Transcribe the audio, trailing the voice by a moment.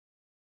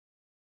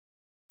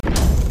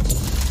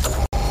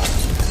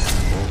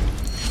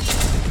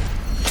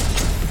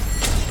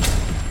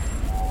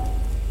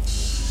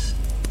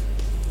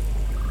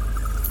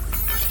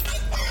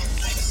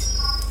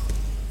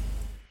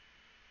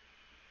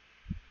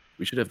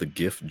We should have the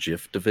GIF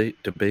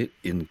debate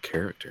in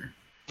character.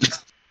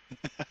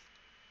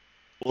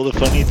 Well, the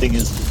funny thing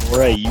is, the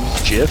more I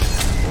use GIF,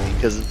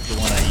 because it's the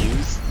one I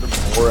use, the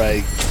more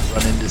I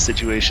run into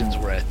situations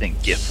where I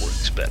think GIF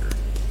works better.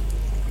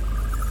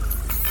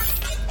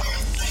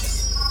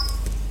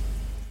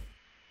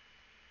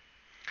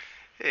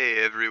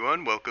 Hey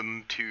everyone,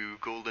 welcome to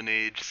Golden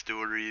Age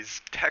Stories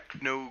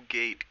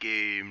Technogate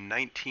game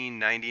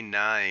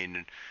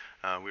 1999.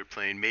 We're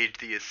playing Mage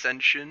the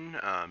Ascension,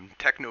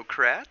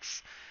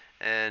 Technocrats,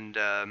 and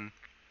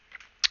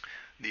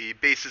the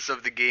basis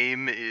of the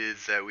game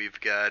is that we've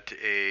got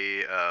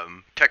a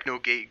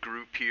Technogate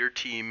group here,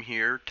 team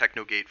here,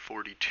 Technogate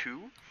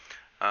 42.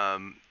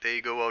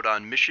 They go out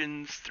on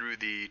missions through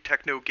the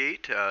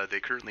Technogate. They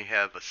currently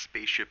have a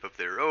spaceship of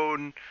their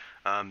own.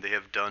 They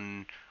have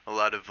done a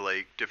lot of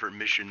different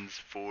missions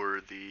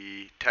for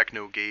the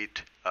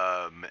Technogate,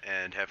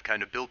 and have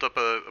kind of built up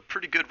a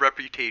pretty good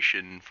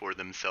reputation for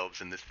themselves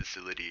in this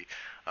facility.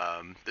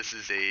 This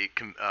is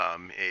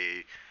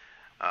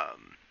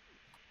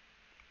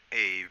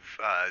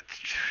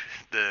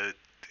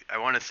I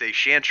want to say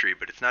chantry,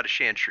 but it's not a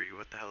chantry.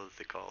 What the hell is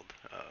it called?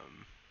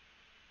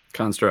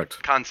 Construct.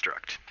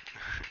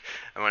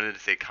 I wanted to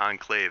say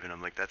conclave, and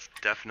I'm like, that's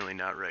definitely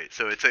not right.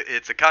 So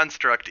it's a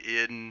construct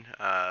in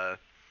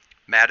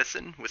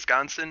Madison,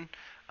 Wisconsin,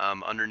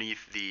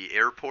 underneath the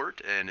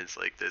airport, and it's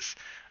like this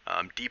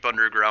deep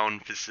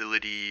underground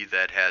facility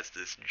that has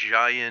this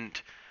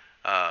giant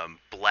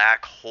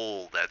black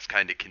hole that's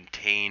kind of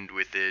contained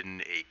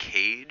within a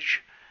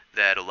cage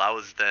that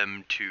allows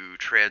them to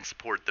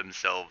transport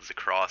themselves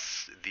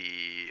across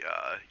the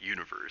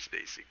universe,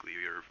 basically,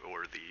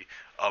 or the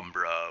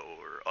Umbra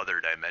or other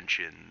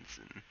dimensions.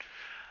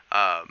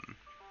 And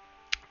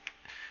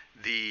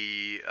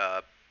the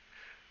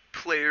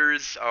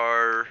players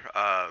are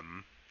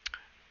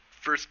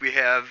first we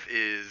have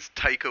is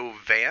Tycho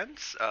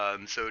Vance.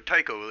 So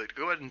Tycho,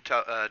 go ahead and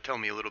tell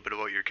me a little bit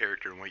about your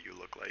character and what you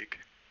look like.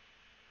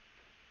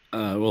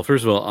 Well,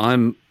 first of all,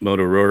 I'm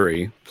Moto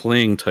Rory,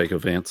 playing Tycho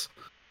Vance.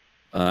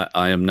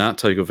 I am not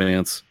Tycho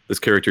Vance. This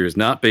character is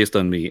not based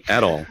on me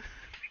at all.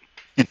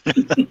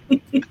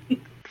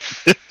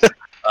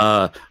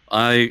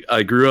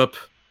 I grew up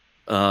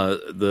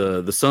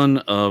the son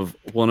of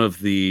one of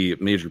the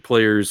major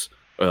players,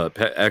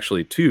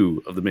 actually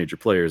two of the major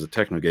players at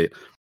Technogate.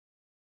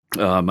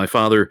 My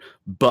father,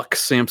 Buck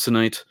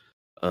Samsonite,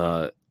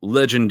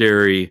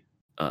 legendary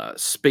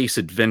space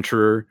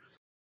adventurer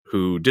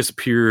who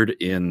disappeared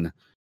in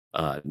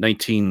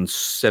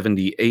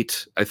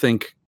 1978, I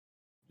think.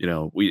 You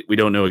know, we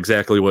don't know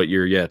exactly what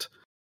year yet.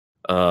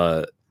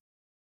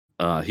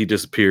 He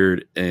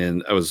disappeared,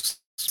 and I was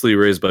still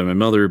raised by my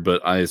mother,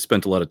 but I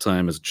spent a lot of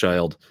time as a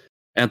child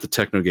at the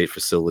Technogate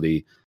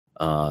facility.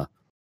 And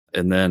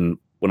then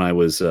when I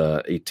was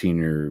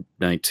 18 or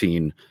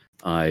 19,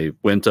 I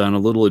went on a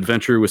little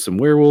adventure with some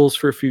werewolves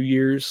for a few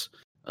years,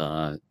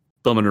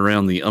 bumming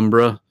around the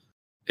Umbra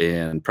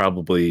and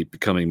probably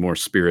becoming more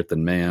spirit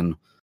than man,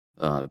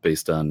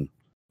 based on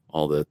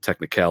all the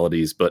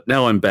technicalities. But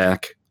now I'm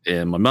back.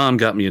 And my mom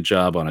got me a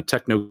job on a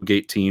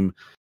Technogate team,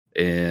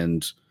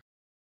 and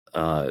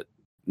now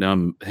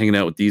I'm hanging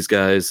out with these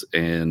guys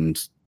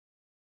and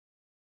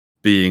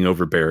being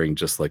overbearing,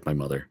 just like my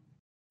mother.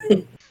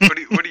 What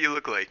do you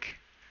look like?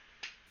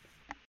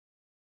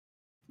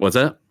 What's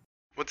that?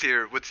 What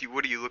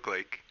do you look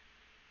like?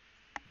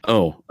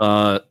 Oh,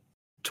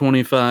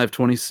 25,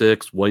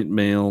 26, white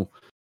male.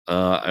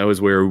 I always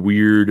wear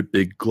weird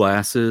big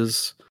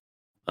glasses,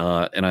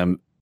 and I'm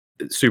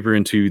super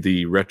into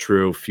the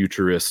retro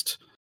futurist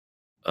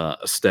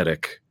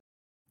aesthetic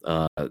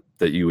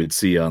that you would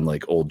see on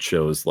old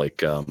shows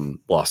like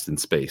Lost in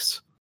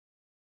Space.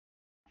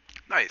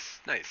 Nice.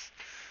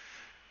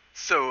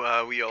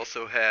 So we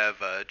also have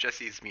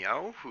Jesse's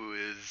Meow, who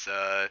is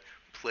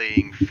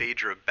playing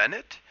Phaedra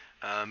Bennett.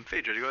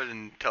 Phaedra, go ahead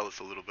and tell us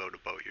a little bit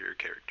about your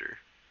character.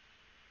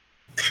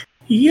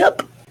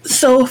 Yep.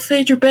 So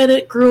Phaedra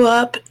Bennett grew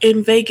up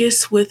in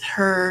Vegas with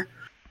her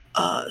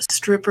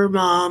stripper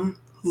mom,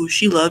 who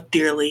she loved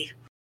dearly,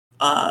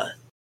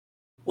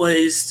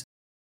 was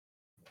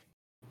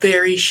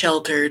very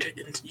sheltered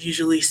and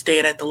usually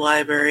stayed at the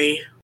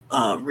library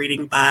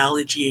reading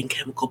biology and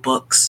chemical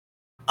books.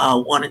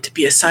 Wanted to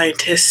be a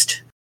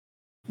scientist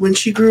when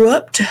she grew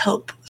up to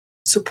help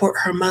support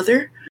her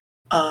mother.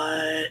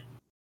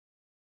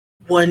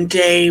 One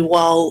day,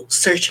 while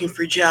searching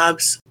for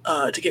jobs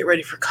to get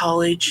ready for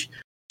college,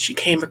 she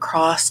came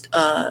across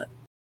a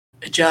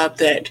job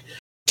that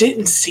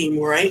didn't seem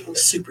right,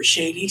 was super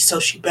shady, so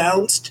she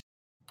bounced.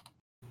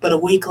 But a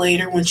week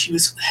later, when she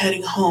was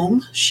heading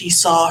home, she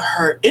saw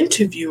her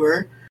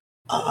interviewer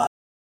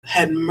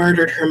had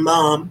murdered her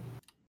mom.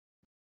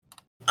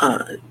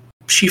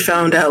 She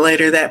found out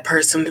later that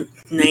person's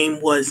name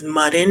was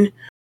Muddin,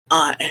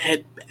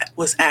 and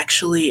was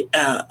actually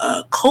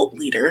a cult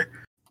leader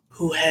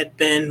who had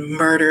been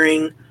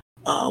murdering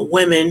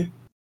women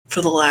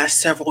for the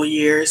last several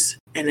years.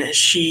 And as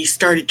she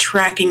started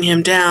tracking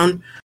him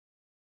down,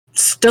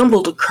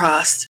 stumbled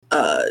across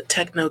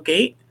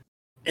Technogate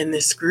in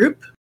this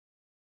group,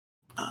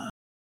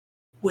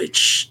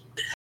 which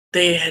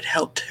they had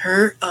helped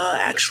her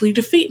actually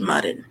defeat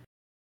Muddin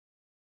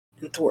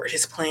and thwart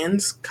his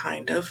plans,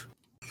 kind of.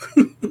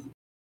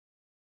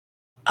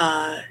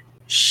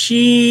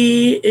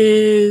 She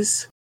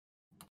is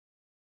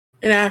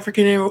an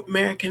African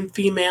American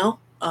female,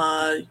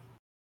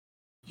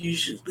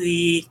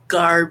 usually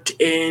garbed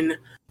in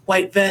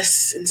white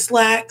vests and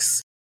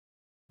slacks.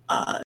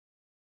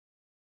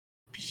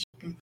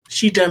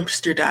 She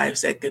dumpster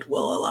dives at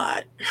Goodwill a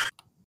lot.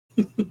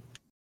 But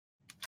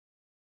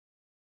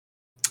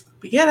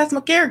yeah, that's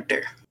my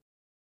character.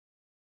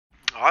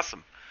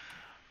 Awesome.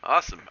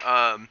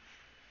 All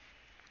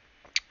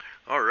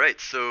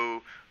right,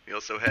 so we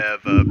also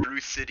have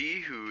Bruce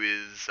City, who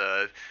is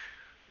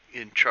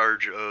in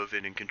charge of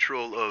and in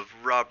control of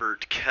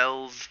Robert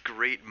Kell's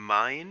great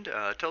mind.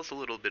 Tell us a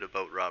little bit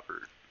about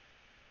Robert.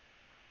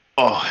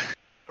 Oh,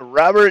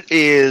 Robert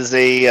is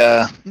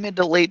a mid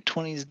to late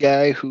 20s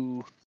guy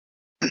who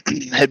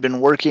had been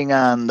working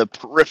on the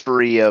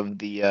periphery of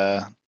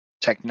the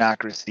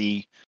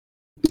technocracy,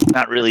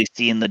 not really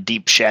seeing the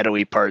deep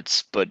shadowy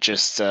parts, but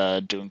just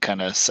doing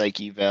kind of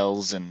psyche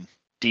evals and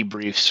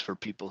debriefs for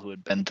people who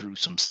had been through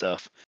some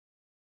stuff.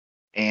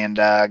 And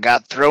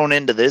got thrown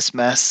into this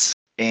mess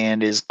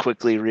and is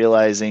quickly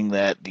realizing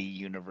that the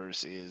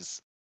universe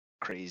is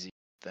crazier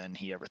than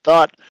he ever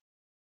thought.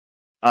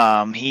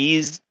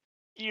 He's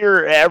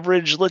your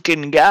average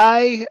looking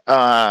guy,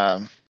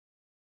 about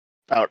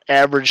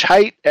average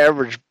height,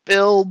 average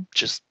build,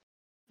 just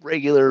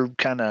regular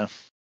kind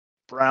of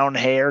brown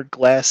hair,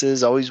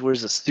 glasses, always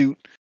wears a suit,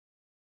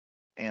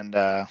 and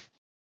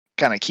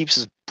kind of keeps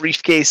his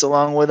briefcase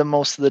along with him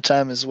most of the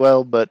time as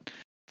well, but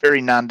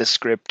very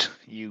nondescript.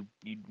 You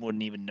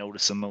wouldn't even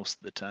notice him most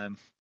of the time.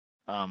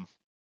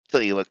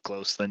 Until you look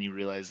close, then you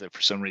realize that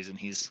for some reason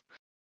he's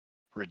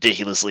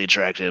ridiculously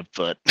attractive,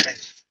 but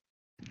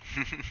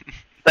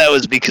that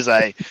was because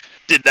I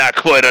did not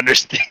quite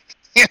understand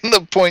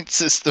the point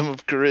system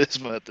of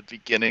charisma at the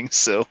beginning.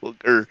 So,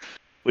 or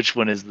which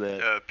one is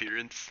that?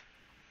 Appearance.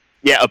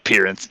 Yeah,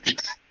 appearance.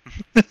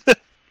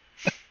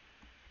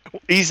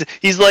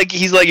 he's like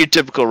your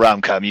typical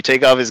rom-com. You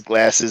take off his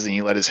glasses and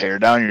you let his hair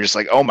down. And you're just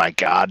like, oh my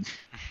god.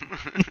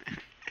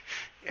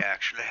 He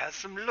actually has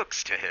some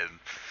looks to him.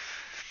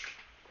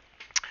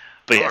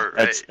 But yeah,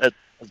 that's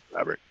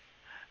Robert.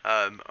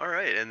 All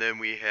right, and then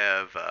we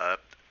have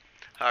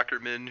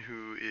Hockerman,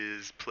 who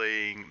is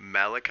playing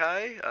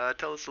Malachi.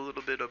 Tell us a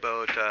little bit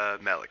about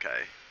Malachi.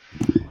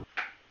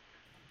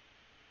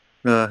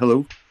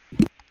 Hello.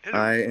 Hello.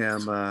 I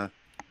am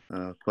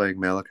playing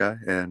Malachi,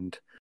 and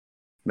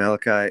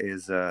Malachi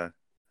is a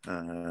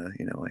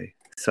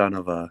son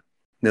of a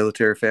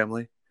military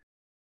family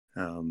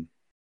in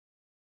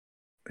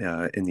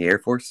the Air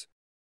Force.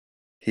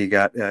 He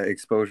got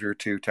exposure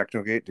to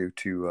Technogate due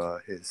to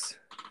his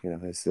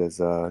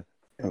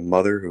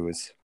mother, who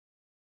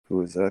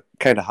was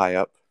kind of high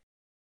up.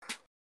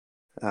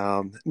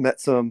 Made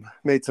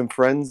some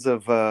friends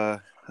of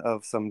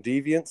some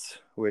deviants,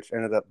 which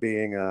ended up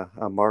being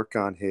a mark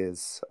on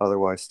his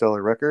otherwise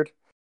stellar record.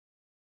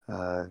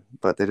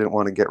 But they didn't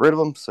want to get rid of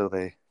him, so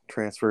they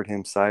transferred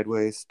him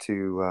sideways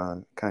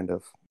to kind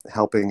of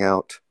helping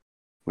out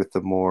with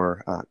the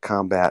more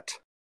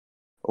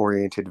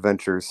combat-oriented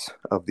ventures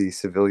of the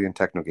civilian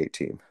Technogate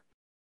team.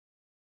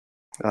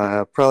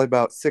 Probably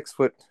about 6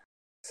 foot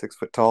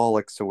tall,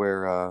 likes to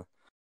wear a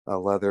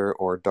leather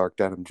or dark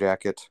denim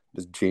jacket,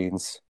 just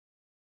jeans,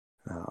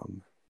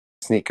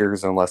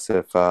 sneakers, unless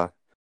if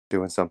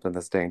doing something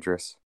that's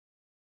dangerous.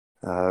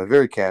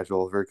 Very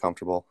casual, very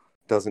comfortable.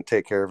 Doesn't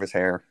take care of his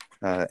hair,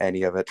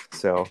 any of it.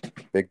 So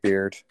big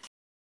beard,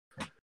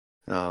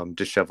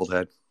 disheveled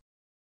head.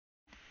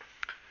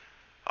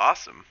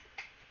 Awesome.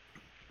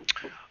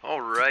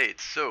 All right,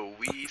 so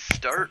we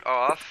start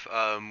off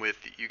with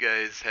you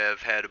guys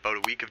have had about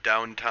a week of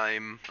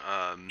downtime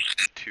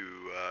to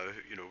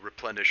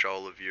replenish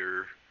all of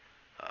your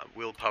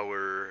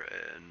willpower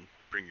and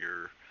bring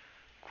your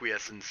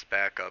quiescence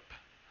back up,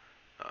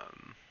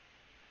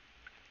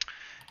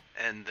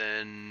 and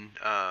then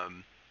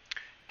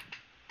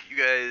you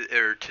guys,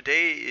 or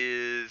today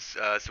is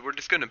so we're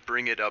just gonna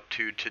bring it up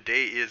to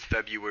today is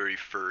February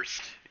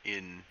 1st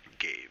in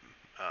game.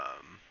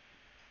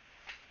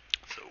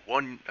 So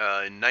in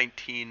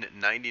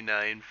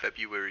 1999,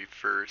 February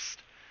 1st,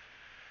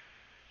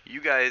 you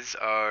guys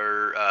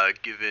are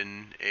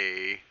given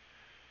a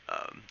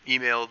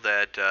email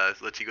that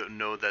lets you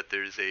know that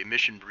there's a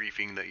mission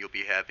briefing that you'll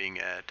be having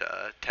at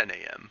 10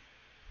 a.m.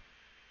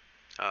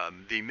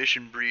 The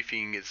mission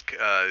briefing is,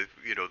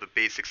 the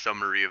basic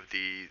summary of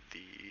the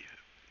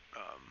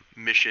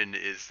mission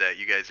is that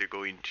you guys are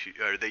going to,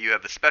 or that you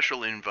have a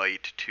special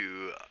invite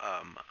to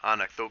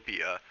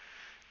Anathopia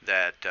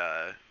that,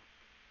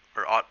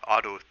 or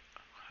Auto,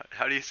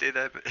 how do you say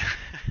that?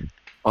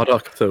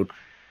 Autochthonia.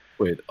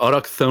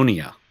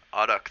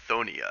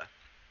 Autochthonia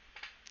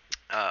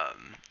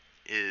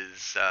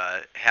is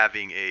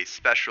having a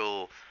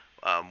special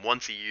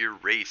once-a-year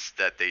race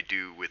that they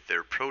do with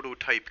their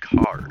prototype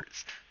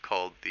cars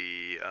called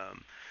the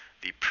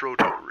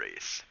Proto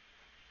Race.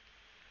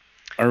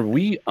 Are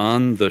we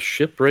on the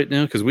ship right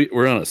now? Because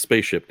we're on a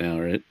spaceship now,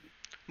 right?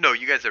 No,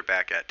 you guys are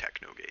back at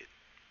Technogate.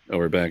 Oh,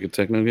 we're back at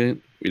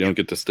Technogate? We don't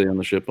get to stay on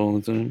the ship all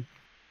the time?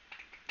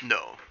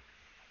 No.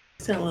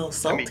 Sound a little I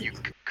salty. mean, you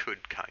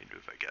could kind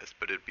of, I guess,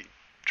 but it'd be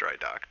dry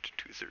docked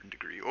to a certain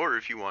degree. Or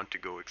if you want to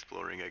go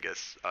exploring, I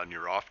guess, on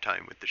your off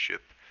time with the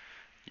ship.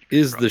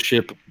 Is the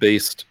ship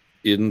based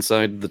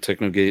inside the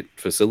Technogate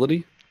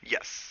facility?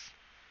 Yes.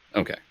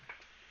 Okay.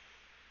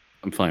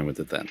 I'm fine with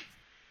it then.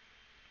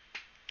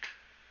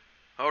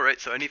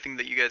 Alright, so anything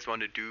that you guys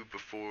want to do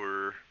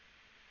before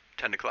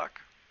 10 o'clock?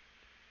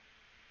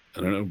 I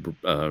don't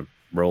know,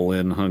 roll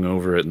in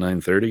hungover at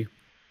 9:30?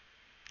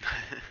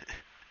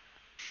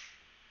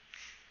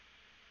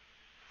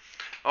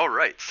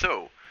 Alright,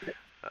 so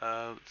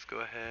let's go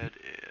ahead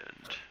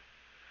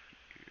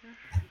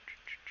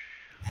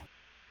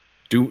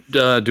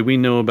and... Do we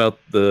know about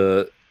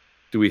do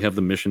we have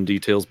the mission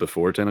details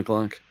before 10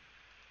 o'clock?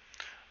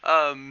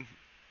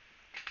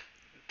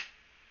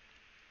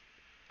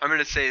 I'm going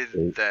to say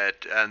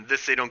that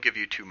this they don't give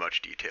you too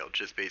much detail,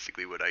 just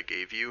basically what I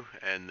gave you,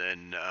 and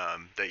then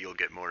that you'll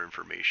get more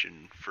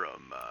information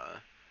from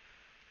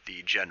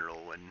the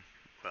general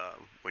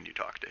when you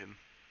talk to him.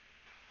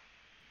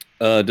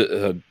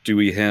 Do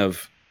we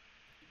have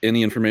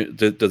any information?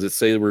 Does it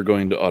say we're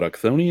going to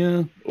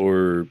Autochthonia,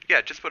 or?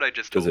 Yeah, just what I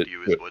just told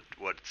you is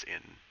what's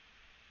in.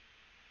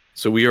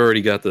 So we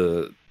already got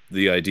the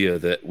idea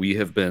that we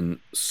have been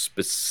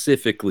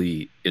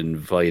specifically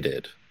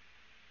invited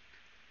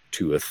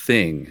to a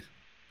thing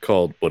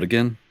called what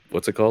again?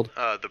 What's it called?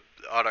 The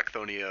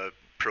Autochthonia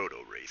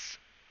proto race.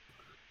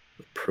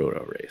 The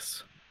proto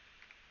race.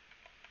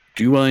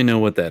 Do I know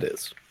what that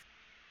is?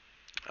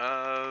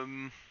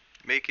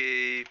 Make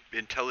a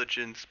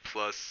intelligence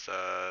plus.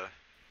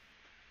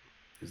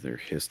 Is there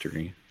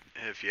history?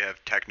 If you have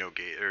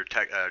Technogate or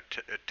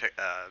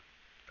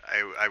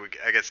I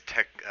guess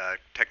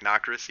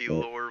technocracy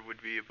lore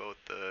would be about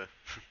the.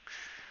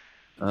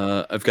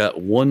 I've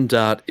got 1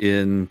 dot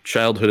in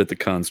childhood at the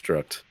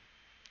construct.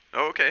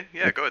 Oh, okay.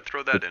 Yeah, go ahead.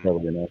 Throw that in.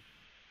 Probably enough.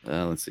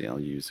 Let's see. I'll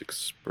use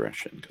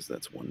expression because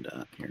that's 1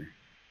 dot here.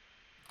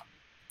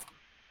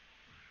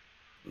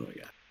 What do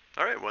we got?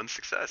 All right, 1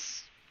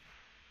 success.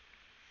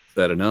 Is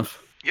that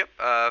enough? Yep.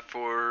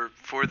 For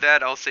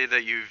that, I'll say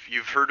that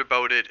you've heard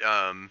about it.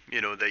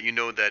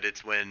 That that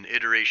it's when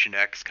Iteration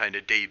X kind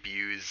of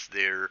debuts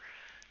their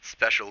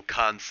special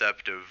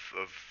concept of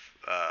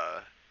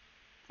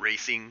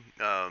racing,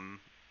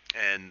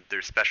 and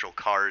their special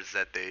cars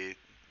that they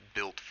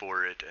built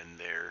for it, and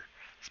their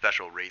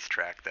special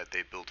racetrack that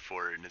they built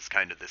for it, and it's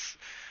kind of this,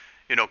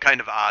 kind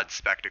of odd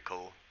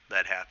spectacle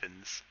that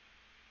happens.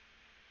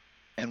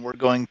 And we're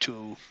going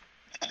to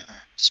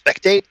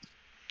spectate?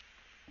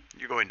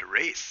 You're going to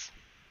race.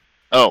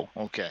 Oh,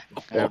 okay.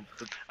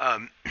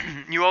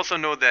 You also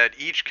know that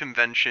each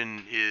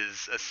convention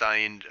is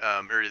assigned,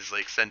 or is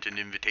sent an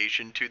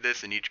invitation to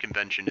this, and each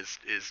convention is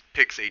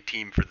picks a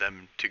team for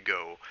them to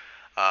go.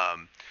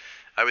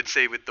 I would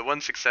say with the 1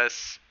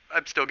 success,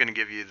 I'm still going to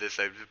give you this.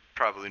 I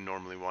probably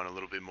normally want a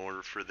little bit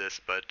more for this,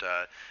 but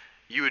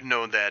you would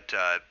know that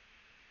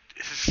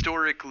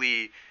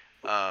historically,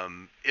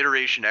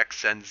 Iteration X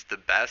sends the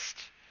best,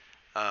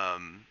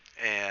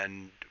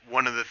 and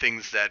one of the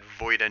things that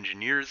Void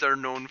Engineers are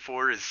known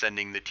for is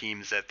sending the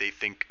teams that they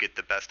think get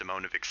the best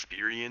amount of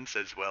experience,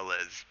 as well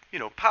as,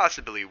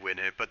 possibly win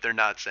it, but they're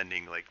not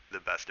sending, the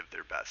best of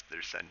their best.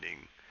 They're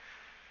sending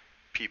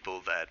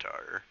people that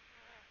are,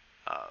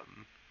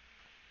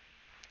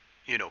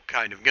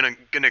 kind of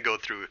gonna go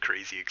through a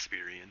crazy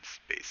experience,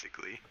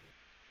 basically.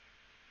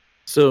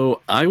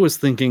 So I was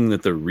thinking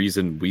that the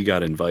reason we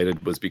got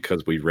invited was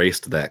because we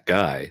raced that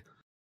guy,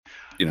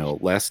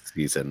 last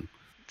season.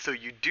 So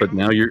you do. But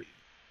now you're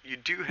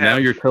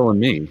telling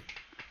me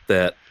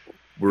that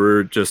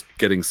we're just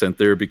getting sent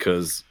there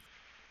because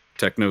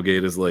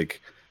Technogate is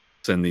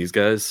send these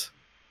guys.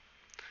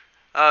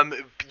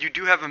 You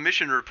do have a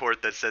mission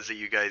report that says that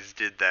you guys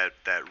did that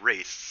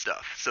race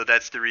stuff. So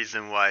that's the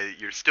reason why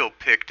you're still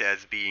picked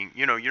as being,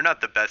 you're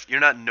not the best. You're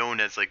not known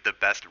as the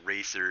best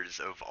racers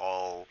of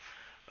all.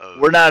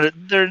 We're not.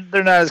 They're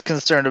not as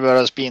concerned about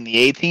us being the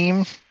A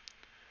team.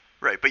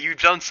 Right, but you've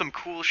done some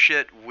cool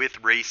shit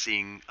with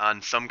racing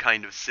on some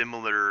kind of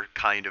similar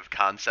kind of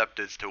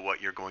concept as to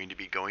what you're going to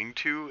be going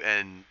to,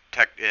 and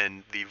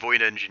the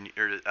Void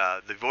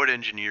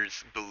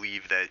Engineers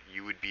believe that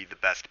you would be the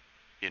best,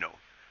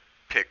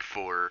 pick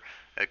for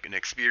an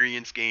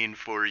experience gain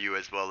for you,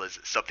 as well as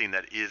something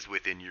that is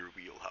within your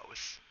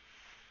wheelhouse.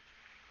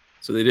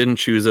 So they didn't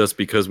choose us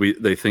because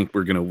they think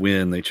we're going to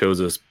win. They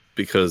chose us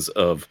because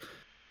of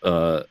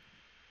a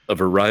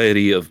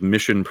variety of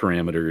mission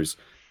parameters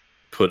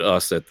put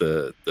us at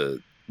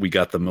we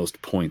got the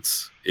most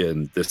points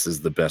in this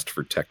is the best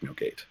for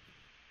Technogate.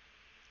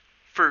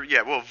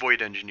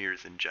 Void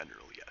Engineers in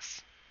general,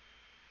 yes.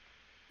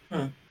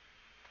 I'm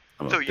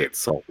a bit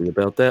salty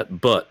about that,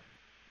 but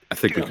I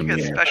think we can get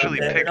win. Especially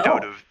picked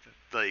out of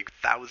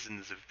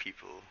thousands of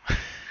people.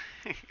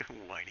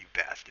 Whiny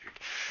bastard.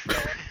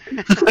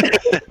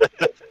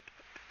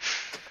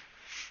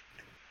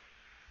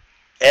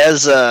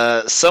 As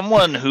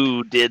someone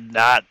who did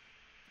not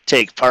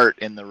take part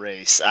in the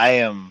race, I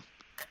am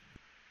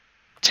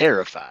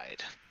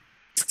terrified.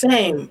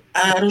 Same.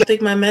 I don't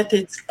think my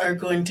methods are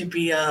going to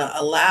be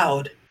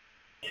allowed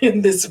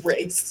in this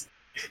race.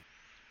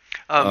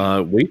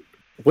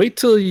 Wait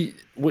till you.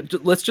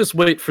 Let's just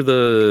wait for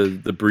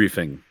the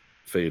briefing,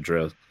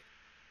 Phaedra.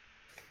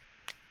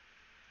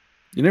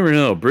 You never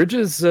know.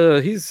 Bridges,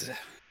 he's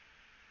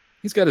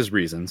got his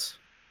reasons.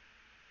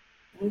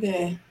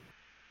 Okay.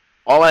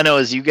 All I know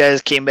is you guys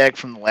came back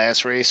from the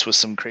last race with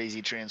some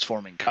crazy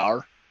transforming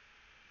car.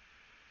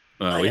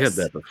 We had Yes.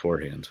 that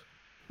beforehand.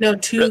 No,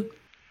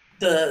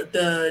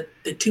 the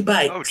 2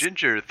 bikes. Oh,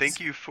 Ginger, thank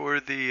you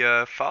for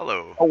the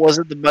follow. Oh, was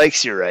it the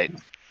bikes? You're right.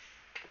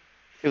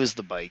 It was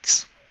the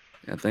bikes.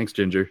 Yeah, thanks,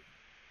 Ginger.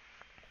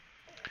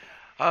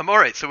 All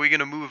right, so we're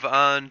gonna move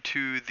on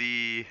to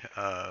the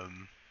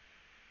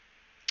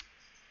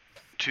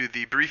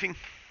briefing.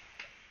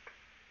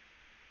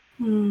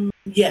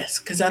 Yes,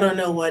 because I don't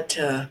know what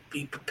to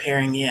be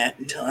preparing yet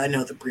until I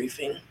know the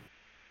briefing.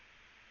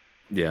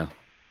 Yeah.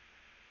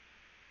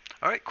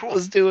 All right, cool.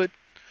 Let's do it.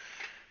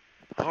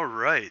 All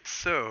right,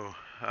 so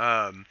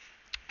let's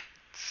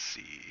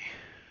see.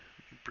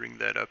 Let me bring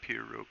that up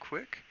here real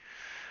quick.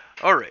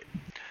 All right.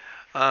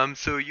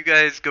 So you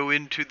guys go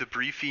into the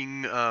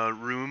briefing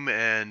room,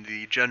 and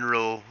the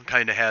general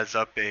kind of has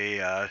up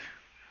a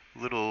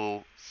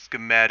little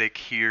schematic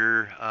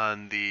here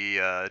on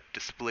the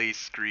display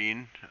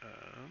screen.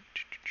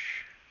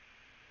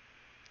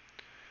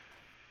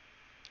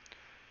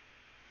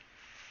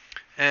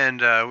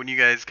 And when you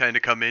guys kind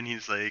of come in,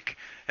 he's like,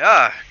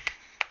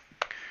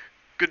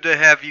 good to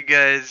have you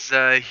guys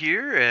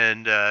here,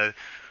 and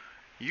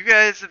you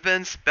guys have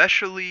been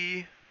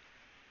specially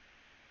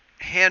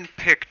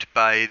handpicked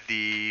by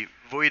the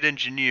Void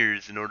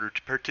Engineers in order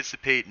to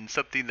participate in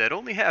something that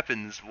only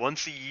happens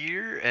once a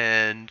year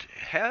and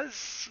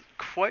has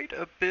quite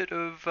a bit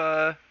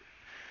of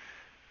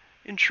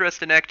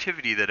interest and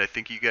activity that I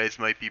think you guys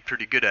might be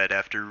pretty good at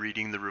after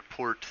reading the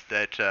report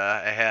that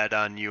I had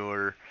on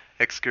your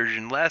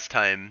excursion last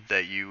time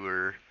that you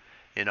were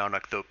in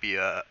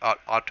Autothopia.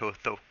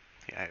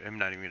 Yeah, I'm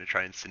not even going to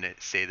try and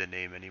say the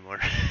name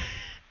anymore.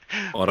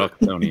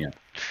 Autochtonia.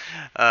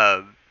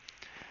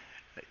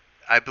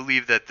 I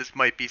believe that this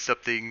might be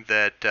something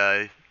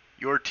that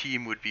your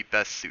team would be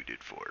best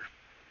suited for.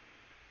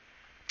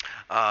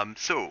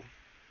 So,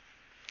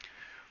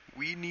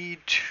 we need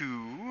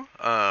to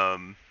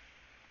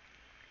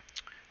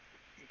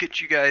get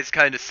you guys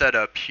kind of set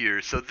up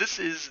here. So this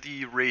is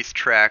the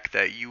racetrack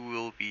that you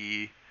will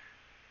be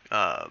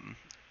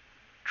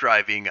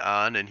driving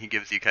on, and he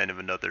gives you kind of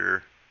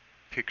another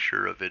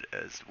picture of it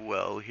as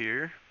well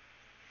here.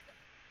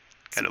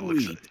 Kind of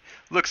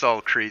looks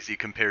all crazy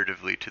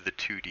comparatively to the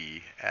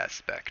 2D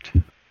aspect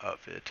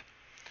of it.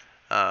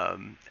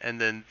 And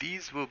then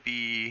these will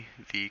be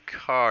the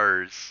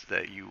cars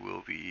that you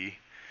will be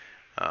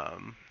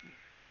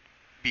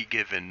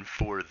given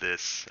for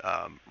this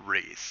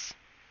race.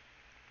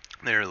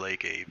 They're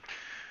like a,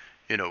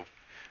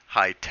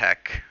 high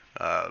tech.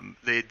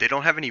 They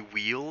don't have any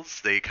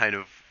wheels. They kind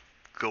of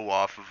go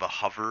off of a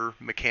hover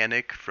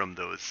mechanic from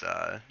those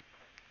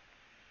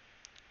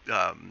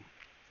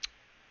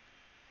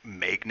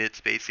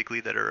magnets basically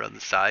that are on the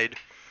side.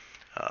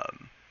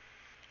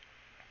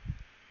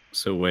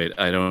 So wait,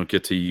 I don't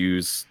get to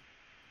use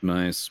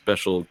my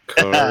special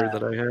car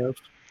that I have?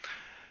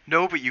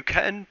 No, but you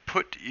can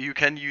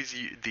use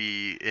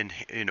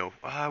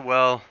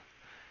well,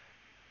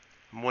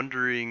 I'm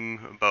wondering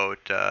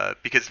about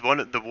because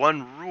the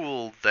one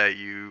rule that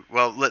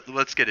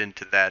let's get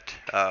into that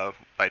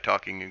by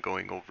talking and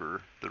going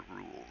over the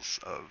rules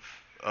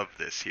of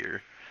this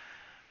here.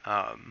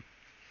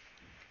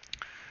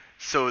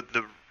 So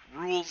the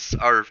rules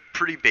are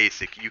pretty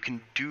basic. You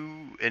can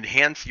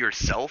enhance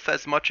yourself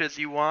as much as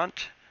you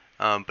want,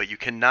 but you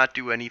cannot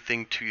do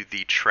anything to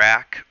the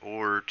track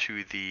or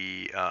to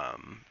the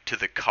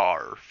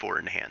car for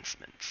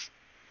enhancements.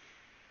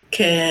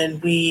 Can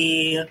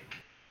we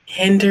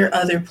hinder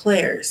other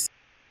players?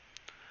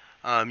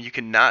 You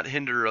cannot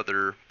hinder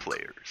other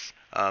players.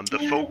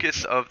 The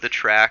focus of the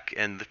track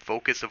and the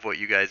focus of what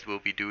you guys will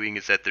be doing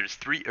is that there's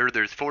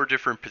 4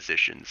 different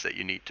positions that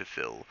you need to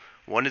fill.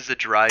 One is a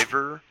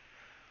driver,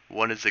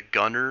 one is a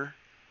gunner,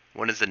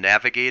 one is a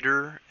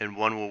navigator, and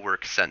one will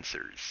work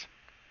sensors.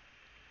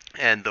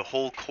 And the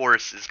whole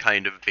course is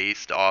kind of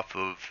based off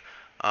of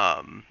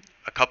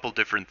a couple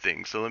different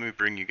things. So let me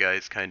bring you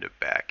guys kind of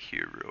back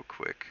here real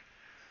quick.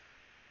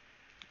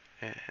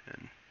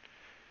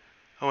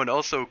 And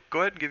also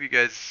go ahead and give you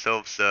guys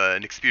yourselves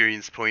an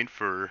experience point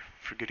for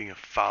getting a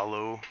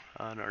follow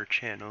on our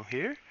channel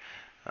here.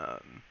 Oh,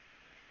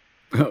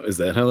 is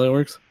that how that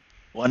works?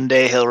 One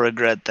day he'll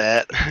regret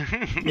that.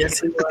 Yes,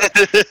 he will.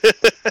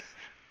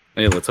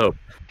 Hey, let's hope.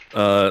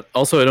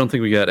 Also, I don't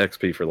think we got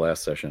XP for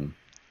last session.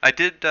 I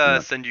did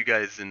send you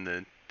guys in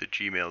the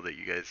Gmail that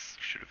you guys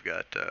should have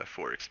got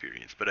 4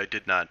 experience, but I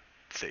did not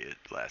say it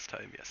last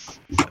time. Yes.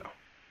 So.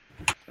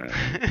 All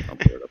right, I'll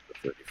put it up to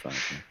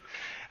 35.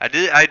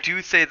 I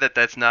do say that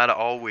that's not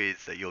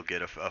always that you'll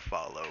get a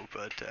follow,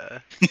 but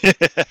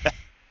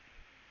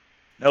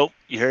Nope,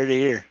 you heard it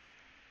here.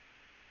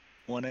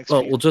 1 XP.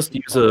 Well, we'll just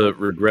use a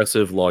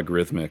regressive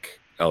logarithmic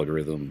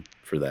algorithm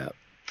for that.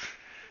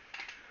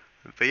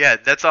 But yeah,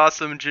 that's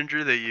awesome,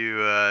 Ginger,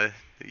 that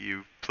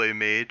you play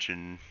mage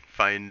and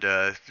find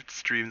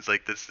streams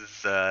like this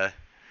is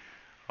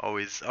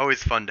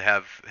always fun to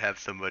have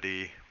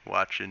somebody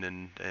watching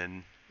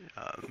and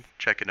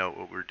checking out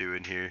what we're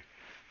doing here.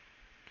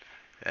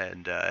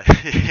 And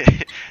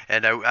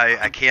and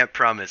I can't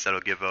promise that I'll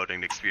give out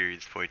an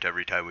experience point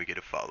every time we get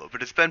a follow,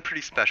 but it's been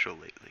pretty special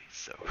lately.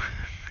 So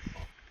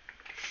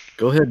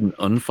Go ahead and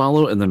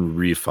unfollow and then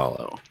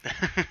refollow.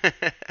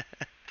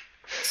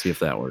 See if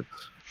that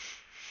works.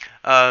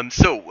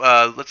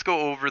 So let's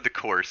go over the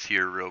course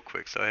here real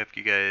quick. So I have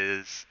you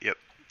guys. Yep.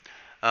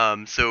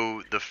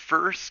 So the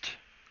first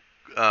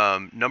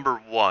number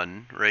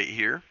 1 right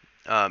here.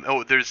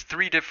 There's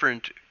three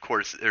different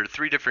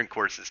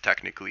courses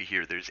technically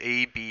here. There's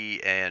A, B,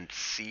 and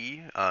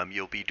C.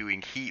 You'll be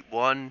doing Heat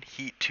 1,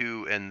 Heat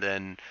 2, and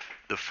then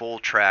the full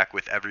track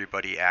with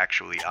everybody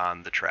actually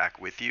on the track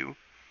with you.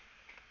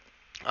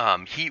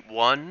 Heat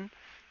 1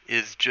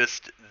 is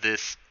just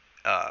this.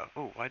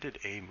 Why did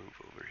A move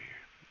over here?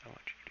 I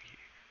want you to hear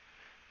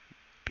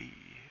B.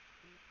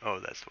 Oh,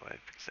 that's why,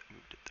 because I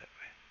moved it that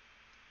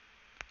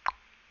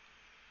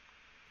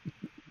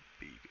way.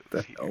 B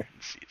goes here, and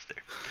C is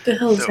there. What the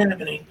hell is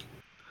happening?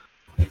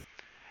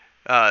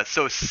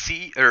 So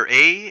C or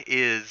A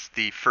is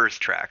the first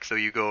track. So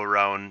you go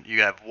around.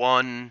 You have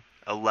 1,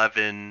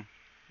 11,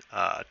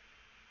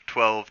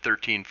 12,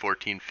 13,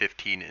 14,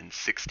 15, and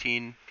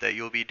 16 that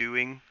you'll be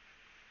doing.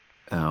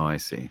 Oh, I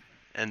see.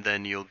 And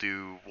then you'll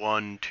do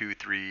 1, 2,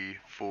 3,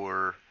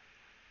 4,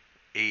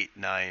 8,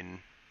 9,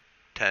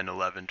 10,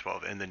 11,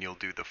 12, and then you'll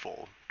do the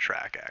full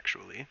track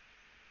actually.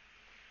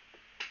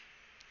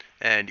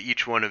 And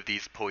each one of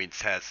these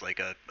points has like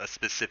a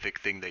specific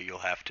thing that you'll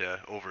have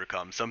to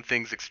overcome. Some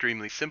things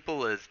extremely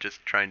simple as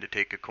just trying to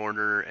take a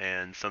corner,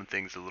 and some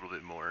things a little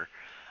bit more.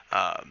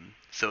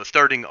 So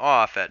starting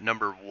off at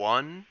number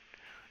 1,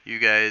 you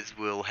guys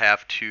will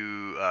have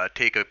to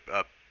take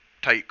a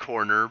tight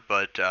corner,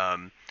 but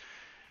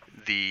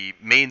the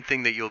main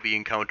thing that you'll be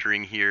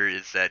encountering here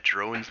is that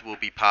drones will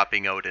be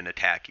popping out and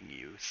attacking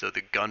you. So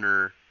the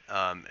gunner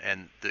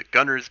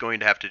is going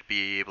to have to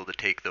be able to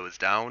take those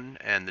down,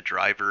 and the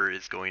driver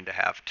is going to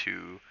have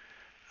to,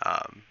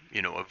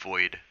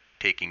 avoid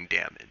taking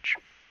damage.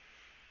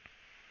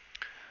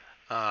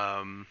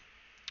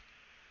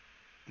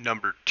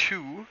 Number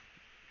 2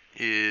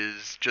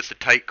 is just a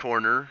tight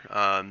corner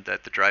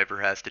that the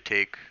driver has to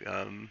take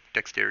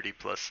dexterity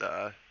plus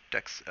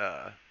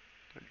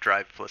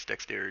drive plus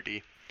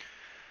dexterity.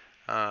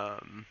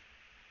 Wait,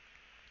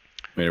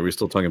 are we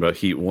still talking about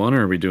Heat 1,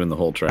 or are we doing the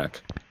whole track?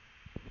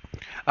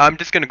 I'm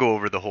just going to go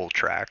over the whole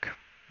track.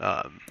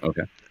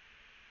 Okay.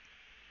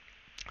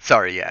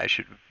 Sorry, yeah, I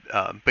should.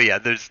 But yeah,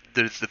 there's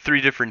the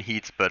 3 different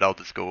heats, but I'll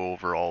just go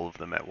over all of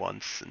them at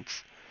once,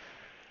 since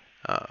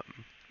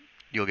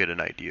you'll get an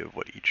idea of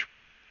what each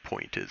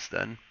point is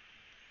then.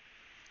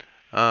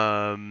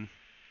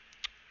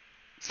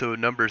 So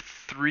number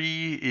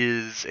 3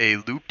 is a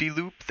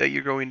loop-de-loop that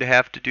you're going to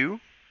have to do.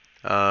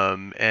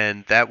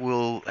 And that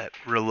will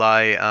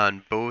rely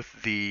on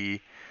both the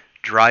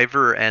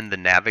driver and the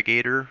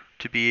navigator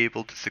to be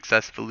able to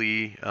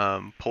successfully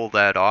pull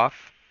that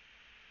off.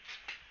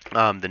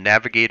 The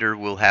navigator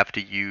will have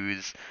to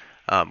use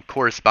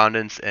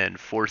correspondence and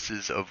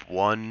forces of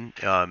 1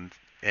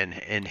 and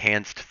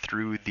enhanced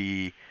through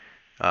the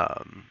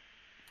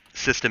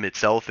system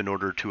itself in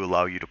order to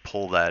allow you to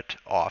pull that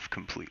off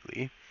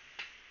completely.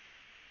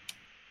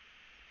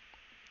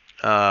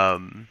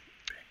 Number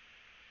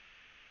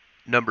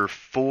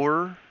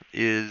 4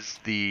 is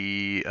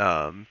the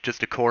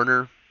just a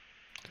corner.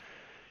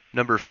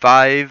 Number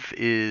 5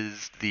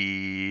 is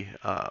the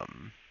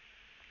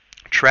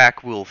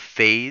track will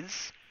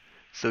phase,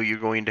 so you're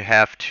going to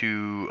have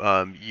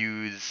to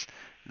use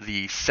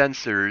the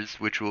sensors,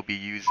 which will be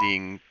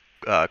using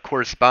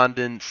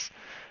correspondence,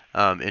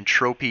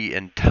 entropy,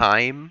 and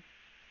time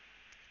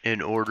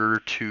in order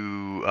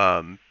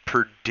to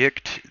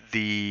predict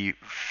the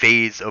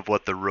phase of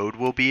what the road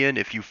will be in.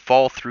 If you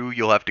fall through,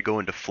 you'll have to go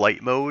into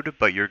flight mode,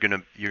 but you're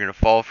gonna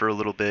fall for a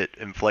little bit,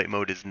 and flight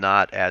mode is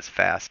not as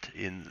fast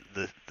in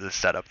the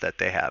setup that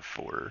they have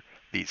for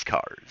these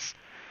cars.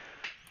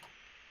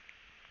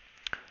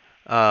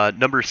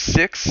 Number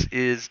 6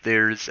 is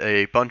there's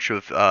a bunch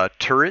of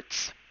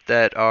turrets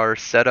that are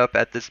set up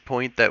at this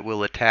point that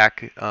will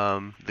attack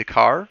the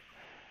car,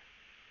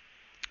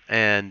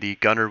 and the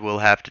gunner will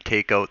have to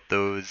take out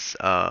those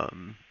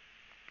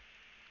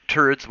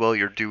turrets while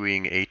you're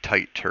doing a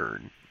tight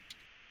turn.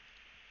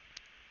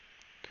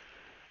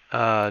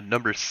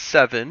 Number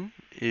 7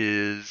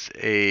 is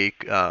a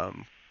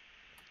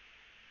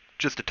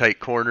just a tight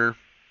corner.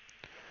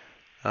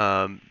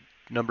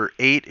 Number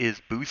 8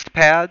 is boost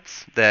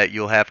pads that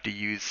you'll have to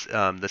use.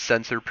 The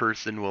sensor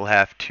person will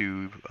have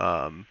to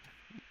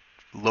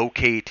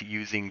locate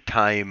using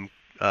time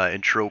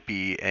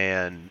entropy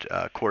and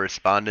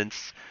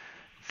correspondence,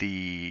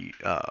 the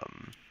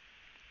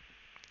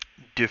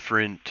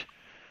different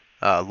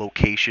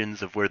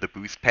locations of where the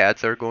boost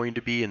pads are going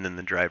to be, and then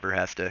the driver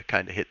has to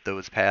kind of hit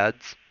those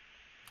pads.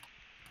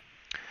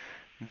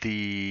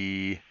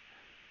 Yeah,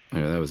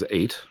 that was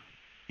 8.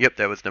 Yep,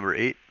 that was number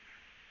 8.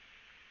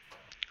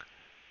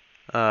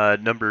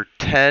 Number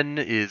 10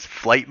 is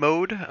flight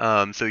mode.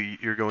 So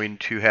you're going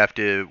to have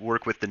to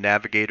work with the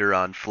navigator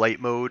on flight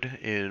mode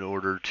in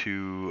order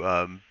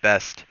to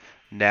best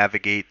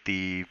navigate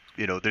the,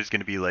 there's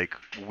going to be like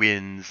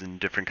winds and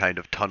different kind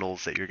of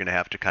tunnels that you're going to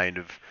have to kind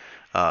of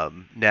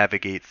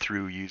navigate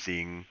through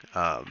using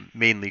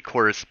mainly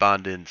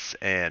correspondence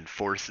and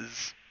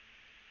forces.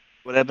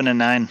 What happened to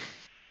 9?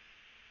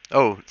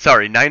 Oh,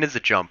 sorry, 9 is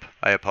a jump.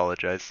 I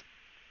apologize.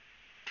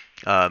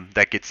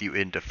 That gets you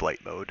into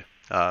flight mode.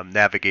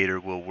 Navigator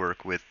will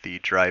work with the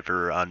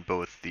driver on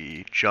both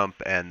the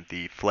jump and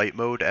the flight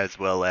mode, as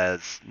well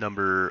as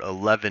number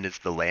 11 is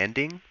the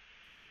landing.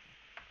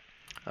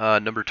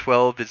 Number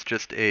 12 is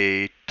just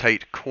a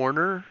tight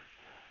corner.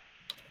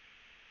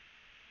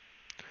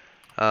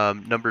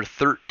 Number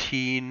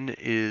 13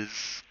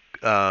 is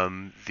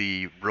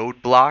the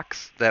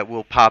roadblocks that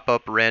will pop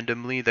up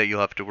randomly that you'll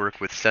have to work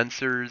with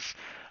sensors.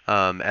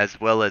 As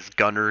well as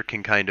gunner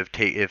can kind of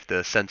take, if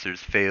the sensors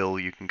fail,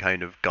 you can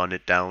kind of gun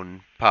it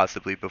down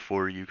possibly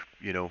before you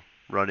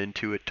run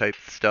into it type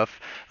stuff.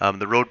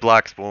 The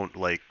roadblocks won't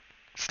like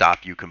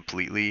stop you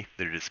completely.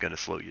 They're just going to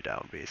slow you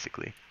down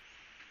basically.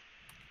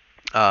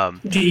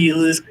 Do you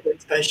lose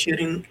points by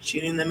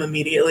shooting them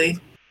immediately?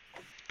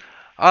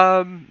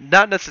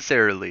 Not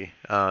necessarily.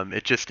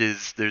 It just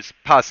is, there's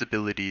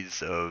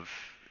possibilities of,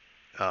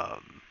 I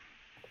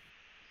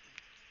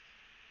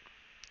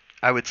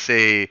would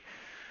say,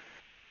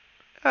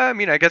 I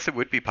mean, I guess it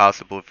would be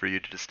possible for you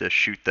to just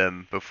shoot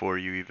them before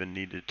you even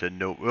needed to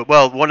know.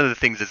 Well, one of the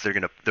things is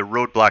the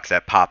roadblocks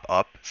that pop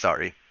up,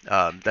 sorry,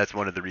 that's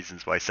one of the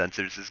reasons why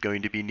sensors is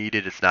going to be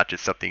needed. It's not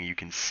just something you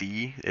can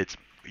see.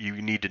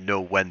 You need to know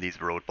when these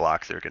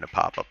roadblocks are going to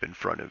pop up in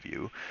front of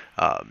you.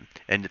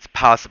 And it's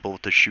possible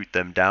to shoot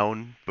them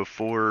down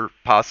before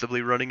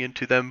possibly running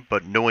into them,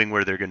 but knowing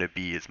where they're going to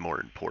be is more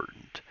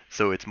important.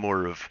 So it's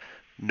more of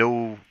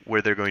know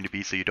where they're going to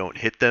be so you don't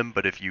hit them,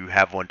 but if you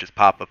have one just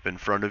pop up in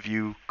front of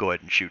you, go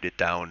ahead and shoot it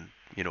down,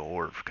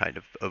 or kind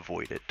of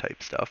avoid it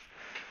type stuff.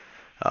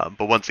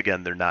 But once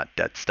again, they're not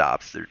dead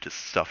stops. They're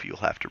just stuff you'll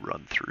have to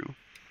run through.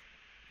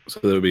 So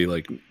that would be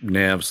like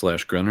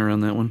nav/gunner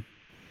on that one?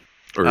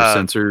 Or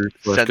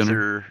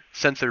sensor/gunner?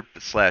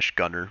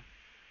 Sensor/gunner.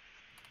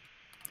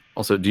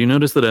 Also, do you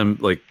notice that I'm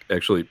like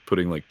actually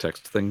putting like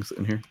text things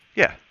in here?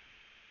 Yeah.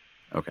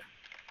 Okay.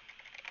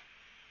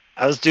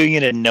 I was doing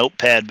it in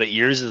Notepad, but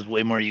yours is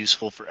way more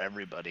useful for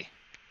everybody.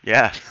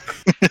 Yeah.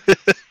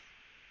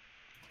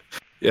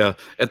 Yeah.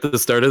 At the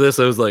start of this,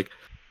 I was like,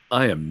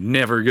 I am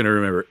never going to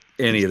remember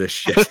any of this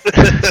shit.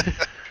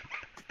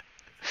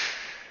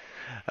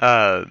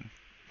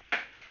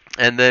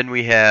 And then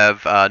we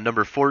have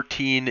number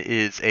 14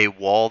 is a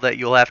wall that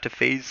you'll have to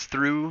phase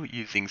through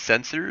using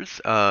sensors.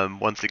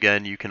 Once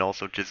again, you can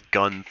also just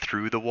gun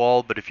through the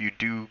wall, but if you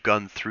do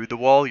gun through the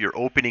wall, you're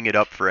opening it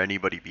up for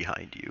anybody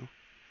behind you.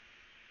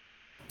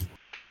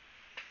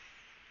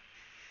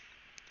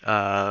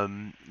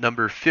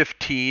 Number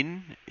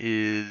 15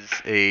 is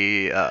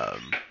a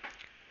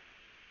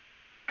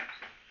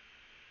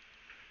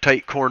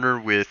tight corner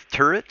with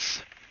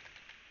turrets.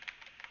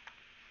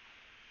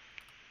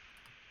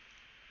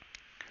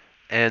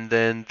 And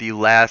then the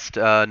last,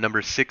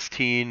 number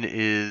 16,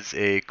 is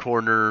a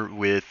corner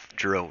with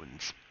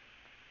drones.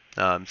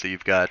 So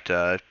you've got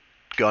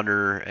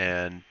gunner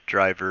and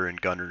driver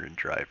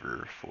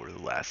for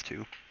the last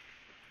two.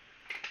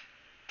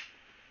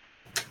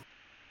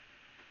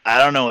 I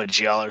don't know what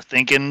y'all are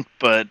thinking,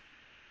 but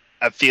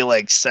I feel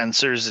like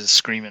sensors is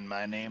screaming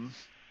my name.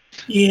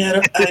 Yeah,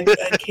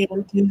 I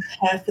can't do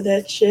half of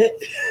that shit.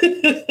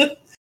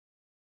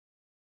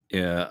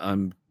 Yeah,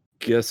 I'm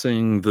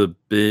guessing the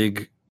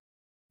big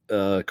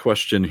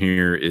question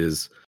here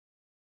is,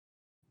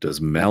 does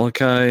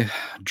Malachi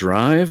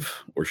drive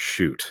or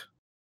shoot?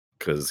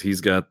 Because he's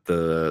got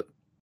the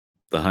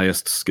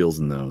highest skills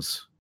in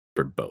those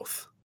for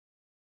both.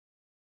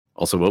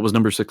 Also, what was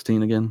number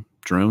 16 again?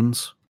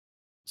 Drones?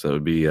 So it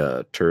would be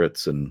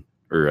turrets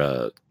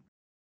or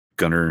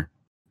gunner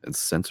and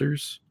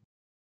sensors.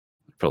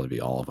 It'd probably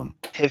be all of them.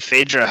 Hey,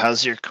 Phaedra,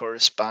 how's your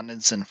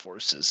correspondence and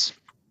forces?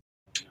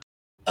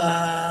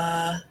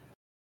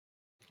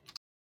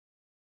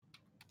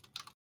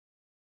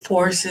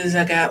 Forces,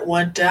 I got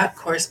 1 dot.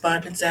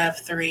 Correspondence, I have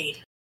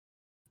 3.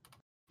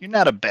 You're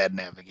not a bad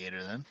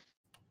navigator then.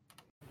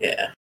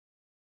 Yeah.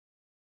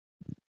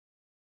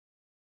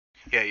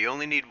 Yeah, you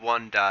only need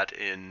 1 dot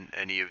in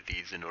any of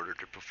these in order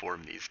to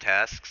perform these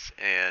tasks,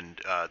 and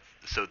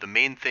so the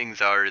main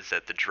things is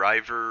that the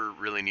driver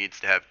really needs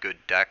to have good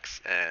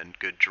dex and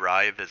good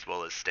drive as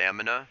well as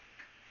stamina.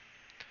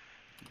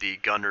 The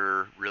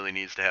gunner really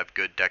needs to have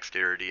good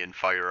dexterity and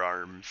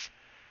firearms.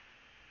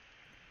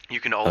 You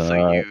can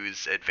also Uh,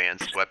 use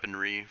advanced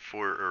weaponry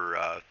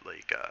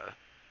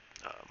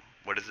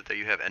what is it that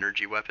you have?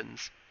 Energy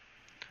weapons.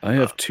 I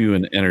have 2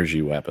 in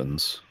energy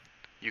weapons.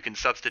 You can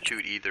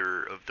substitute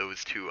either of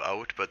those 2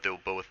 out, but they'll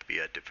both be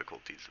at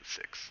difficulties of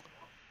 6.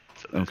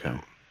 So there's Okay.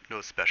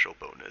 no special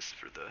bonus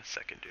for the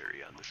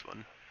secondary on this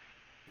one.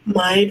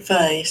 My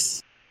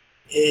advice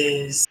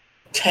is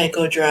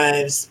Tycho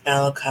drives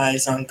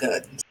Malachi's on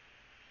guns.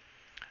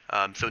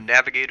 So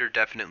Navigator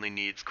definitely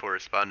needs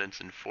correspondence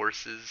and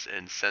forces,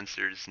 and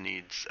Sensors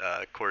needs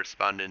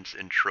correspondence,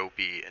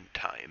 entropy, and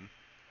time.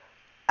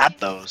 At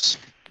those.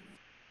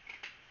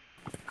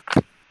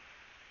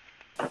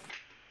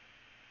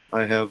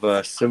 I have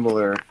a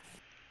similar.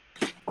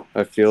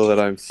 I feel that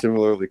I'm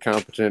similarly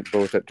competent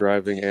both at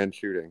driving and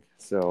shooting.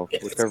 So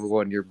Yes. whichever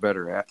one you're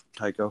better at,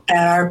 Tycho.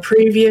 At our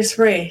previous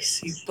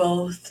race, you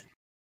both,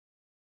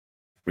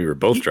 We were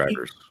both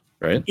drivers,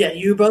 right? yeah,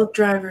 you were both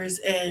drivers,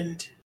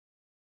 and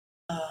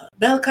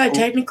Malachi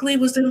technically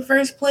was in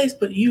first place,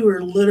 but you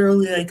were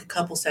literally like a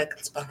couple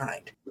seconds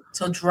behind.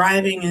 So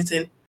driving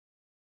isn't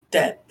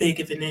that big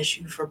of an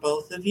issue for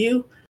both of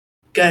you.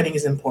 Gunning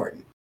is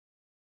important.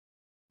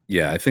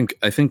 Yeah, I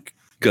think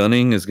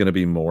gunning is going to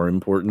be more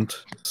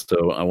important.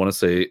 So I want to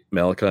say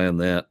Malachi on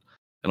that,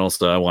 and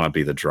also I want to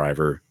be the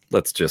driver.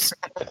 Let's just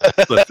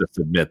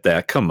admit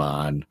that. Come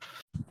on,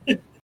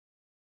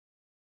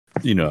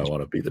 you know I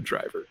want to be the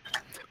driver.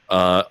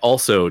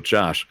 Also,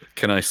 Josh,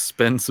 can I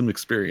spend some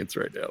experience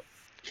right now?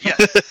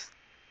 Yes.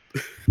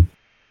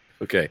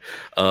 Okay.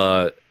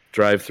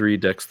 Drive 3,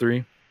 Dex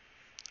 3.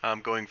 I'm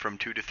going from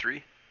 2 to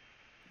 3.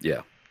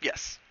 Yeah.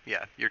 Yes.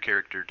 Yeah. Your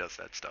character does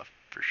that stuff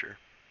for sure.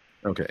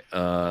 Okay.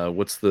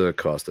 What's the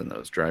cost in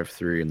those? Drive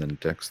 3 and then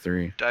Dex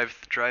 3.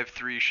 Drive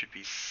 3 should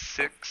be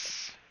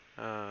 6.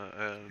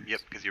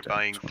 Yep, because you're Drive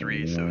buying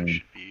 3, so 21. it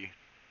should be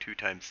 2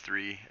 times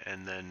 3,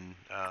 and then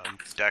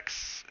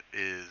Dex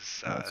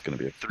is That's going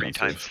to be 3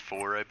 expensive. times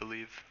 4, I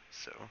believe.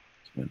 So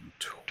And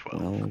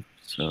 12.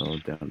 So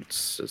down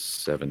to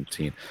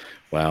 17.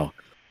 Wow.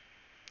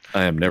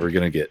 I am never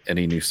going to get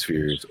any new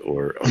spheres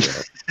or a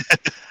red.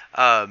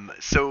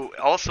 So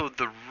also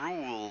the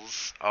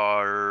rules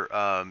are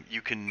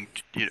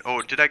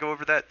did I go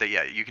over that?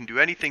 Yeah, you can do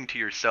anything to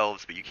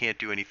yourselves, but you can't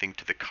do anything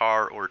to the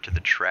car or to the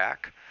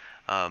track.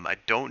 I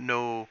don't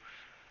know.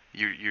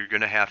 You're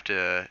gonna have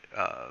to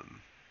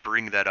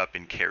bring that up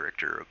in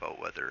character about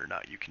whether or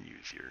not you can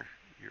use your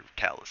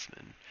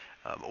talisman,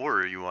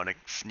 or you want to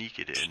sneak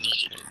it in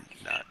and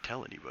not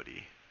tell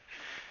anybody.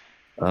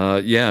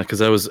 Yeah,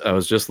 because I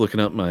was just looking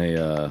up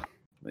my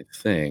my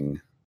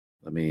thing.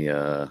 Let me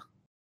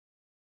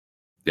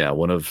yeah,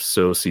 one of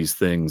Sosie's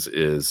things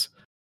is,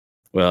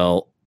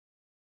 well,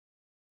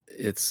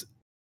 it's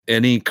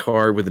any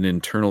car with an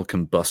internal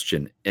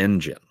combustion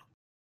engine.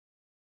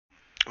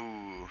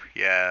 Ooh,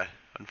 yeah.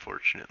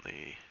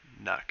 Unfortunately,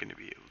 not going to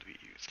be able to be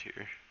used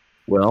here.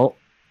 Well,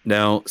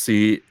 now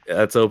see,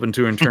 that's open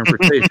to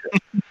interpretation.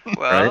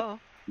 Well,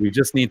 We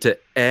just need to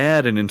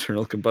add an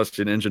internal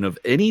combustion engine of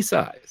any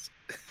size.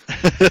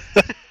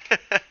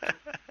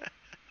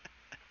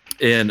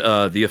 And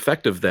the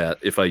effect of that,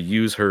 if I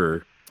use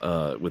her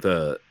with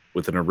an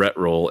arret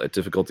roll at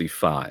difficulty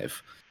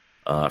 5,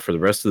 for the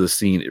rest of the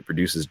scene, it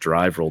reduces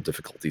drive roll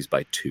difficulties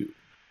by 2.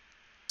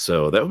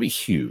 So that would be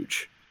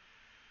huge.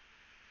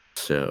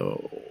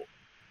 So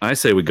I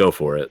say we go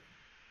for it.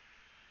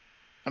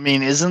 I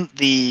mean, isn't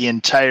the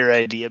entire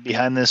idea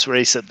behind this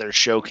race that they're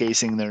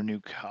showcasing their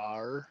new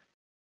car?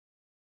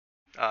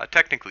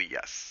 Technically,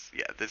 yes.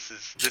 Yeah, this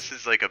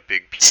is like a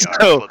big PR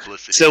So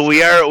publicity. So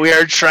we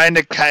are trying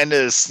to kind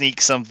of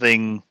sneak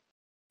something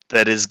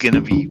that is going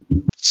to be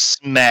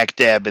smack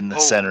dab in the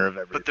center of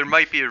everything. But there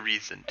might be a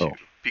reason to, Oh.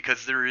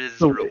 because there is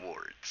So-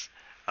 rewards.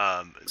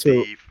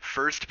 so- The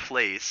first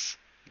place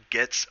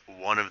gets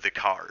one of the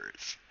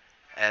cars,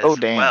 as Oh,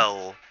 damn.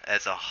 well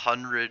as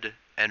 100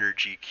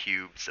 energy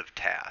cubes of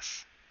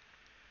TAS.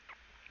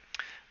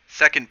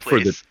 Second For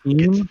the place team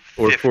gets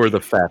or for 50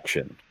 the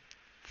faction?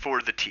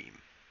 for the team.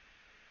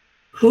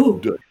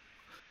 Who?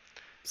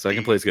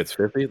 Second place gets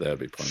 50? That would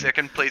be plenty.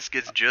 Second place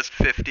gets just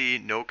 50,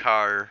 no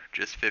car,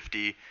 just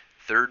 50.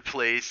 Third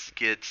place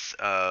gets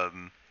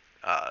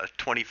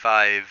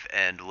 25,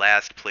 and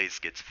last place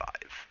gets 5.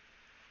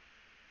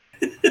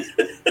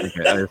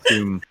 Okay, I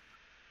assume,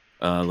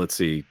 let's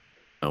see.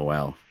 Oh,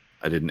 wow.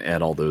 I didn't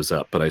add all those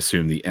up, but I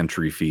assume the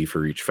entry fee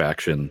for each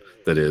faction,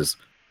 that is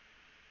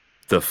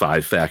the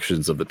 5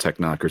 factions of the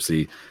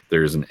Technocracy,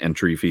 there's an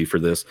entry fee for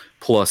this.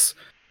 Plus,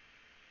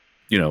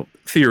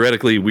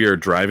 theoretically, we are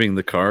driving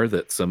the car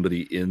that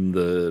somebody in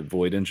the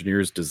Void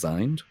Engineers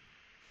designed.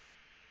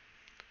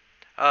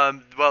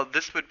 Well,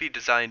 this would be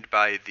designed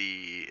by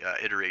the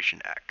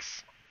Iteration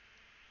X.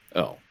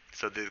 Oh,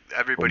 So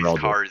everybody's Well,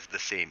 car is the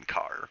same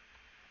car.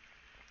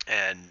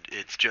 And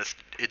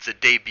it's a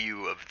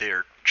debut of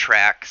their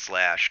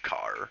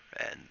track/car.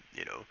 And,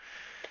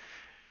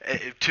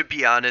 To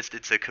be honest,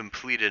 it's a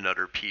complete and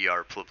utter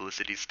PR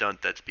publicity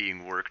stunt that's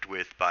being worked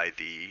with by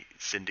the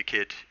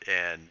syndicate,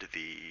 and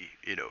the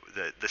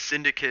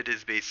syndicate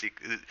is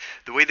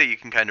the way that you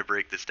can kind of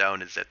break this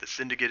down is that the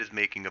syndicate is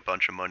making a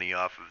bunch of money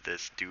off of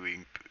this,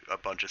 doing a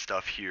bunch of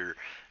stuff here.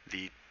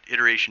 The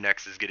Iteration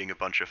X is getting a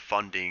bunch of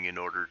funding in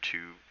order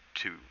to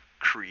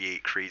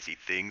create crazy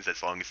things,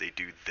 as long as they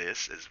do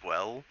this as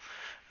well.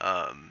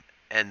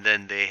 And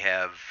then they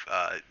have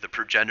the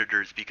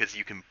progenitors, because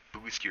you can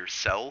boost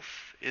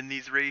yourself in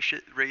these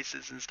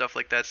races and stuff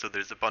like that. So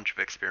there's a bunch of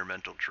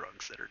experimental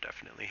drugs that are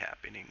definitely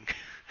happening.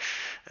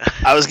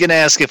 I was gonna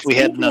ask if we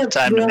had Speaking enough of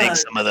time to make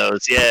drugs, some of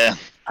those. Yeah.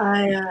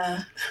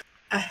 I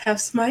have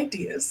some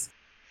ideas.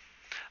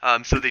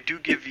 So they do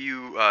give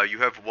you you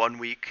have 1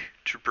 week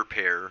to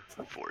prepare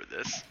for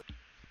this.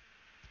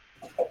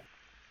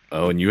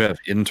 Oh, and you have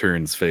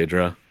interns,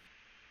 Phaedra.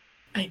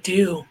 I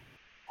do.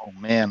 Oh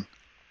man.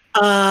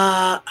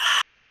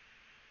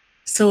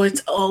 So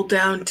it's all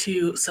down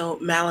to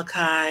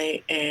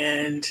Malachi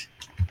and,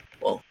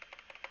 well,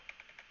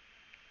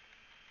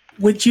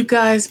 would you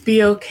guys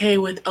be okay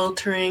with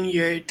altering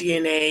your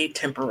DNA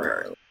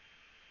temporarily?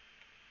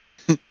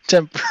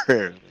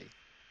 Temporarily.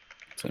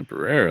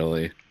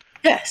 Temporarily.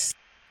 Yes.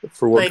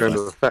 For what Like- kind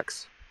of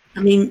effects? I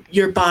mean,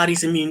 your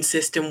body's immune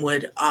system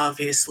would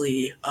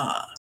obviously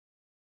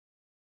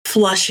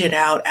flush it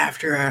out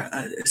after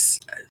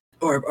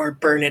or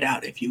burn it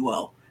out, if you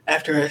will,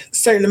 after a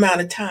certain amount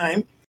of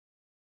time.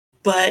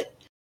 But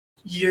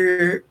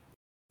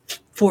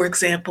for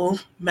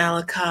example,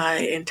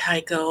 Malachi and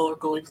Tycho are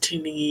going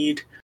to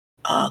need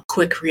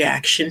quick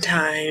reaction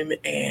time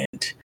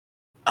and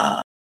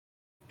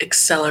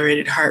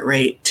accelerated heart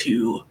rate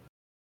to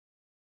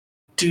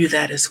do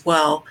that as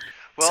well.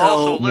 Well, So-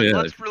 also, Yeah.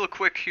 let's real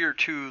quick here,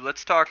 too.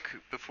 Let's talk,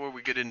 before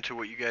we get into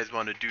what you guys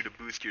want to do to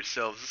boost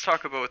yourselves, let's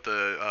talk about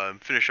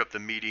finish up the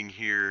meeting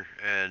here,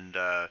 and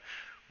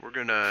we're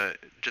gonna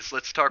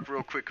let's talk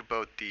real quick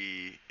about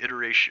the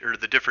iteration, or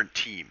the different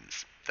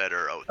teams that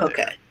are out there.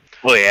 Okay.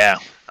 Oh yeah.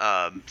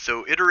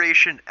 So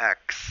Iteration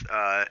X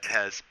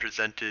has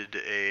presented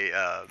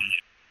a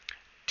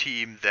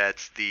team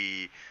that's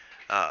the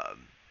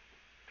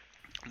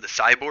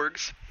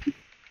cyborgs.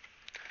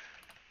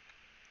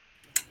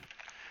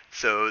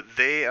 So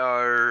they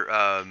are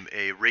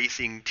a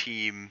racing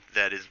team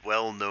that is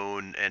well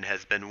known and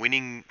has been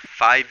winning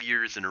 5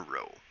 years in a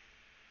row.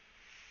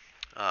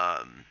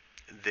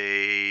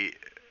 They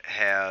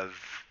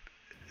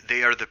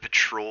are the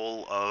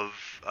patrol of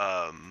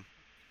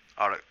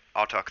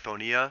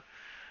Autochthonia,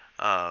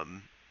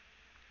 and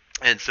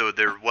so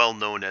they're well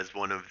known as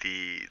one of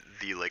the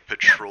like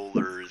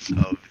patrollers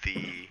of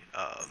the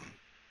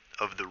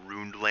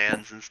ruined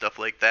lands and stuff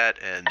like that,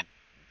 and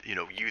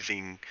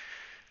using.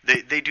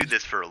 They do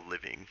this for a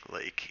living,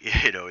 like,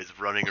 is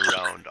running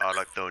around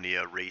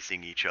Autochthonia,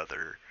 racing each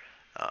other,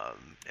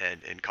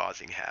 and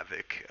causing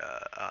havoc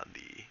on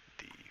the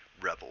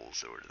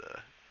rebels, or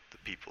the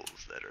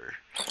peoples that are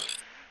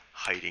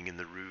hiding in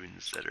the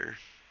ruins that are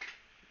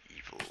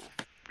evil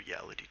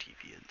reality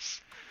deviants.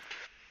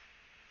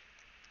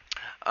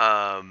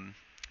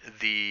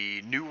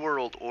 The New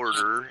World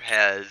Order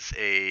has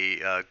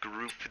a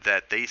group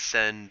that they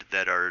send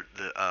that are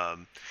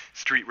the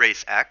Street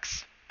Race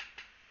X.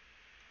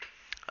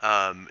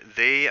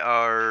 They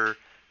are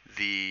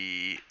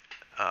the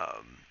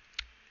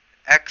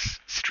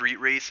ex-street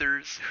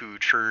racers who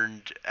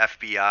turned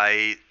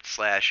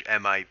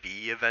FBI/MIB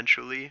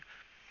eventually.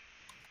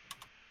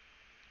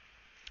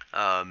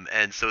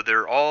 And so they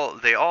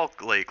all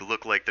like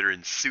look like they're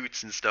in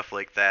suits and stuff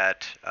like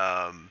that.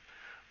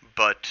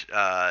 But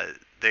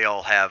they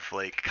all have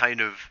like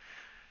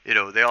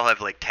they all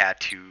have like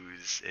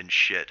tattoos and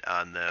shit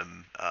on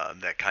them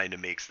that kind of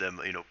makes them,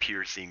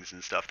 piercings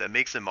and stuff that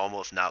makes them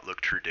almost not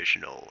look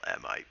traditional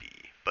MIB.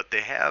 But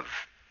they have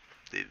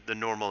the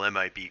normal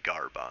MIB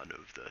garb on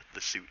of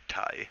the suit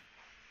tie.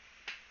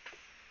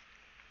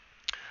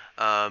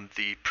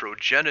 The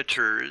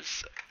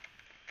progenitors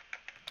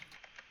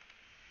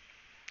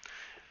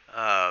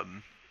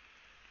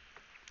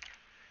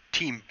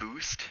Team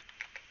Boost.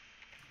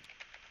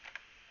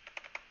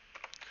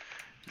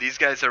 These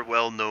guys are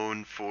well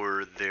known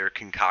for their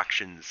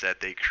concoctions that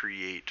they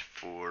create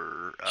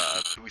for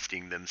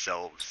boosting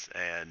themselves,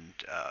 and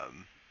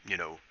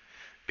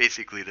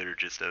basically they're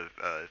just a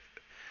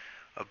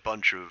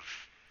bunch of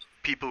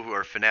people who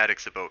are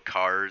fanatics about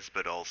cars,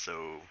 but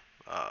also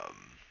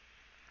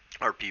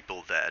are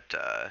people that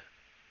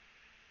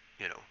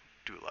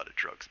do a lot of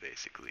drugs,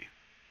 basically.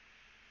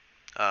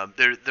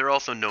 They're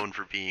also known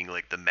for being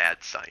like the mad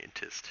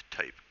scientist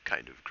type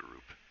kind of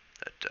group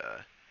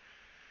that.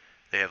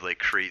 They have like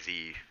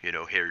crazy,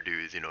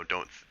 hairdos,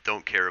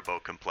 don't care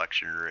about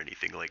complexion or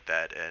anything like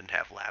that, and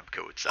have lab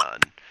coats on,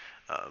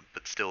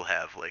 but still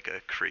have like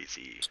a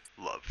crazy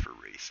love for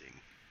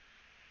racing.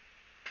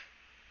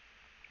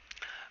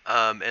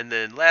 And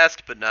then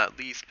last but not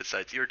least,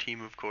 besides your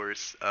team, of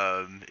course,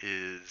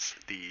 is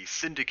the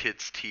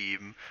Syndicate's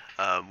team,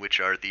 which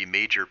are the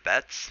Major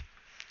Bets.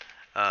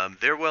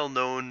 They're well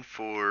known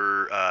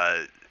for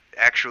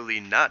actually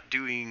not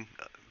being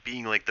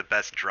like the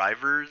best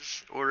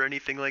drivers or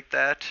anything like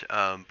that,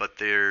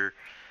 but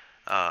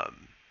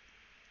um,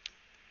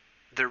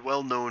 they're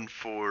well known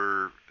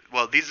for.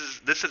 Well,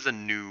 this is a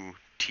new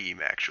team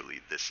actually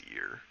this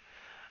year.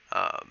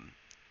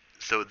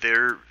 So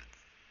the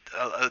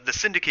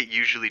syndicate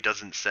usually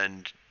doesn't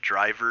send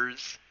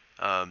drivers.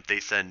 They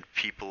send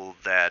people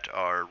that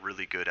are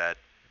really good at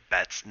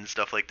bets and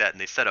stuff like that,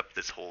 and they set up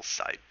this whole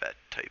side bet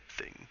type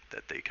thing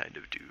that they kind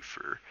of do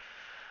for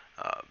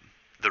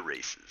the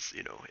races.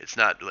 It's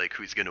not like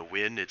who's gonna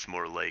win. It's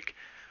more like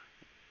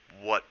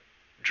what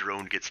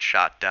drone gets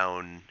shot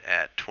down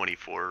at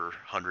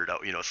 2400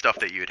 out. Stuff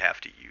that you'd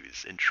have to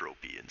use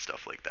entropy and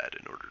stuff like that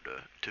in order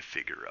to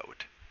figure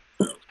out.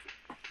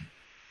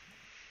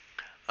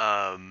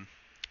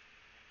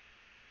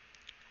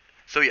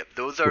 So yeah,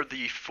 those are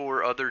the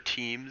 4 other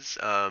teams.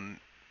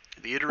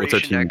 The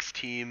Iteration X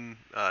team,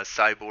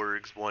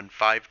 Cyborgs, won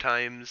 5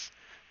 times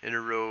in a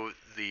row.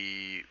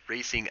 The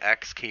Racing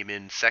X came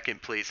in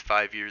 2nd place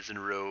 5 years in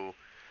a row.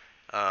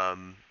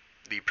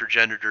 The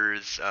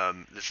Progenitors,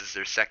 this is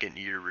their 2nd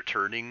year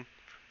returning.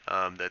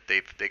 That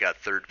they got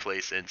 3rd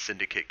place, and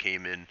Syndicate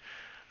came in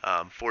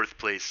 4th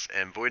place,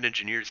 and Void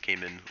Engineers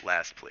came in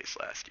last place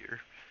last year.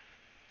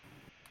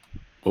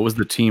 What was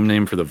the team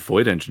name for the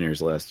Void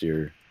Engineers last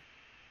year?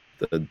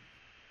 The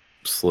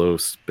slow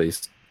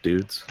space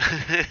dudes?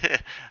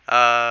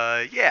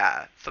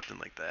 Yeah, something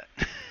like that.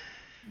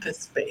 The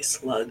space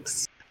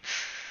slugs.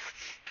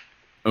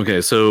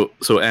 Okay, so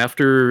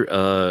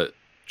after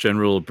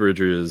General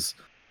Bridges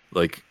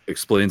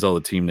explains all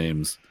the team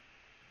names,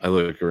 I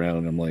look around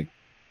and I'm like,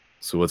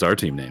 so what's our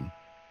team name?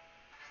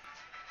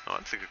 Oh,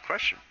 that's a good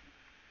question.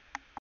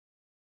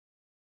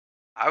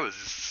 I was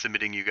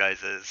submitting you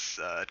guys as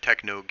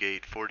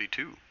Technogate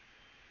 42.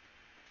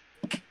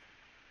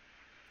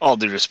 All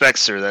due respect,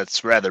 sir,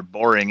 that's rather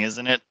boring,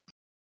 isn't it?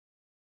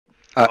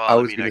 I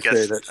was going to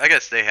say that. I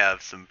guess they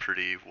have some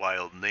pretty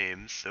wild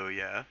names, so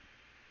yeah.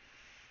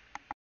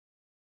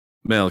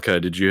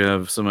 Malachi, did you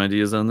have some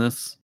ideas on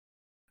this?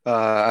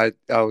 I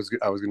was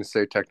going to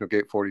say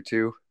Technogate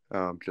 42,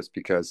 just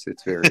because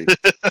it's very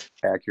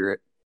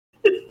accurate.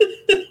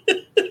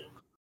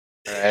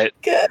 All right,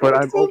 but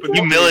I'm open.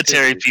 You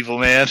military people,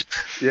 man.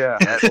 Yeah,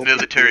 as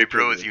military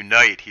bros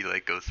unite, he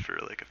goes for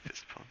a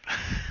fist pump.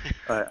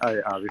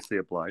 I obviously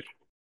oblige.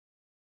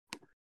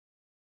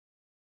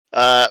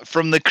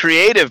 From the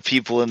creative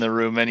people in the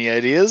room, any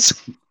ideas?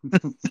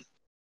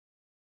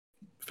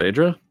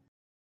 Phaedra?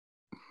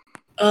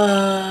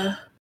 The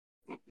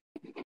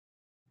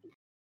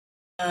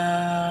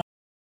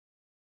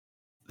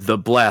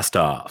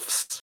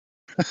Blastoffs.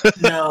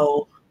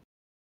 No.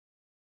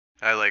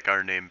 I like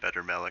our name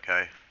better,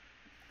 Malachi.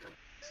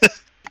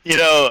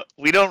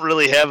 We don't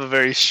really have a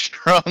very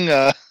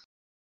strong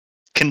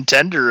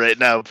contender right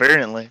now,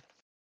 apparently.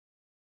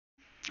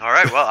 All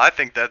right, well, I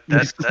think that's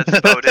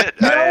about it.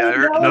 I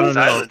heard no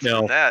silence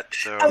from that,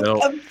 so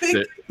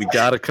we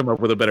got to come up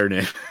with a better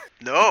name.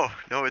 No,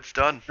 it's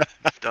done.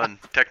 It's done.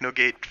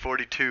 Technogate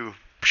 42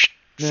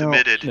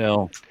 submitted.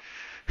 No.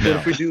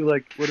 What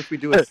if we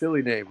do a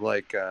silly name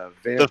like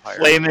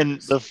Vampire?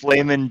 The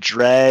Flamin'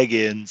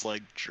 Dragons,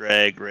 like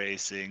drag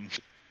racing.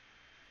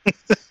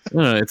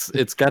 No,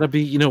 it's got to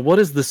be. What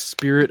is the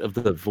spirit of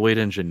the Void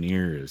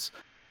Engineers?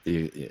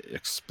 The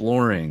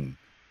exploring.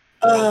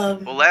 Well,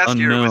 last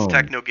year it was unknown.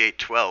 Technogate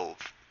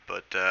 12,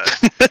 but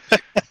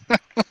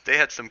they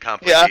had some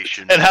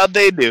complications. Yeah, and how'd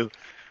they do?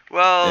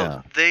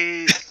 Well,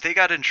 they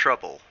got in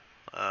trouble.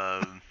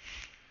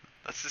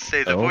 Let's just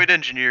say the Void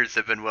Engineers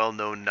have been well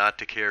known not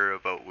to care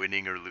about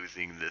winning or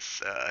losing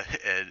this,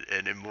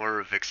 and more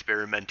of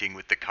experimenting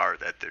with the car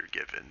that they're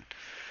given.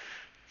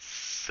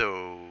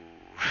 So.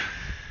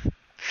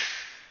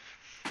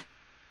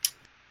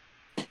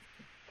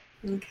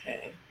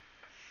 Okay.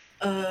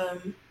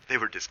 They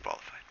were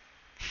disqualified.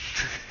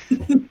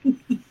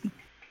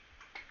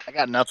 I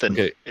got nothing.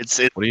 Okay. It's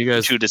what do you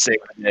guys two to say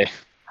today.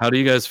 How do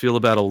you guys feel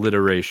about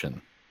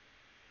alliteration?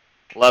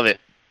 Love it.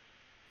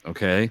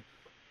 Okay.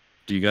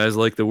 Do you guys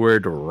like the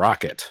word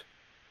rocket?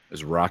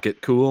 Is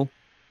rocket cool?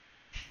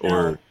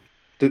 Or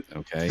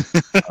okay.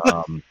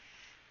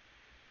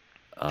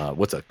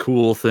 What's a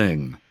cool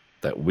thing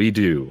that we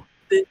do?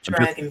 The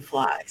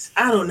dragonflies.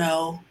 I don't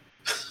know.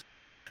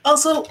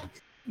 Also,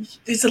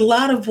 there's a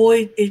lot of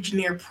Void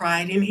Engineer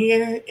pride in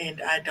here,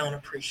 and I don't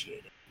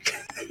appreciate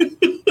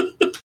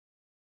it.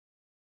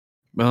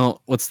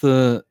 Well, what's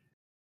the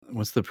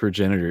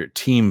progenitor?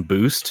 Team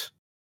Boost?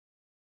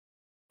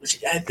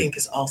 Which I think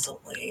is also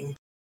lame.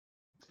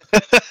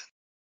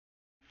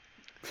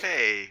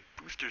 Hey,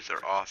 boosters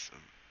are awesome.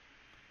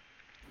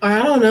 Or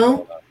I don't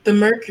know, the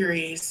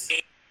Mercuries.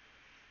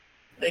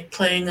 Like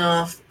playing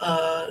off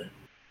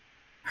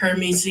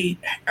Hermes'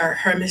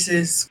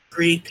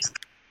 Greek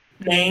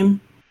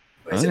name.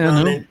 Or is it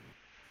Roman?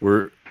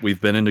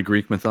 We've been into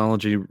Greek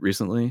mythology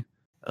recently.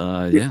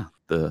 Yeah.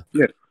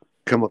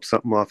 Come up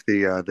something off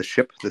the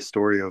ship, the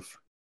story of.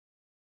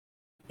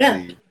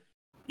 Yeah.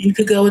 You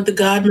could go with the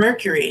god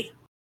Mercury,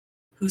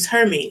 who's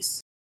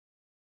Hermes.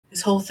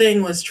 His whole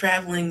thing was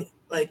traveling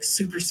like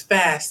super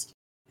fast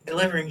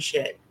delivering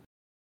shit.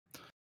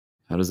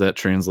 How does that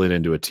translate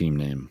into a team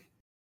name?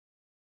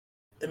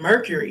 The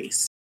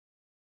Mercuries.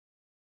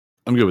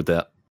 I'm good with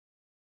that.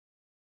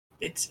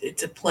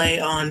 It's a play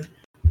on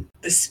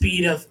the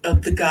speed of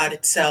the god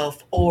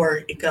itself,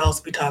 or it could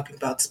also be talking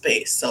about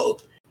space. So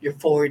your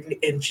forward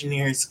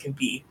engineers can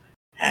be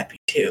happy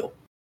too.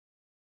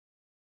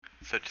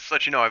 So just to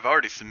let you know, I've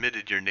already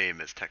submitted your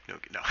name as Techno.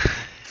 No.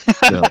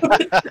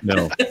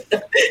 No.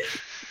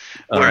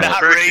 We're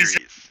not Mercuries.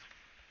 raising-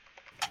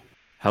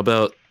 How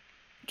about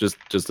just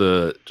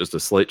a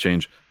slight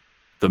change?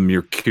 The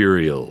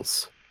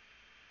Mercurials,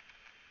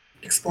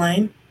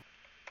 Explain.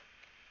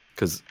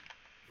 because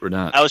we're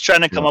not. I was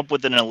trying to come up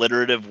with an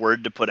alliterative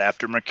word to put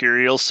after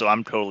Mercurial, so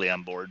I'm totally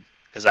on board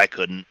because I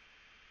couldn't.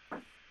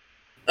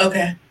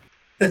 Okay,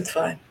 that's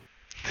fine.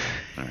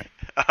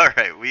 All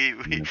right, we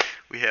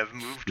have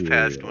moved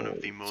past one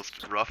of the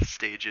most rough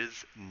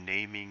stages,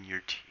 naming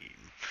your team.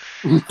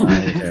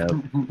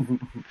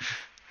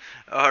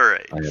 All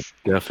right. I have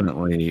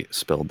definitely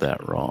spelled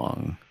that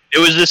wrong. It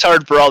was this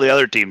hard for all the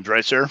other teams,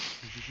 right, sir?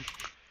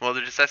 Well,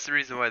 that's the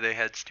reason why they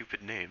had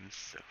stupid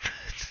names.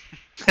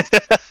 So.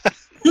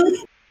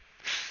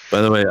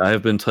 By the way, I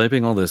have been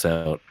typing all this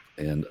out,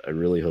 and I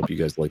really hope you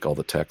guys like all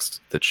the text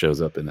that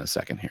shows up in a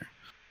second here.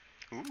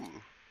 Ooh,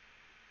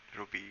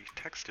 there'll be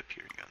text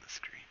appearing on the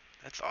screen.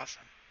 That's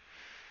awesome.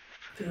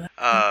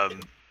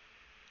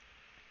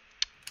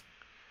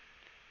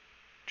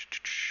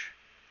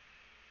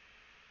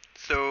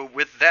 So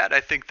with that, I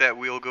think that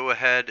we'll go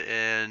ahead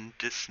and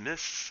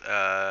dismiss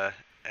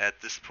at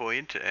this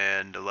point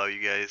and allow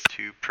you guys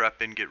to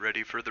prep and get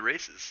ready for the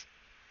races.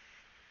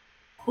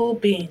 Cool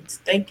beans.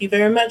 Thank you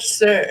very much,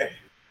 sir.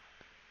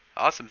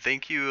 Awesome.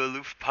 Thank you,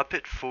 Aloof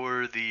Puppet,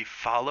 for the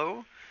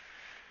follow.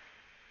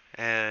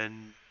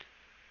 And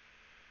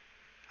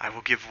I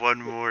will give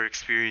one more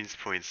experience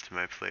points to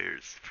my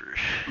players for.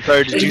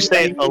 Sorry, did you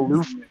say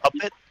aloof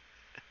puppet?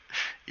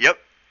 Yep.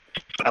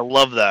 I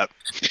love that.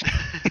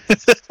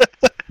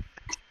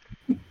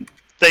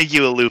 Thank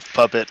you, aloof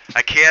puppet.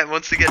 I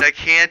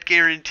can't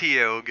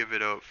guarantee I will give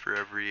it out for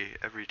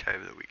every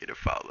time that we get a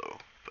follow,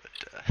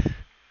 but.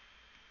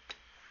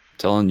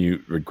 Telling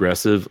you,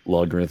 regressive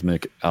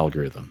logarithmic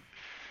algorithm.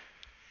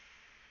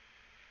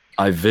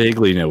 I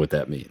vaguely know what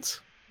that means.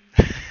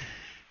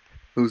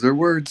 Those are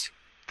words.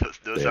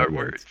 Those are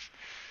words.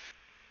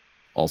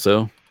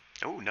 Also,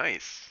 Oh,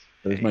 nice.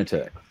 there's my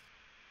text.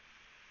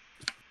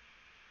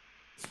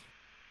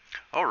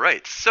 All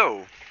right,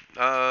 so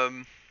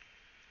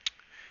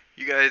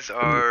you guys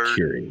are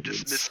Mercurials.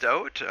 dismissed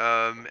out,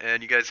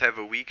 and you guys have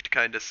a week to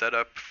kind of set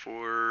up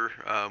for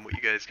what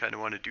you guys kind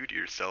of want to do to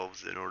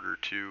yourselves in order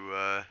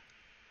to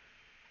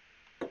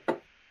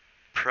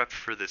prep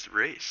for this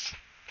race.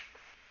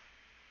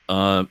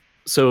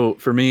 So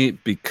for me,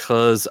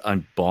 because I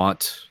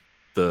bought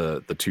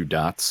the 2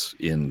 dots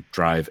in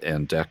Drive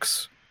and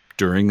Dex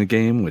during the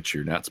game, which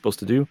you're not supposed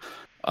to do,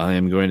 I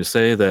am going to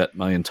say that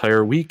my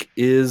entire week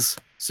is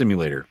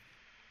simulator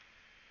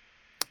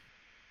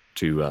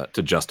to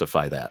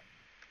justify that.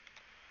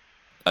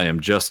 I am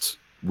just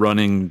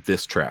running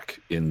this track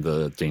in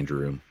the danger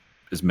room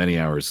as many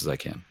hours as I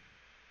can.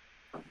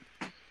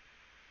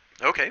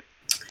 Okay.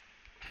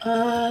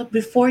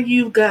 Before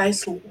you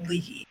guys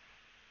leave,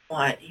 I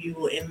want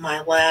you in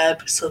my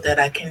lab so that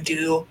I can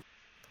do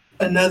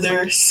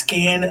another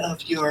scan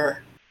of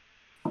your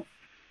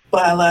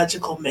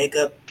biological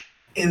makeup,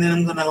 and then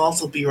I'm gonna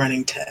also be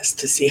running tests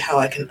to see how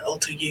I can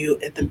alter you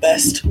in the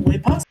best way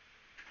possible.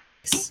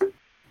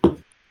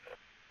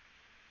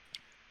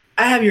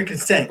 I have your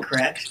consent,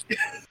 correct?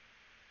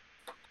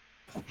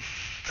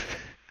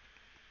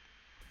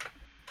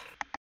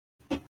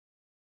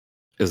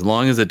 As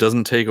long as it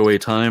doesn't take away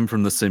time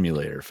from the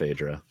simulator,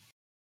 Phaedra.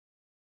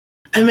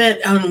 I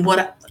meant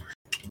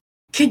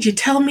could you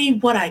tell me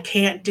what I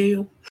can't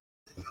do?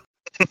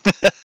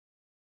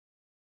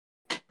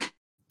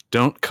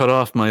 Don't cut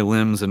off my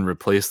limbs and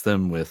replace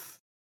them with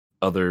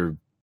other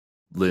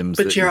limbs.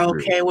 But that you're you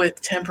grew. okay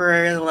with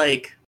temporary,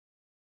 like,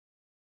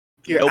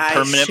 your No eyes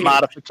permanent shape?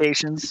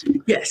 modifications.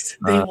 Yes,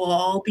 they will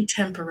all be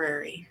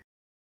temporary.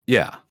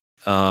 Yeah.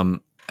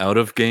 Out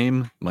of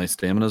game, my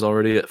stamina's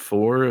already at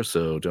 4,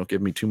 so don't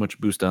give me too much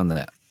boost on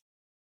that.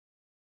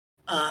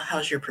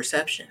 How's your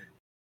perception?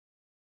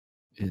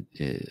 It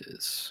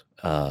is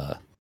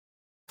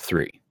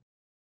 3.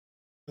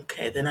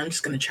 Okay, then I'm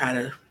just gonna try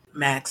to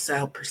max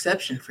out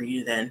perception for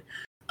you then.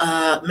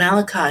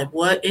 Malachi,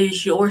 what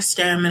is your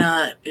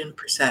stamina in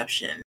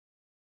perception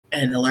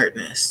and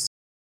alertness?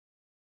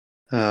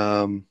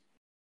 3s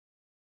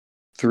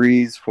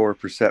for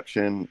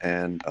perception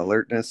and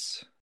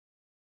alertness.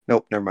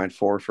 Nope, never mind.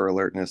 4 for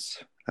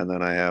alertness, and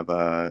then I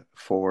have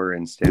 4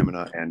 in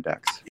stamina and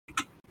dex.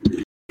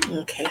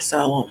 Okay, so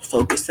I won't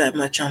focus that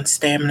much on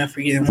stamina for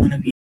either one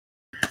of you.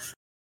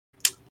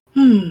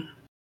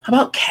 How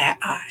about cat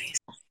eyes?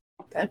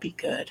 That'd be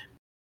good.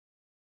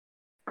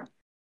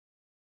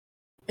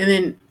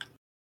 And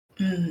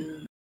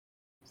then,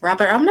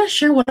 Robert, I'm not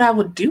sure what I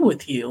would do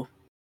with you.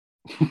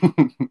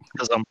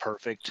 Because I'm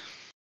perfect.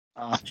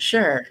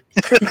 Sure.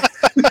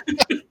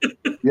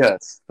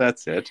 Yes,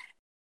 that's it.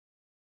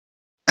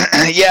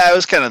 Yeah, I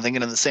was kind of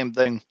thinking of the same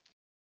thing.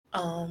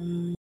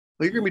 Um,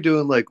 Well, you're gonna be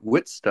doing like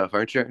wit stuff,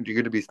 aren't you? You're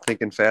gonna be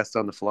thinking fast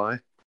on the fly.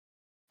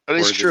 That Or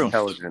is is it true.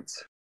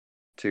 intelligence,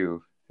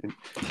 too.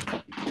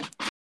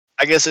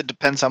 I guess it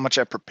depends how much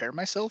I prepare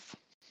myself.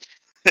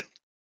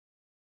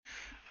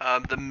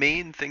 The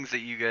main things that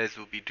you guys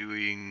will be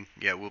doing,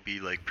 will be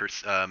like,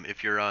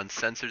 if you're on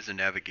sensors and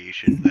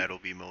navigation, that'll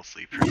be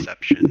mostly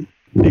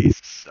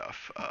perception-based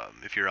stuff.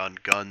 If you're on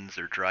guns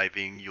or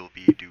driving, you'll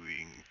be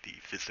doing the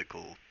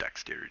physical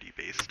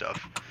dexterity-based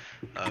stuff.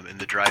 And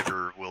the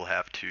driver will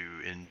have to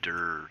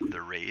endure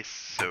the race,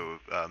 so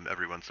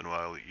every once in a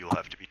while you'll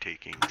have to be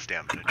taking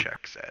stamina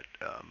checks at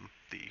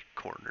the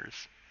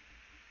corners.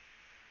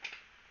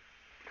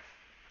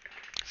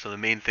 So the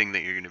main thing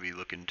that you're going to be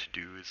looking to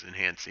do is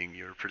enhancing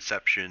your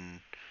perception,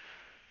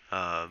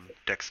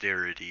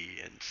 dexterity,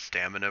 and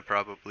stamina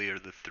probably are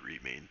the three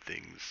main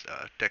things.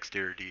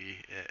 Dexterity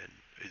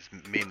is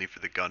mainly for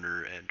the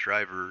gunner and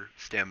driver,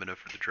 stamina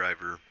for the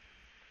driver,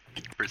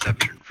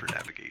 perception for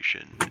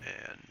navigation,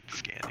 and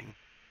scanning.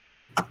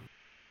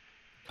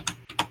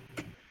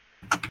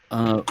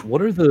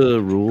 What are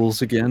the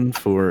rules again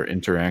for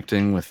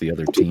interacting with the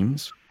other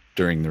teams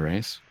during the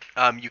race?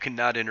 You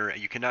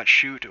cannot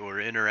shoot or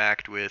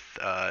interact with.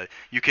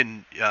 You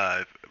can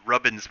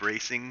Rubbin's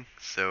racing,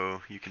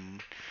 so you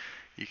can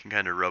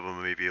kind of rub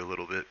them maybe a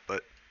little bit,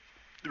 but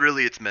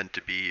really it's meant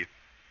to be.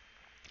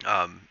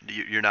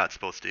 You're not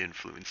supposed to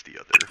influence the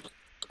other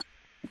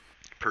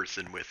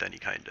person with any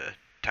kind of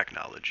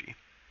technology.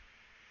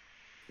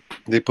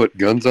 They put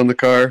guns on the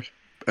car,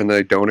 and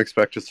they don't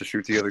expect us to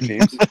shoot the other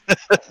teams.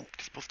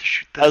 Supposed to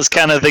shoot I was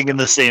kind of thinking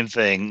the same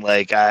thing.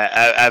 Like,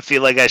 I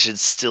feel like I should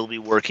still be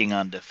working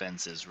on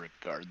defenses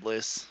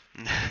regardless.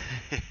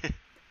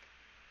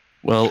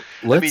 Well,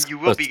 I mean, you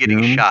will be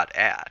getting shot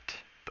at,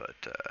 but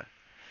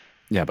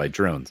yeah, by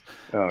drones.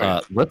 Oh, yeah.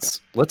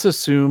 Let's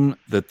assume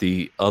that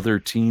the other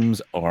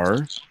teams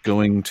are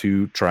going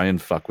to try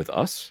and fuck with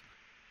us.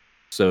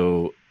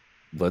 So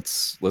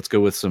let's go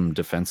with some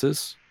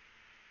defenses.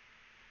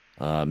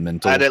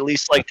 Mental. I'd at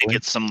least like to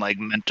get some like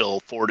mental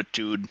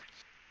fortitude,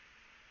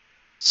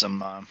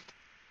 some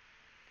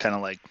kind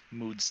of like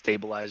mood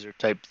stabilizer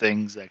type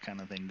things, that kind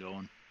of thing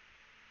going.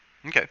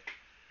 Okay.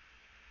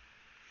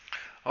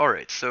 All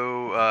right,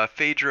 so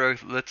Phaedra,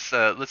 let's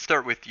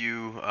start with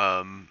you,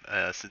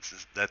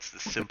 since that's the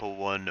simple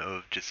one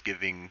of just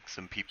giving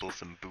some people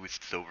some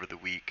boosts over the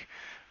week.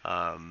 So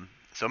I'm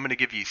going to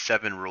give you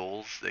 7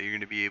 rolls that you're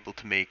going to be able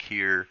to make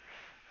here.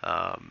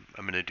 I'm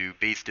going to do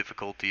base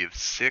difficulty of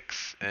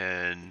 6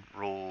 and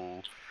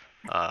roll,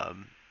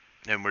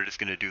 and we're just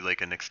going to do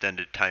like an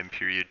extended time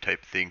period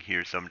type thing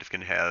here. So I'm just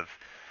going to have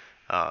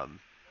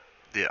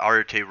the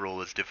Arete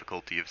roll is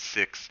difficulty of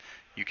 6.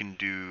 You can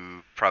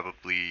do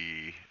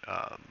probably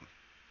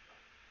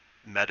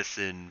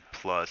medicine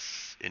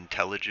plus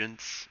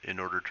intelligence in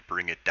order to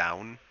bring it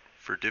down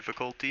for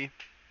difficulty.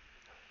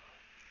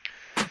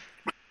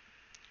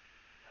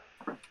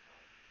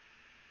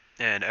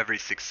 And every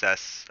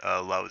success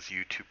allows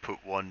you to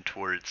put 1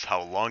 towards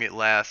how long it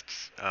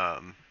lasts,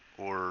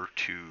 or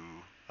to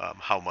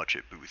how much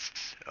it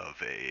boosts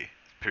of a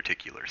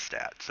particular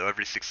stat. So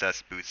every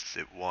success boosts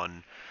it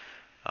 1,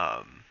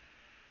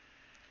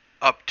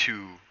 up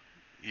to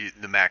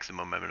the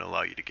maximum I'm going to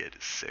allow you to get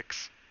is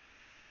 6.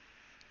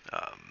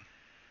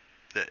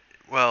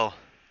 Well,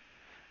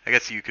 I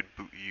guess you could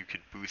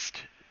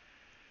boost.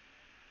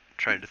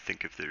 Trying to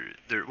think if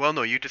there. Well,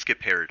 no, you just get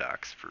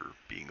paradox for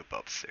being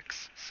above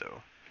 6.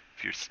 So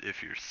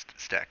if your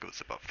stat goes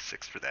above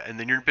 6 for that, and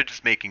then you're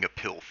just making a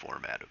pill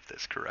format of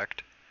this,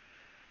 correct?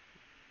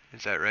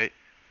 Is that right,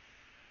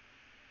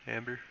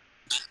 Amber?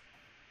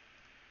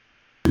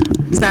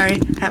 Sorry,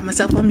 had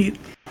myself on mute.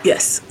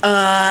 Yes.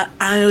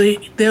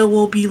 There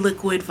will be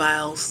liquid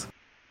vials.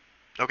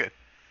 Okay.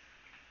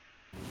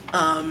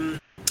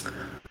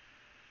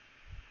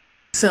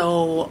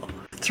 So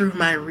through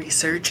my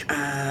research,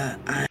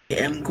 I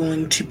am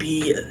going to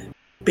be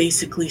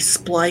basically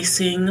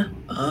splicing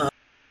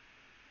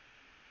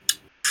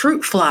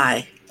fruit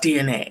fly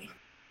DNA.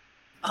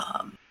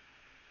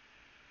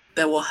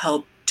 That will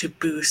help to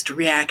boost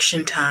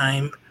reaction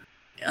time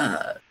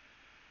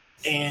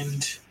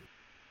and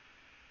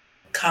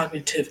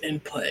cognitive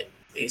input,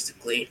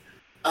 basically.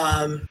 So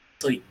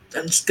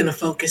I'm just going to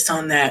focus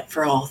on that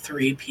for all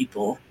 3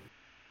 people.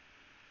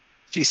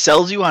 She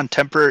sells you on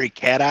temporary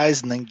cat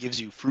eyes and then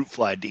gives you fruit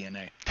fly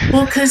DNA.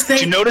 Well, because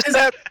Did you notice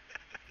that?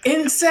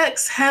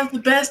 Insects have the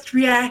best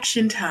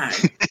reaction time.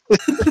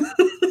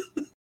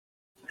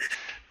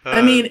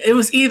 I mean, it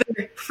was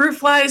either fruit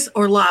flies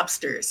or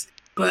lobsters,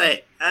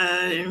 but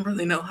I didn't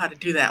really know how to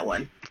do that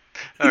one.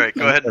 All right,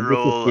 go ahead and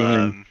roll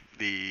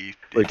the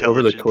intelligence.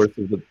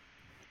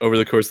 over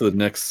the course of the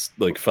next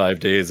like 5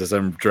 days, as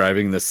I'm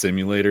driving the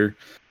simulator,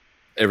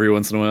 every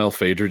once in a while,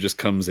 Phaedra just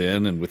comes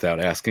in and without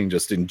asking,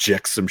 just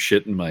injects some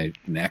shit in my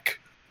neck.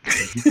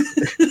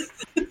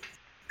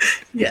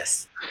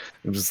 Yes.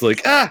 I'm just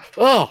like,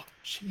 oh,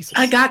 Jesus.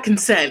 I got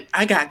consent.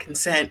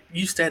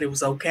 You said it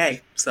was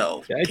okay,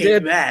 so Yeah, I can't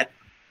did. be mad.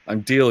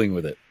 I'm dealing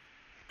with it.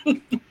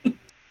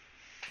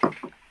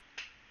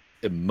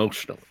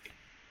 Emotionally.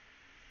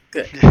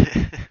 Good.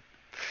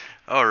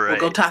 All right.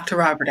 We'll go talk to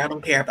Robert. I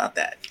don't care about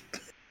that.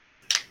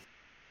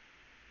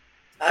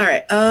 All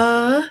right.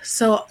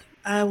 So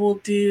I will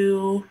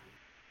do.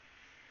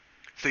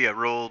 So yeah,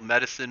 roll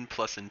medicine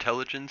plus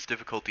intelligence,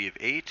 difficulty of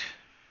 8.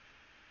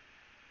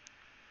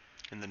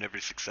 And then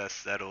every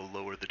success, that'll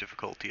lower the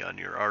difficulty on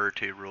your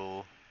Arate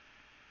roll.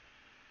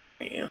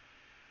 There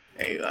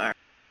you are.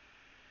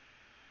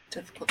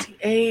 Difficulty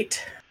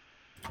 8.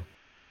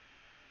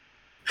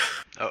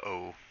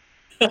 Uh-oh.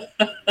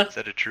 Is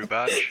that a true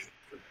botch?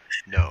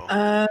 No.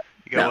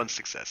 You got no. 1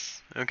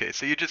 success. Okay,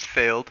 so you just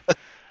failed.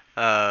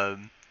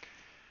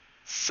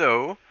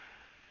 So...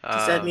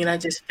 Does that mean I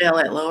just fail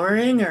at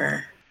lowering,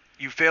 or?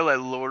 You fail at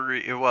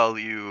lowering... Well,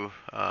 you...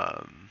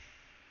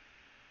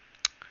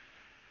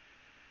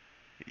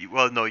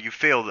 Well, no, you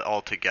failed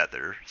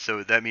altogether.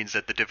 So that means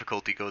that the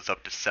difficulty goes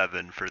up to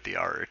 7 for the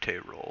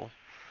Arate roll.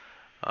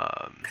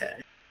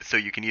 Okay. So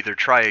you can either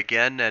try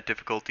again at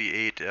difficulty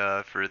 8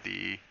 for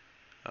the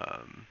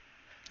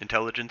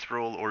intelligence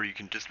roll, or you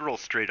can just roll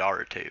straight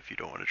Arate if you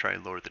don't want to try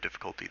and lower the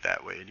difficulty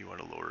that way and you want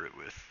to lower it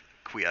with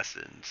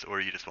quiescence,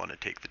 or you just want to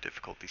take the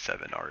difficulty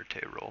 7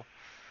 Arate roll.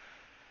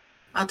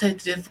 I'll take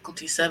the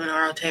difficulty 7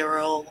 Arate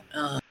roll,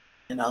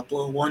 and I'll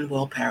blow 1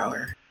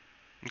 willpower.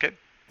 Okay.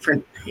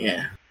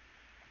 Yeah.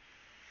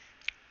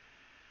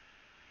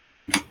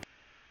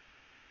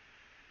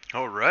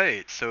 All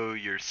right. So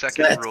your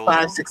second So that's roll.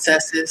 5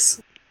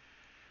 successes.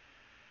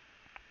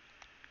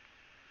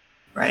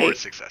 Right. 4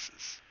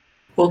 successes.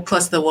 Well,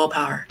 plus the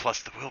willpower.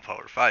 Plus the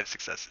willpower, 5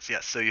 successes.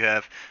 Yes. So you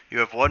have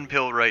 1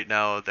 pill right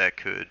now that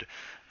could,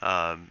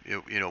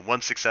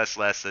 1 success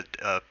lasts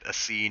a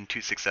scene.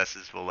 2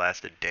 successes will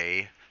last a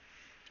day.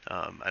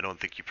 I don't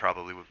think you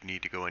probably would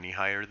need to go any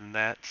higher than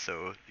that.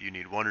 So you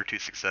need 1 or 2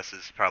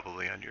 successes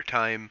probably on your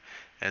time,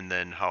 and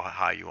then how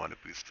high you want to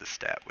boost the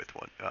stat with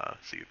one.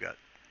 So you've got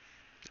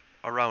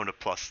around a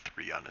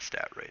 +3 on a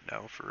stat right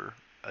now for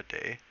a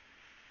day.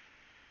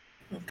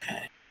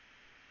 Okay.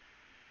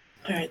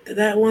 All right,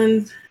 that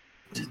one.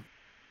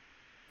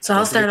 So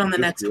I'll start on the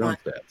next one.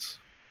 Stats.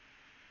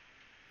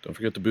 Don't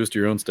forget to boost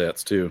your own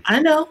stats too.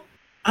 I know.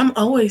 I'm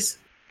always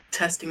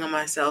testing on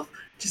myself.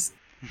 Just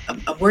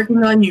I'm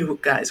working on you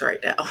guys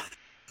right now.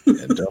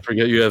 And don't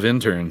forget you have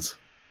interns.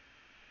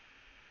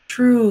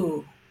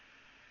 True.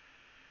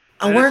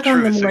 I'll That work is on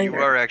true. them So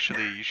later.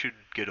 you should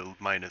get a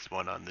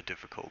 -1 on the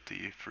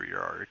difficulty for your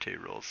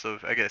Arate roll. So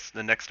I guess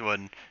the next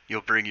one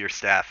you'll bring your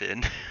staff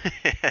in,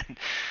 and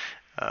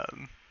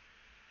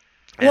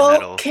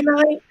well,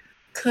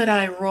 could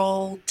I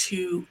roll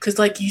to? Because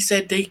like you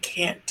said, they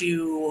can't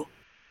do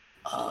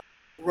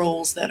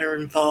roles that are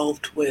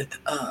involved with.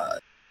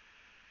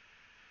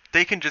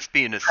 They can just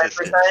be an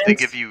assistant. Hyperscience? They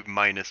give you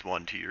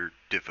 -1 to your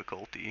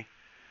difficulty.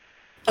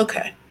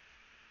 Okay.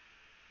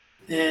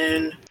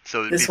 Then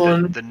So it'd this be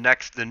one.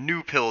 the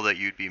new pill that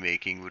you'd be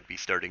making would be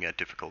starting at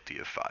difficulty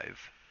of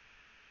 5.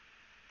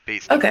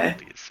 Base Okay.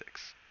 difficulty is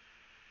 6.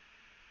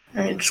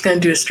 All right, I'm just gonna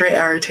do a straight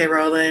Arate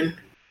roll then.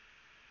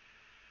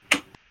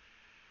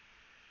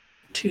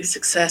 2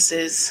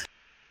 successes.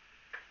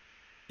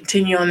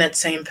 Continue on that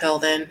same pill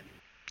then.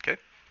 Okay.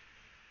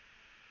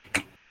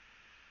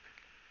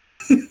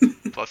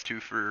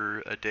 +2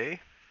 for a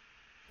day.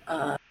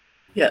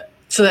 Yeah.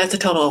 So that's a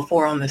total of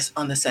 4 on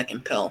the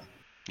second pill.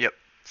 Yep.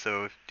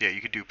 So yeah,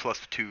 you could do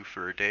 +2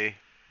 for a day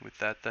with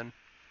that then,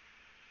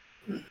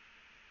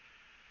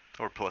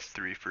 or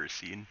 +3 for a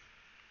scene.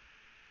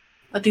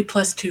 I'll do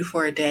 +2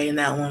 for a day, and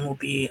that one will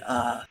be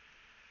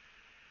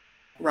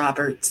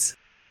Robert's.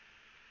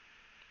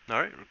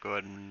 All right, we'll go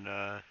ahead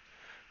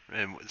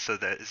and so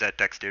is that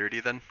dexterity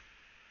then?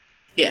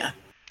 Yeah.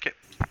 Okay.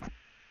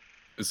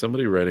 Is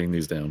somebody writing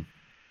these down?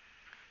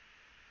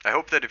 I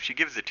hope that if she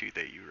gives it to you,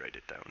 that you write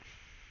it down.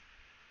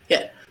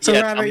 Yeah. So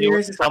Yeah, Robert,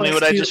 yours is tell me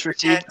what I just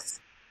received.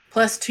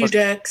 +2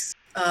 dex.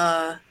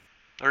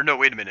 Or no,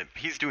 wait a minute.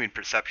 He's doing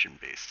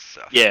perception-based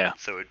stuff. Yeah.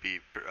 So it'd be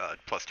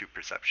 +2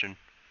 perception.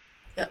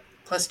 Yep.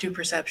 +2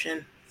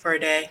 perception for a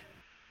day.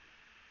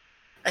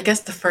 I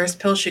guess the first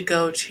pill should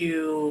go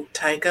to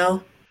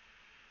Tycho.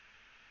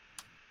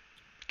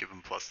 Give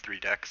him +3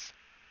 dex.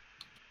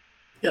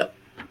 Yep.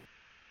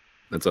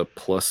 That's a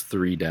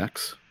 +3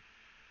 dex.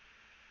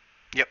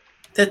 Yep.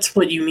 That's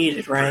what you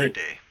needed, For a right?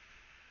 day.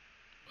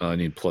 I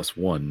need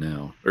 +1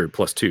 now, or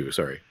 +2.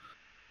 Sorry.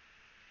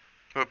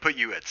 Well, put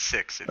you at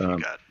 6 if you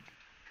got.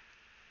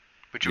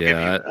 Which will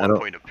yeah, give you 1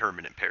 point of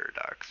permanent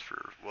paradox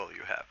for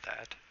you have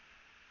that.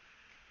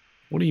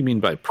 What do you mean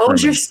by What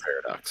was permanent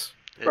your paradox?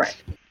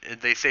 Right.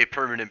 They say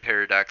permanent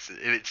paradox.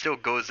 It still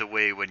goes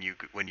away when you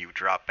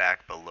drop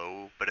back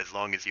below, but as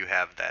long as you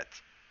have that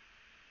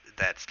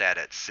stat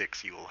at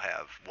 6, you will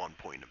have 1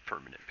 point of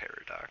permanent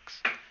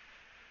paradox.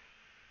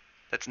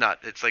 That's not.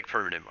 It's like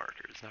permanent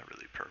marker. It's not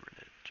really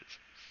permanent. Just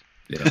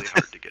Yeah. really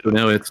hard to get. So over.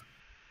 now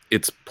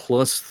it's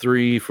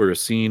 +3 for a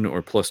scene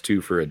or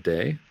 +2 for a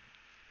day.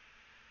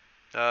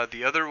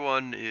 The other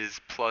one is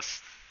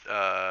plus.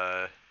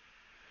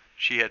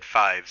 She had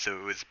 5, so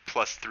it was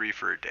plus 3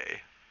 for a day,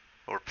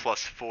 or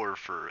plus 4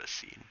 for a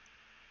scene.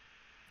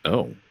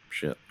 Oh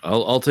shit!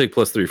 I'll take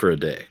 +3 for a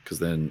day because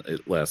then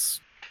it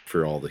lasts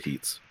for all the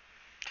heats.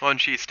 Well,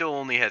 and she still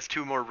only has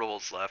 2 more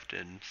rolls left,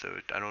 and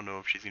so I don't know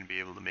if she's gonna be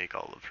able to make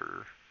all of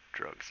her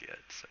drugs yet.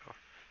 So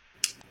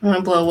I'm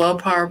gonna blow a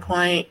willpower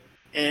point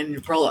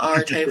and roll an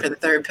RT for the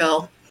third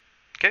pill.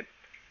 okay.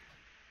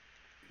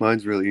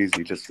 Mine's really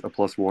easy, just a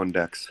 +1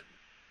 dex.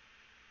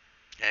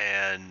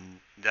 And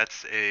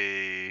that's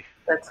a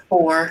That's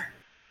 4.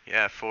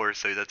 4,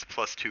 so that's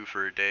plus 2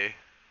 for a day.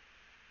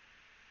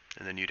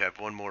 And then you'd have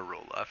 1 more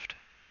roll left.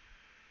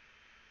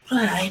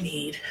 What I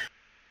need.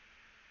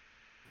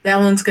 That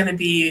one's gonna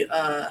be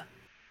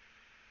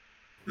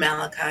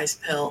Malachi's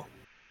pill.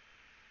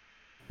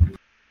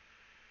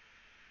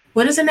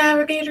 What does a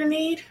navigator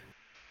need?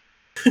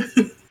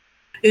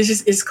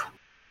 it's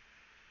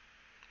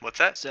What's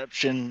that?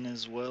 Perception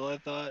as well, I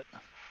thought.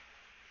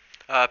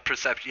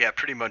 Perception, yeah,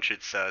 pretty much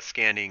it's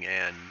scanning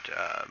and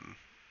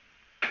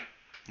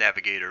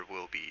navigator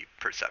will be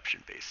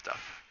perception-based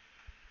stuff.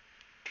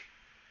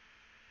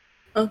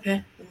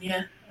 okay.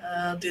 Yeah,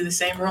 I'll do the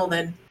same roll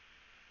then,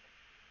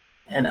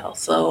 and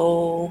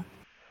also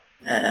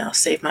I'll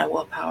save my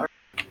willpower.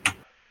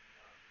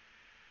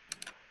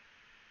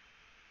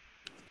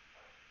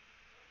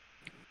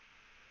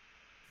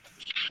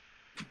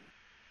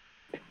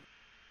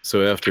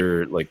 So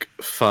after like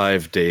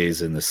 5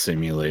 days in the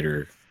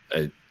simulator,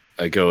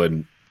 I go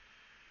and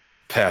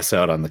pass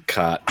out on the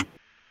cot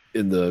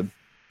in the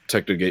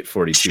Technogate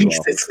 42 office.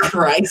 Jesus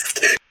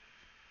Christ!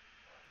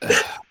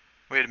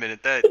 Wait a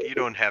minute, that you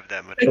don't have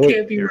that much. That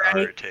can't be your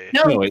right. RT.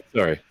 No, No, wait,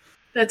 sorry.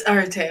 that's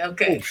Arte.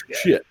 Okay. Oh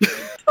shit!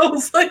 I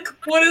was like,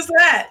 what is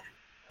that?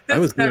 That's I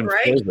was not doing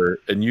right. Clover,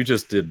 and you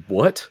just did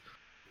what?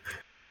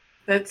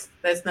 That's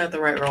not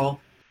the right roll.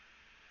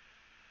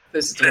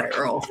 This is the right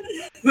roll.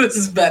 This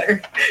is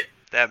better.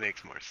 That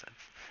makes more sense.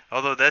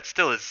 Although that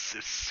still is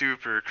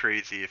super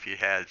crazy if you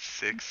had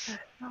 6,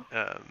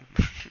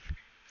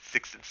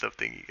 6 and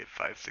something, you get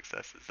 5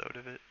 successes out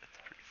of it. That's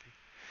crazy.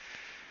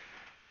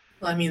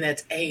 Well, I mean,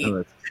 that's 8.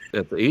 Oh,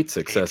 that's 8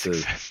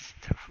 successes.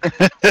 8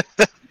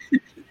 successes.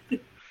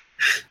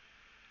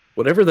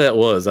 Whatever that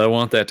was, I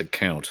want that to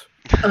count.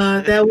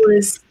 That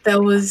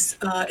was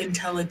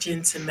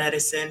intelligence and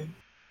medicine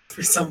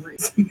for some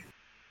reason.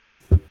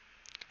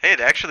 Hey,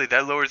 actually,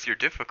 that lowers your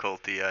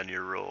difficulty on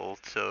your roll,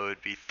 so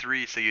it'd be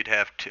 3, so you'd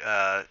have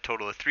a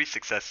total of 3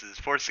 successes,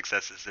 4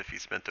 successes if you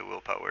spent the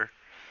willpower.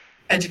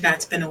 I did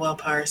not spend a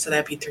willpower, so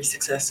that'd be 3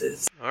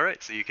 successes.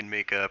 Alright, so you can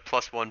make a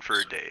 +1 for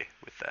a day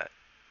with that.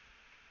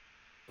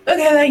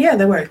 Okay,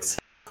 that works.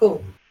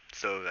 Cool.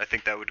 So I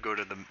think that would go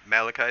to the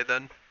Malachi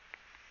then?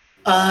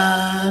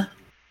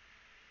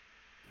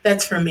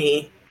 That's for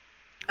me.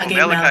 Well, gave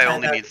Malachi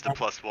only that needs the one.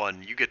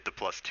 +1. You get the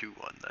 +2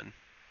 one then.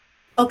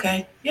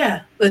 Okay,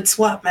 yeah. Let's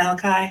swap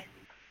Malachi.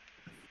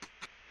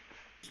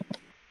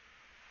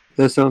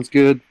 That sounds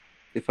good.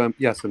 I'm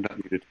not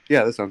muted.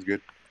 Yeah, that sounds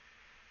good.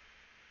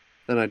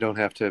 Then I don't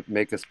have to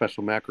make a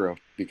special macro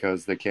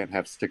because they can't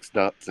have 6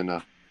 dots in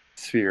a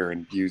sphere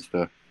and use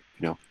the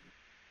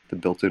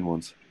built-in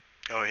ones.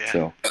 Oh yeah.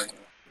 So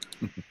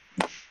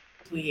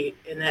Sweet.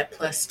 And that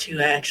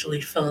 +2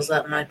 actually fills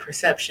up my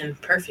perception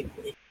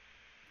perfectly.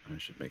 I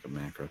should make a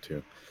macro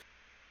too.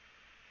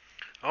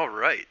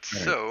 Alright,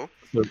 so...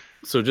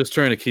 So just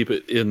trying to keep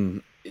it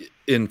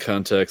in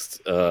context,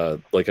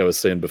 like I was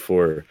saying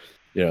before,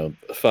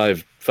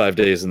 5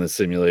 days in the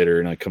simulator,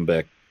 and I come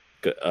back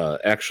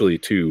actually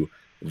to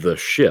the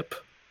ship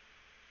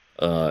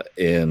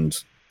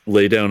and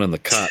lay down on the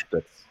cot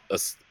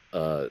that's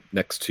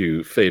next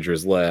to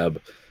Phaedra's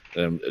lab,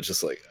 and I'm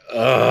just like,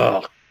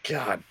 oh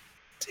god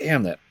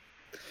damn that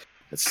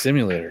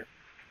simulator.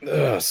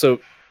 So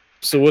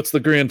what's the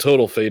grand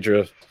total,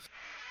 Phaedra?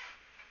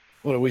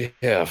 What do we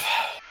have?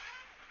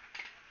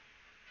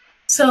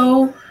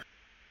 So,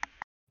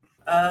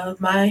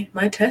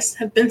 my tests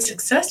have been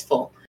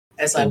successful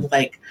as I'm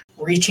like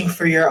reaching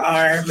for your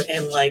arm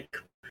and like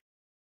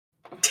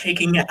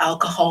taking an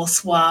alcohol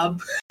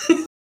swab.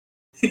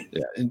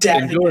 Yeah, and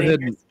go ahead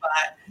and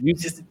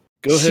use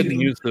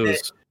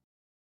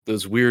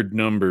those weird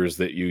numbers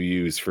that you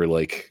use for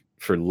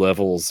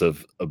levels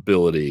of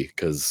ability,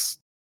 because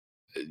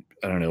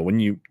I don't know, when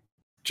you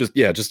just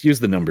use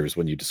the numbers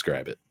when you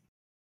describe it.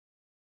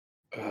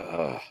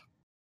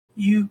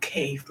 You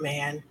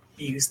caveman,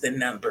 use the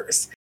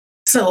numbers.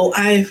 So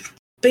I've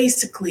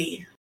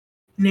basically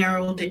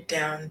narrowed it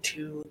down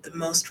to the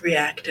most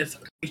reactive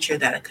creature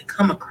that I could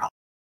come across.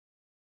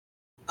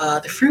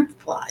 The fruit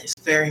flies,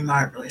 very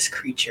marvelous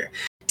creature.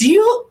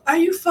 Are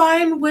you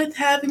fine with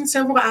having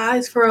several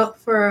eyes for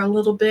a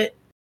little bit?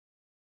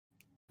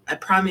 I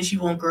promise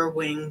you won't grow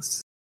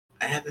wings.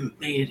 I haven't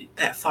made it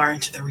that far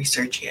into the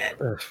research yet.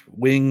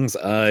 Wings,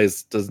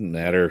 eyes, doesn't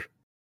matter.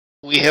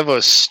 We have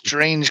a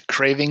strange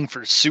craving for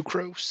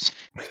sucrose.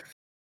 As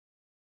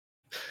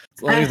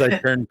long as I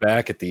turn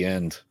back at the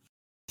end.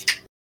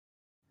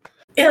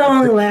 It'll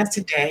only last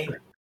a day.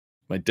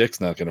 My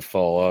dick's not gonna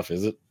fall off,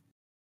 is it?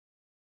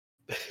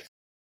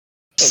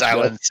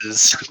 Silence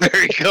is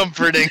very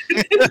comforting.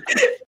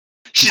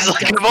 She's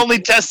like, I've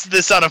only tested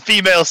this on a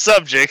female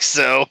subject,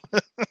 so.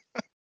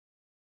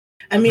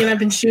 I mean, I've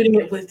been shooting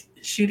you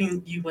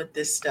with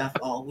this stuff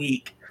all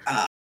week.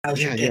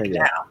 How's your dick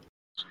now?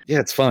 Yeah,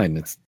 it's fine.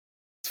 It's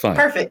fine.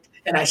 Perfect.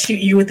 And I shoot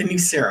you with the new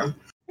serum.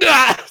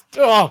 Ah!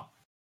 Oh!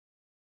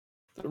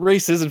 The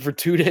race isn't for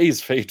 2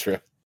 days,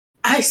 Phaedra.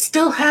 I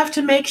still have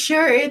to make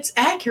sure it's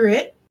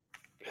accurate.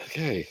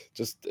 Okay,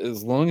 just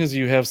as long as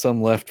you have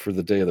some left for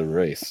the day of the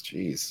race.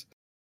 Jeez.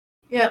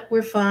 Yeah,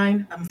 we're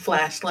fine. I'm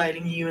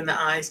flashlighting you in the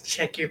eyes to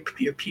check your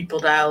pupil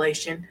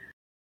dilation.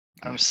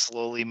 I'm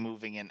slowly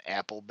moving an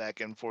apple back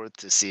and forth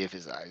to see if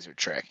his eyes are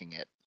tracking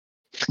it.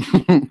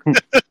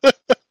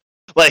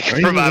 Like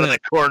from out of the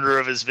corner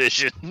of his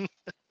vision.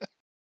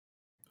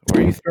 Why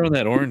are you throwing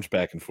that orange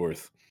back and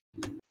forth?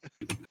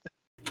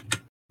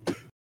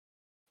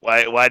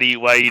 Why are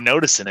you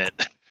noticing it?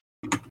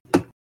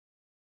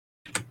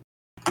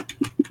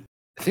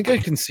 I think I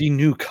can see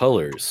new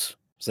colors.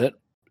 Is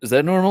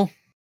that normal?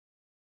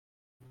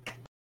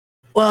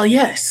 Well,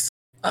 yes.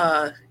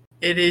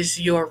 It is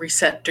your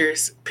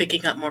receptors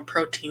picking up more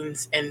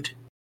proteins and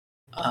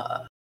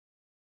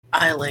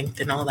eye length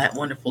and all that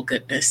wonderful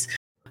goodness.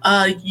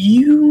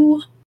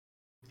 Your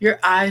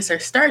eyes are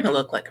starting to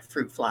look like a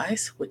fruit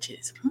fly's, which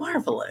is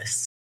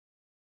marvelous.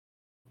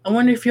 I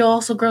wonder if you'll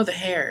also grow the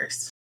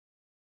hairs.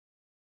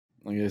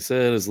 Like I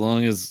said, as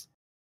long as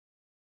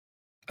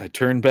I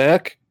turn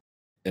back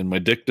and my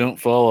dick don't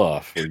fall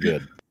off, we're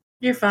good.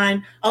 You're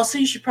fine. Also,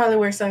 you should probably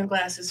wear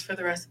sunglasses for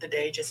the rest of the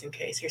day, just in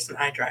case. Here's some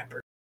eye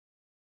dropper.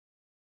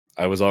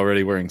 I was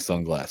already wearing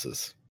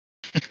sunglasses.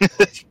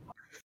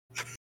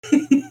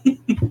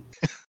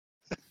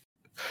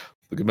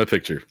 Look at my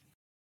picture.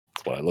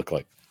 That's what I look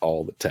like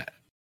all the time.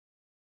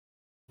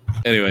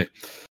 Anyway.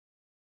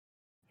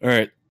 All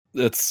right.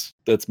 That's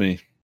me.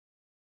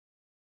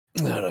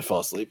 How did I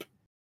fall asleep?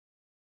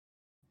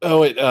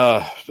 Oh wait,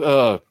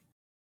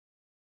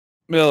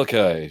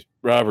 Malachi,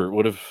 Robert,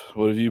 what have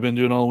you been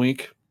doing all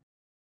week?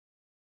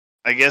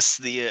 I guess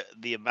the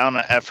amount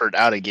of effort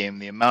out of game,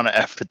 the amount of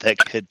effort that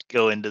could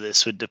go into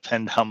this would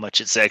depend how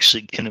much it's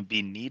actually going to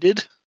be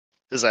needed.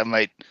 Because I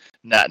might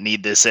not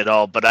need this at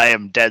all, but I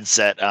am dead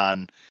set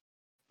on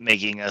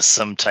making us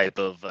some type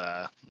of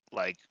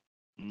like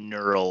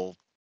neural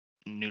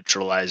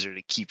neutralizer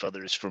to keep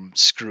others from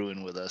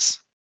screwing with us.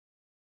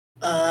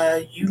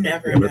 You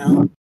never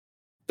know.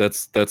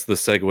 That's the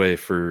segue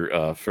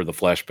for the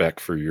flashback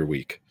for your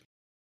week.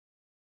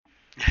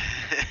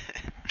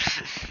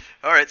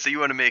 All right, so you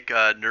want to make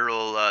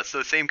neural,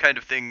 so same kind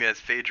of thing as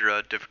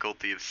Phaedra,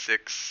 difficulty of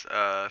 6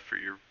 for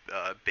your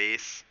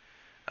base.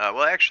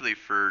 Well, actually,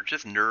 for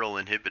just neural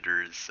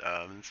inhibitors,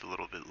 it's a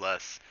little bit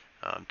less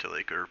to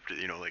like, or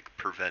like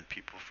prevent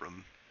people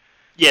from.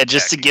 Yeah,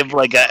 just to give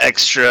like a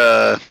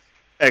extra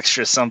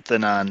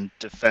something on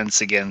defense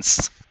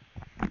against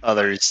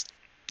others.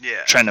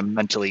 Yeah. Trying to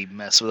mentally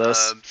mess with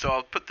us. So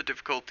I'll put the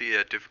difficulty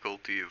at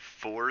difficulty of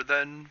 4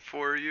 then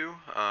for you.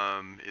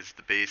 Is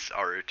the base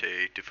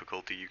Arete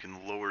difficulty? You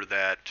can lower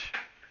that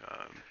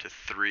to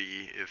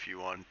 3 if you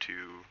want to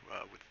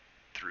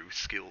through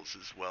skills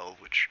as well.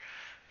 Which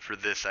for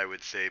this I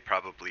would say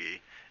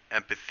probably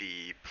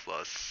empathy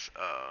plus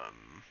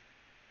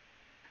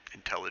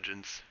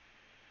intelligence.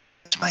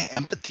 Why's my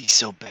empathy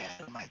so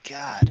bad? Oh my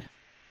god.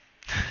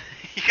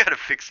 You gotta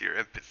fix your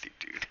empathy,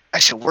 dude. I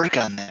should work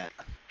on that.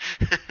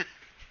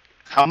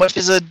 How much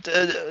is a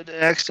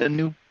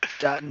new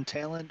dot in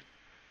talent?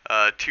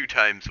 2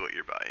 times what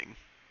you're buying.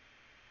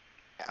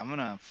 I'm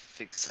gonna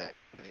fix that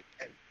quick.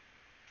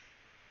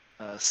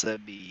 So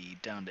that'd be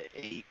down to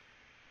 8.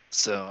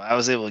 So I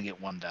was able to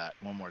get one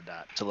more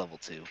dot to level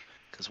 2.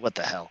 Cause what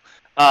the hell?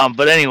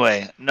 But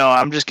anyway, no,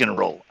 I'm just gonna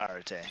roll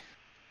Arete.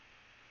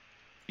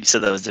 You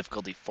said that was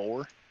difficulty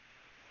 4?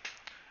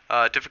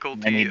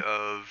 Difficulty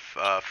of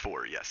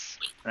 4, yes.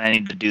 And I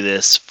need to do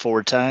this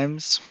 4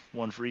 times,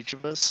 1 for each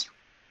of us.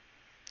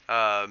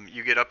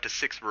 You get up to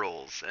 6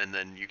 rolls, and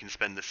then you can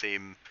spend the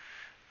same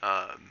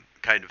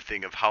kind of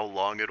thing of how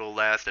long it'll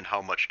last and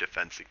how much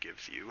defense it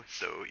gives you.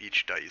 So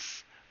each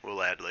dice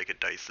will add like a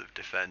dice of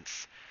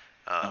defense,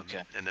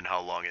 okay. And then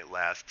how long it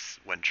lasts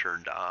when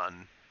turned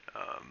on.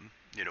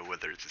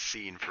 Whether it's a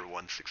scene for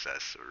 1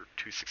 success or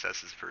 2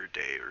 successes for a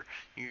day, or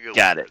you can go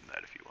longer than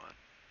that if you want.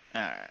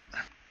 All right.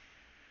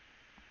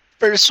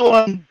 First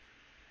one,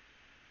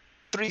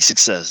 3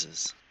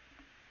 successes.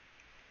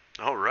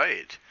 All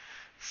right.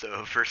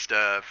 So first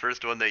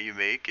one that you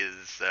make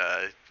is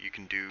you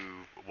can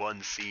do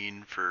 1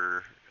 scene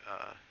for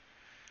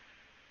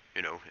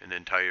an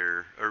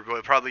entire, or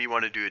probably you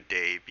want to do a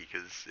day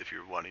because if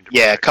you're wanting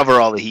to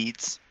cover all the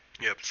heats.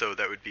 Yep. So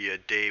that would be a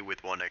day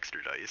with 1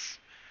 extra dice.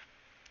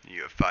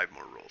 You have 5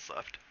 more rolls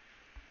left.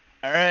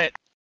 All right.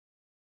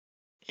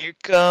 Here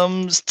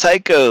comes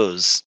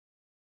Tycho's.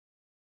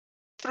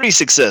 3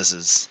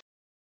 successes.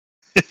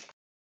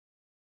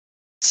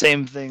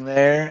 Same thing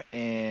there,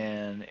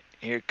 and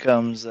here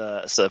comes.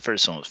 So the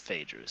first one was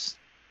Phaedra's.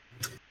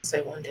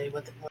 Say one day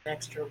with 1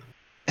 extra.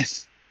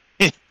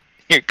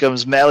 Here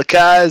comes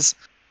Malachi's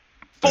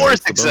 4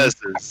 That's the bonus?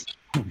 successes.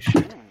 Ooh,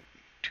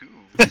 2.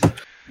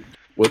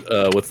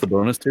 What's the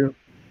bonus to?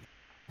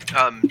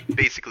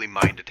 Basically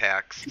mind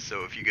attacks.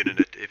 So if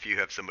if you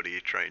have somebody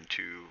trying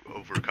to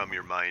overcome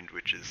your mind,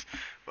 which is,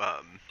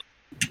 a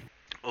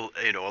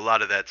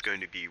lot of that's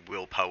going to be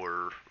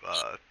willpower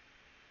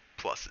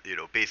plus.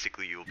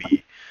 Basically you'll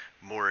be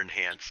more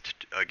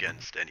enhanced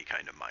against any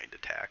kind of mind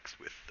attacks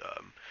with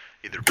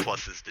either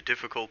pluses to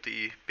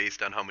difficulty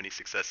based on how many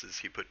successes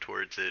he put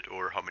towards it,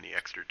 or how many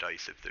extra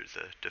dice if there's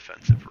a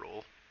defensive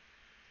roll.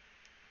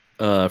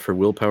 For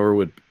willpower,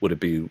 would it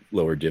be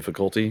lower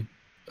difficulty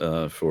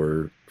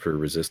for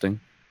resisting?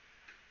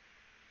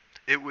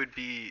 It would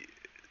be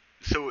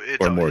so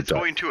it's Or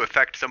going to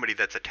affect somebody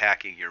that's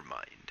attacking your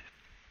mind.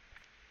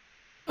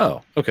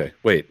 Oh, okay.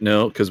 Wait,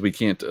 no, because we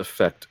can't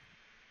affect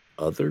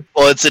other.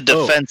 Well, it's a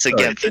defense sorry.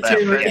 against It's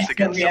that. a right? Against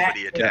somebody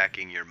reaction.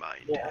 attacking your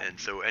mind, Yeah. and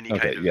so any Okay,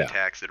 kind of yeah.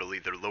 attacks, it'll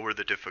either lower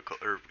the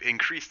difficulty or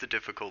increase the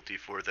difficulty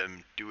for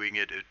them doing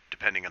it,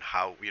 depending on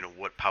how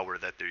what power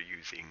that they're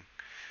using.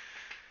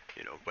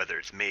 Whether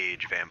it's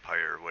mage,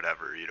 vampire,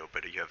 whatever.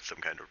 But you have some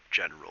kind of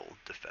general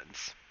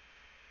defense.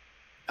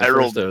 At I first,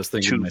 rolled I was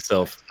thinking to 2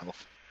 myself,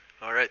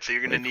 All right, so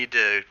you're gonna Like- need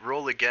to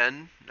roll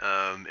again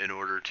in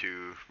order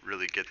to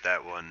really get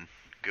that one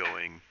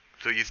going.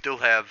 So you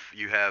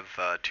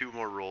have 2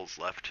 more rolls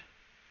left.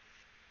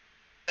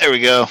 There we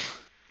go.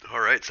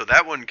 All right, so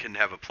that one can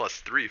have a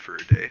 +3 for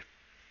a day.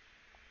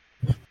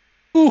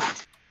 Whew.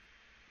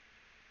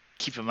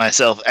 Keeping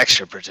myself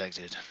extra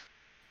protected.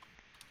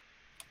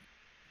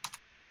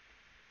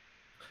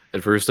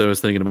 at first, I was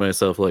thinking to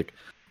myself, like,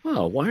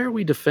 oh, why are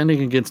we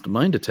defending against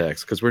mind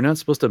attacks? Because we're not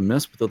supposed to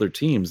mess with other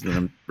teams. And then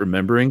I'm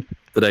remembering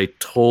that I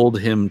told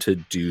him to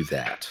do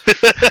that.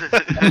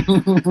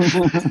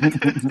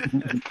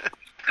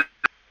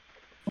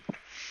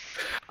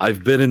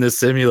 I've been in this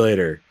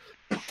simulator.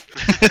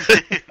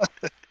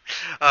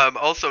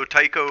 Also,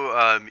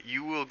 Tycho,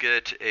 you will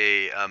get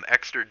a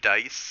extra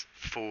dice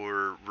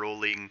for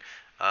rolling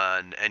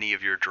on any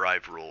of your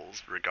drive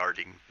rolls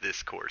regarding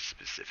this course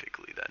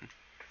specifically. Then.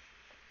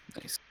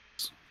 Nice.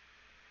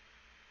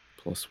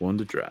 +1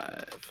 to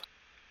drive.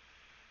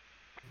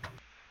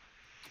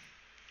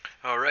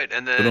 All right,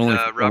 and But then only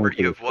Robert,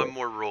 for you the have one quote.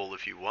 more roll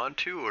if you want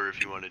to, or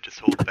if you want to just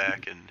hold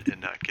back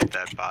and not get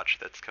that botch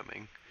that's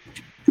coming.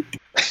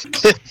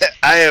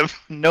 I have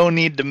no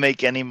need to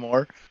make any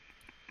more.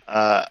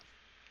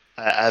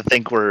 I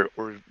think we're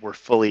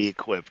fully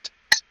equipped.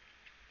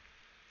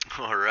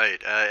 All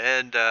right,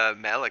 and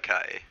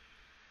Malachi.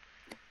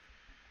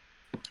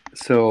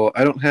 So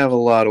I don't have a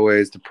lot of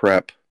ways to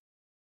prep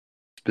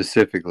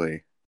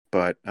specifically,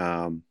 but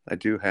I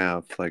do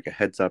have like a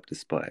heads-up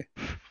display.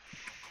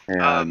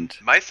 And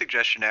My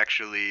suggestion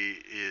actually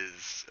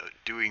is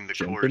doing the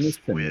Jump in the course with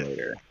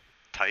simulator.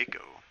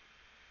 Tycho.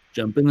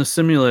 Jump in the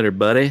simulator,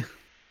 buddy.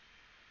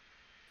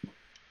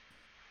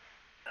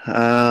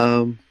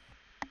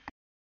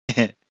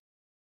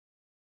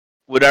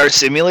 Would our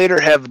simulator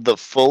have the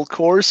full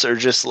course or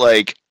just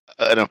like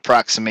an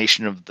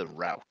approximation of the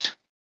route?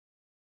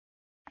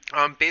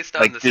 Based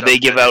on Like, the did stuff they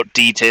give that- out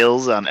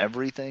details on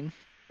everything?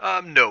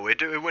 No,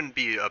 it wouldn't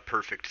be a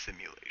perfect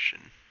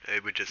simulation.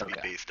 It would just be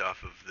Okay. based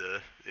off of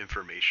the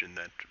information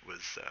that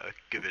was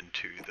given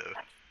to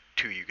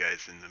you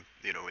guys in the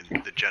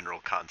in the general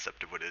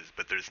concept of what it is.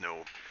 But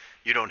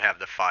you don't have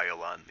the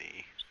file on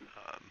the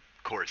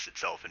course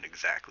itself and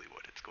exactly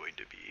what it's going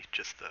to be.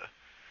 Just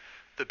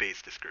the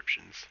base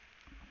descriptions.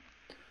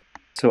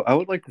 so I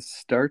would like to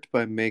start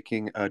by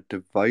making a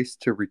device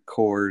to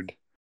record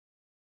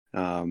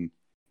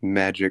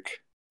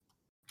magic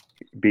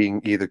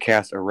being either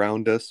cast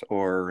around us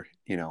or,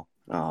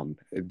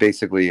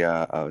 basically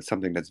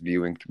something that's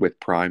viewing with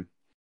Prime.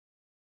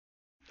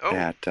 Oh,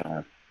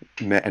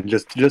 And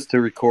just to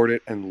record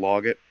it and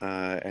log it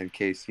in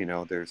case,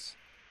 there's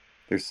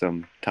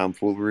some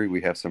tomfoolery.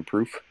 We have some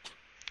proof.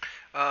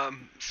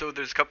 so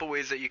there's a couple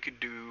ways that you could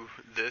do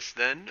this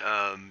then.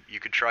 You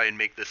could try and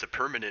make this a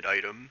permanent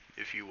item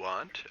if you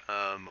want,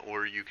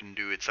 or you can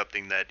do it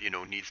something that,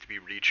 needs to be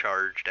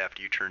recharged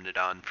after you turn it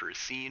on for a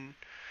scene.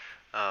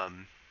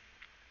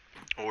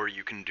 Or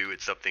you can do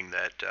it something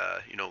that,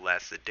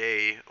 lasts a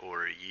day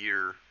or a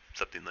year,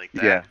 something like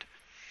that. Yeah.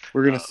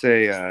 We're gonna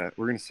say I'm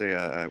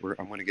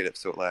gonna get it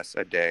so it lasts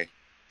a day.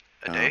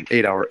 A day?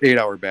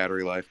 8-hour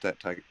battery life, that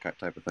type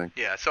of thing.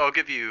 Yeah, so I'll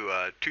give you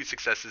 2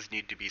 successes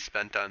need to be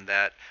spent on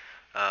that.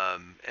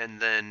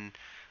 And then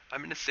I'm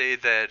going to say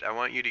that I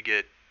want you to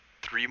get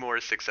 3 more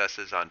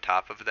successes on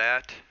top of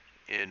that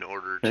in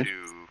order Okay.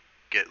 to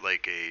get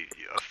like a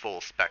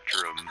full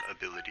spectrum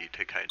ability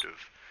to kind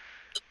of,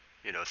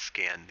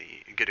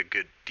 get a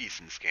good,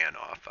 decent scan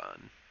off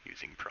on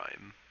using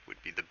Prime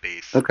would be the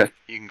base. Okay.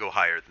 You can go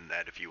higher than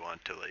that if you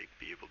want to like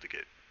be able to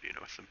get,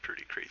 some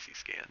pretty crazy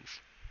scans.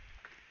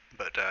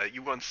 But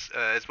you once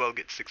as well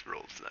get 6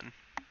 rolls then.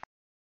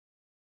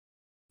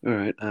 All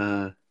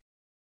right.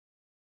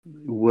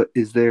 What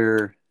is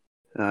there?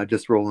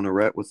 Just rolling a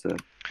ret. What's the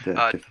the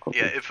difficulty.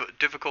 Yeah, if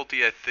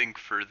difficulty, I think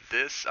for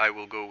this, I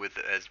will go with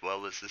as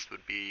well as this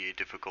would be a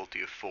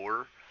difficulty of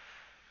 4.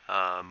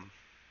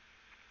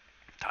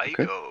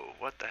 Tycho,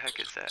 what the heck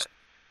is that?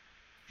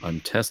 I'm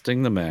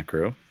testing the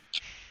macro.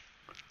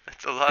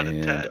 That's a lot of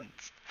And,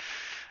 tens.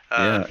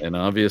 Yeah, and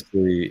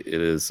obviously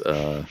it is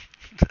a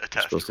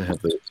test. supposed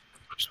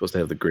to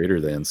have the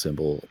greater than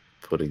symbol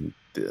putting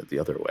the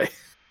other way.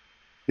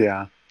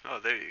 Yeah. Oh,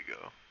 there you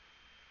go.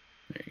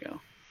 There you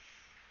go.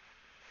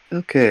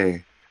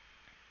 Okay.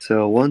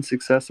 So 1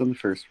 success on the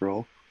first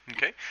roll.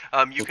 Okay.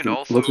 You can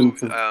Looking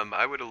also, for-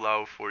 I would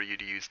allow for you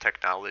to use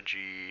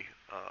technology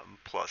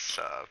plus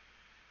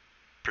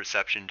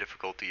perception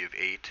difficulty of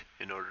 8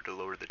 in order to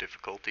lower the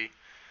difficulty.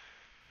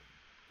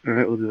 All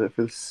right, we'll do that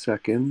for the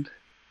second.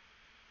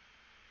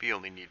 We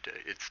only need to,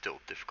 it's still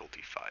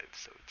difficulty 5,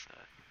 so it's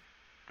not,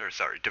 or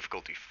sorry,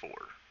 difficulty 4.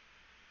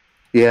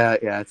 Yeah,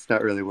 it's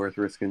not really worth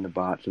risking the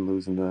botch and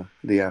losing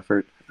the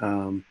effort.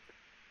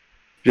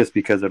 Just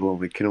because it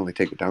can only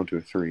take it down to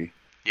a 3.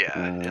 Yeah,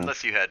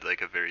 unless you had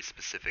like a very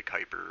specific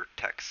hyper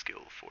tech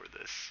skill for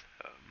this.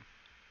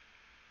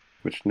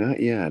 Which not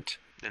yet.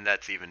 And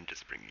that's even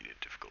just bringing it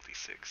to difficulty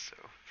 6, so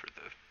for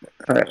the...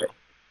 All right.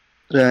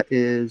 That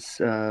is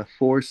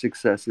 4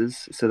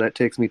 successes, so that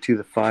takes me to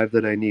the 5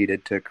 that I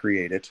needed to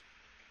create it.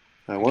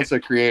 Once I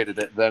created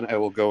it, then I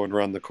will go and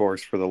run the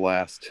course for the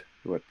last,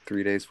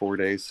 3 days, 4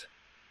 days?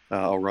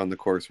 I'll run the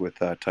course with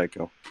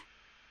Tycho.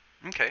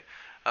 Okay.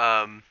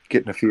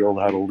 Getting a feel of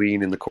how to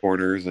lean in the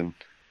corners and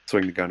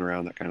swing the gun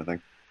around, that kind of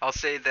thing. I'll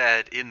say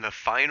that in the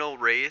final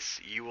race,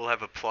 you will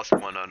have a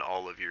 +1 on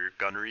all of your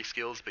gunnery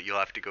skills, but you'll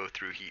have to go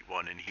through Heat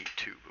 1 and Heat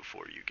 2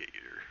 before you get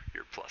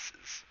your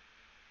pluses.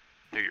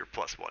 Or your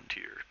 +1 to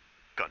your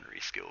gunnery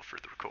skill for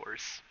the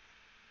course.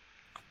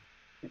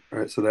 All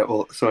right,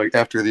 so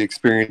after the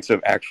experience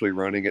of actually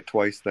running it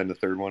twice, then the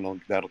third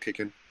one that'll kick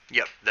in.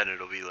 Yep, then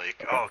it'll be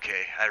like, oh,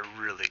 okay, I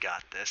really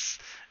got this,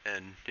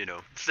 and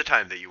it's the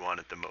time that you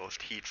want it the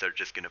most. Heats are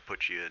just gonna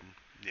put you in,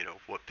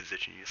 what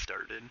position you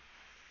started.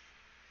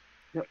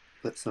 Yep,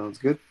 that sounds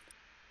good.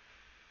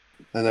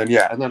 And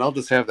then I'll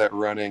just have that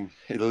running.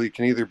 It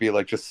can either be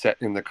like just set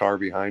in the car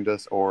behind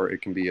us, or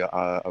it can be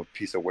a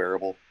piece of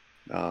wearable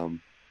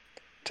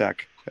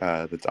tech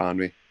that's on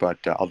me. But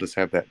I'll just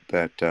have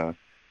that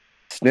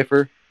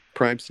sniffer,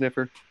 prime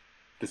sniffer,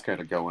 just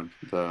kind of going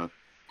for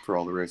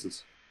all the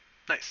races.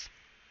 Nice.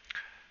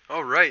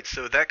 All right,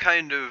 so that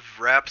kind of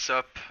wraps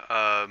up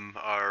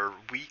our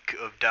week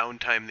of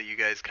downtime that you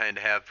guys kind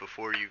of have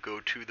before you go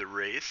to the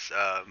race.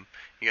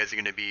 You guys are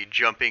going to be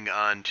jumping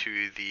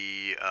onto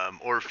the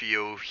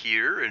Orfeo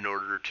here in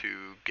order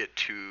to get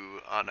to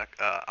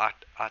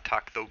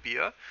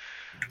Autochthopia.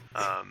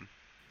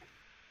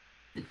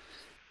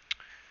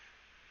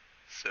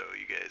 So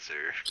you guys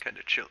are kind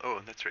of chill.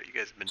 Oh, that's right. You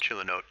guys have been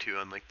chilling out too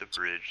on like the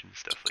bridge and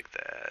stuff like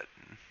that.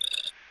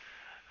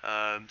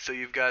 And, so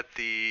you've got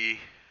the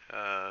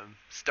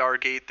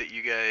Stargate that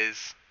you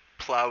guys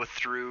plow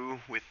through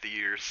with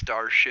your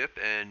starship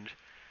and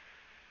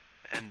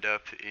end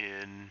up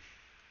in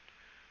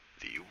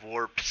the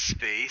warp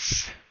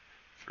space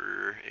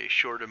for a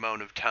short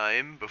amount of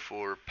time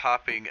before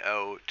popping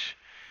out.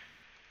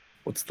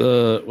 What's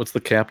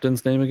the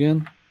captain's name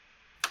again?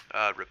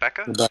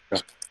 Rebecca?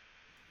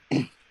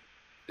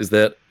 Is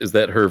that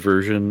her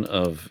version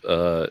of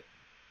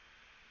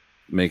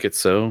Make It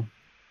So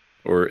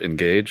or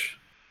Engage?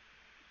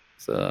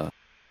 It's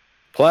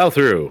plow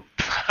through.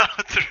 Plow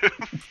through.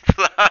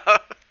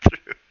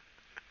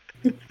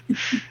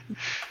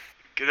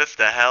 Get us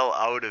the hell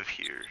out of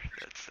here.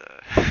 That's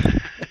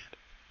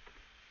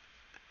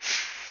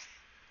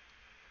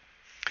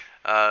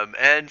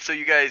and so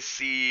you guys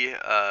see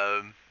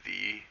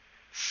the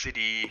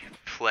city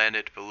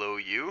planet below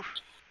you.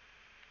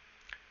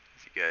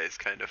 As you guys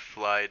kind of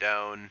fly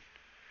down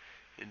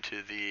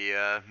into the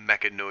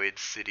mechanoid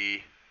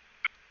city.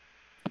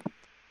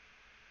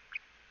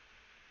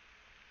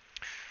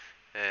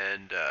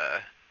 And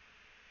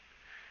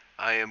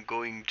I am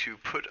going to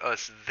put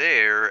us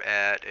there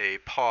at a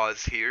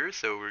pause here.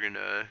 So we're going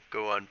to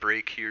go on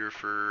break here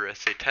for,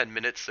 say, 10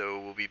 minutes.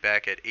 So we'll be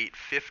back at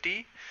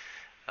 8:50.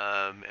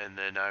 And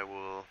then I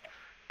will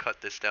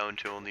cut this down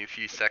to only a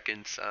few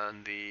seconds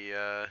on the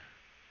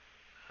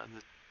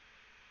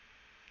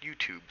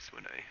YouTubes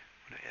when I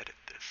edit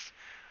this.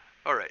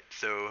 All right,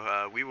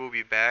 so we will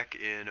be back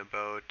in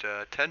about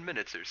 10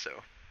 minutes or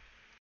so.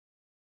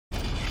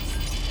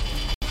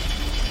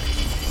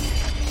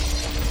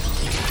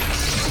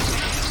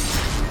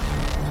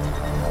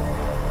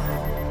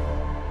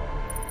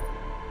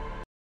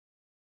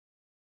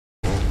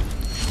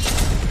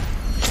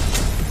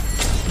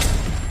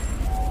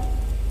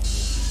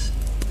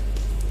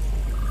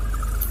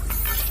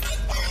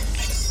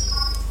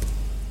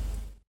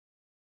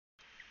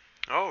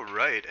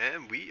 Alright,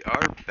 and we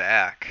are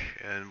back.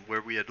 And where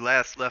we had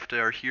last left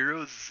our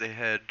heroes, they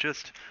had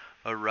just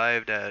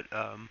arrived at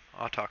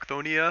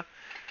Autochthonia,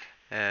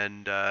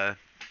 and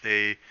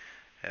they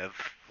have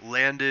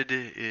landed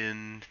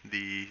in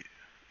the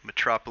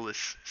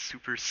metropolis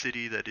super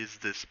city that is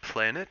this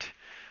planet.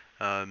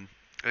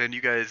 and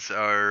you guys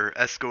are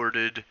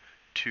escorted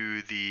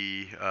to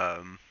the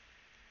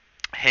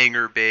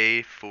hangar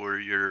bay for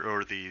your,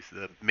 or the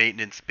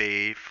maintenance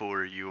bay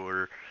for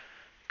your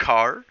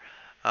car,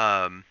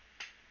 um,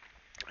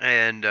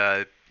 and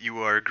you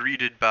are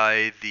greeted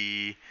by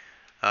the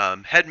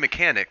head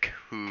mechanic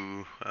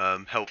who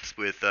helps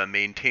with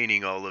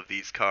maintaining all of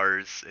these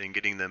cars and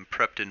getting them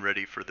prepped and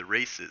ready for the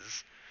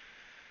races.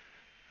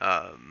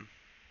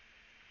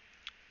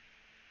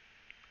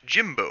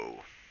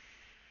 Jimbo.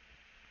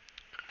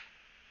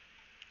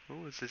 What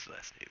was his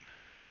last name?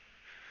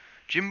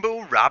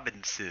 Jimbo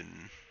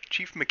Robinson,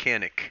 chief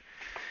mechanic.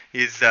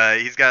 He's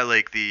got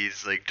like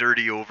these like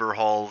dirty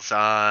overalls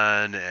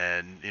on,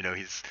 and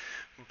he's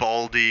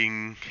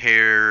balding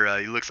hair.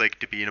 He looks like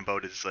to be in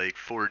about his like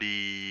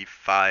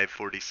 45,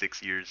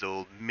 46 years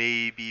old,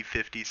 maybe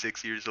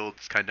 56 years old.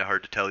 It's kind of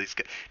hard to tell.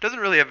 Doesn't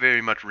really have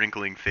very much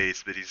wrinkling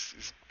face, but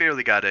he's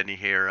barely got any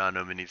hair on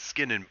him, and he's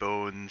skin and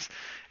bones,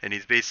 and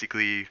he's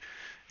basically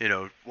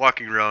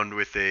walking around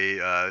with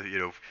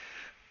a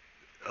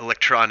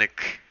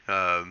electronic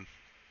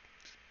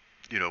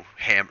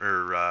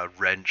hammer,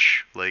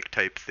 wrench like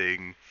type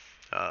thing,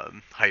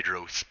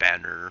 hydro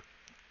spanner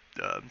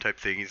type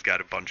thing. He's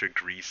got a bunch of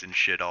grease and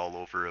shit all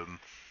over him.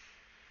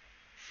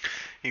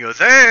 He goes,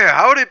 "Hey,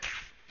 howdy,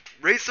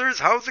 racers.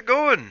 How's it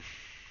going?"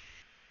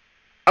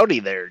 Howdy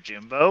there,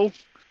 Jimbo.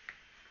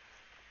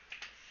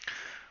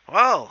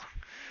 Well,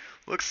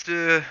 looks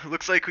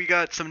like we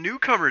got some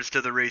newcomers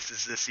to the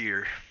races this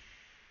year.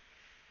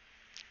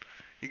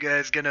 You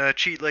guys gonna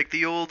cheat like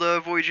the old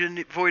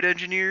Void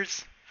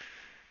engineers?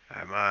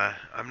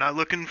 I'm not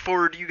looking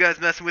forward to you guys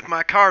messing with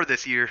my car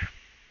this year.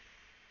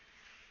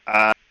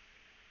 I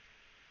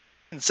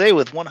can say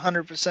with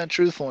 100%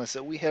 truthfulness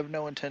that we have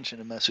no intention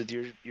to mess with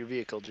your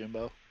vehicle,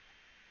 Jimbo.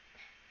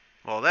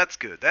 Well, that's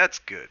good. That's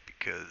good,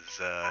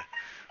 because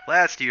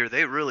last year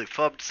they really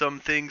fubbed some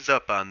things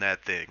up on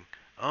that thing.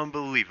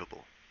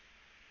 Unbelievable.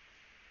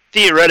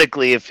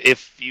 Theoretically,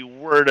 if you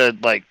were to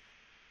like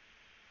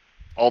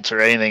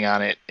alter anything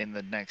on it in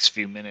the next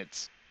few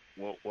minutes,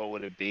 what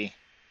would it be?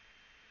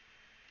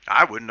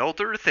 I wouldn't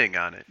alter a thing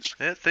on it.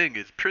 That thing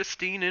is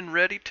pristine and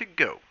ready to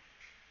go.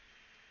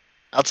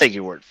 I'll take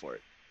your word for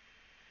it.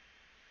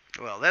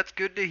 Well, that's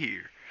good to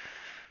hear.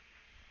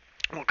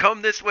 Well,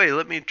 come this way.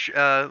 Let me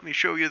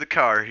show you the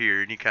car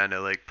here. And he kind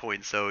of like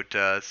points out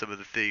some of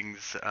the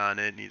things on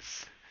it. And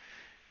he's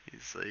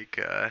like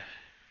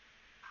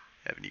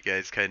having you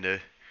guys kind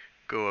of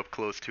go up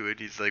close to it.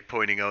 He's like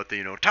pointing out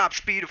the top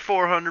speed of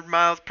 400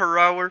 miles per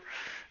hour.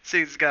 This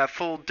thing's got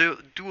full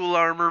dual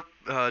armor,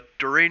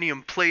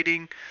 duranium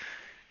plating,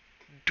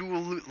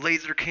 dual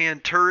laser can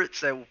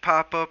turrets that will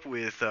pop up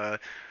with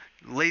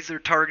laser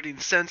targeting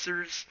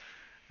sensors,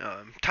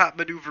 top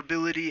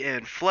maneuverability,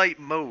 and flight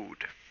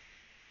mode.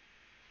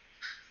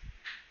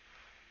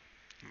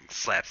 He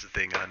slaps the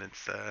thing on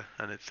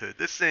its hood.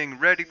 This thing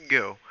ready to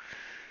go.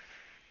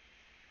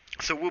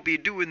 So we'll be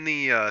doing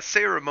the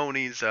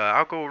ceremonies.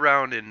 I'll go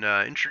around and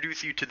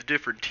introduce you to the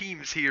different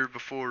teams here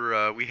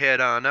before we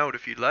head on out,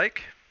 if you'd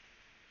like.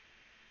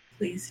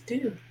 Please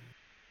do.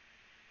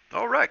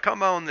 All right,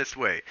 come on this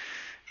way.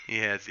 He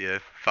has you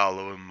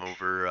follow him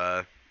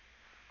over,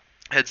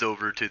 heads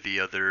over to the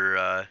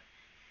other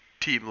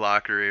team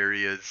locker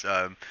areas,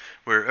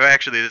 where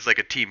actually there's like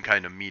a team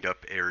kind of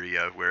meetup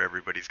area where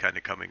everybody's kind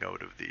of coming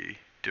out of the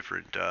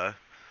different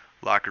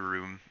locker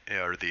room,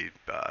 or the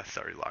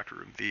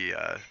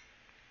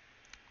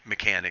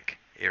mechanic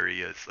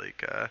areas.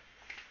 Like,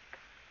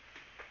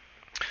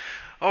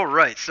 all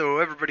right, so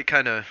everybody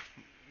kind of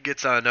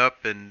gets on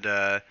up, and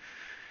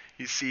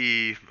you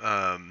see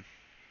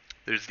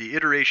there's the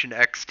Iteration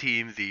X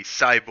team, the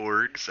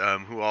cyborgs,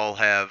 who all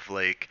have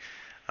like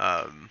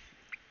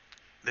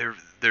they're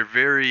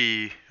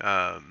very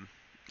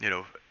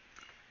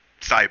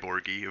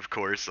cyborgy, of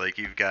course. Like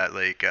you've got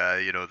like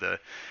the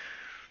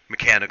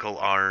mechanical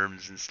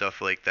arms and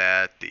stuff like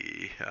that.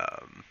 The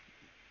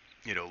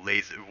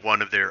laser.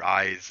 One of their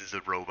eyes is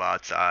a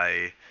robot's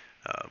eye,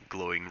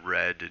 glowing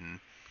red, and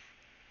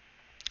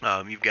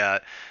you've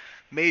got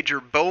Major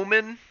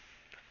Bowman,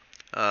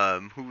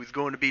 who is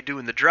going to be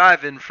doing the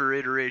driving for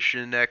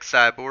Iteration X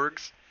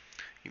Cyborgs.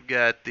 You've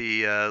got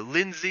the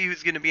Lindsay,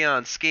 who's going to be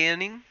on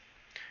scanning.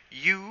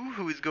 You,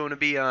 who is going to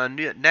be on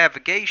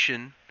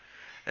navigation.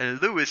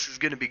 And Lewis is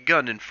going to be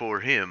gunning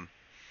for him.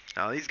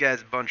 Now, these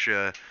guys are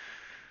a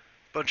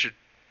bunch of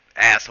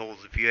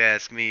assholes, if you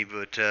ask me,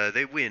 but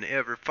they win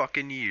every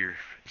fucking year.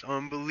 It's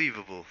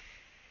unbelievable.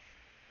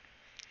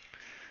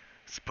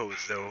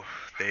 Suppose though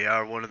they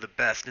are one of the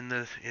best in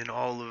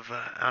all of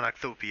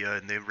Anactopia,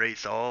 and they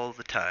race all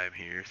the time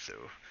here, so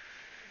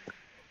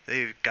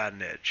they've got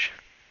an edge.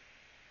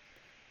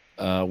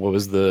 What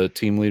was the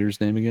team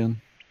leader's name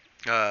again?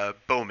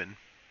 Bowman.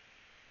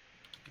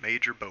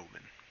 Major Bowman.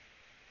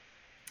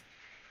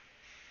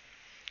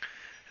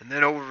 And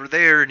then over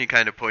there, and he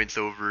kind of points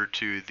over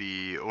to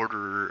the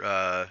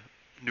Order,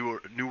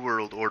 New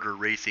World Order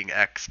Racing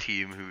X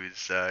team,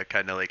 who's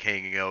kind of like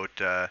hanging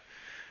out,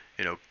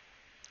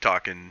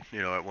 talking,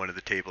 at one of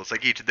the tables.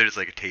 Like there's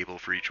like a table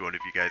for each one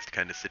of you guys to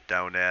kind of sit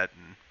down at,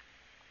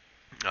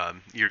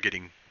 and you're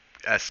getting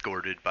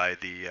escorted by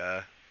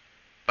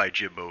by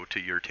Jimbo to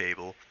your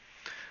table.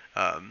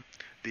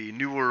 The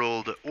New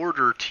World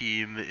Order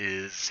team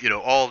is,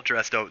 all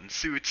dressed out in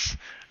suits,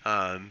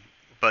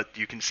 but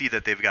you can see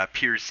that they've got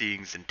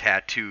piercings and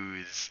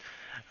tattoos.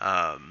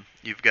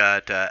 You've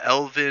got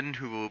Elvin,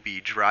 who will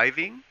be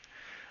driving,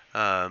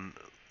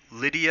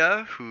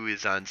 Lydia, who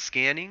is on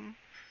scanning,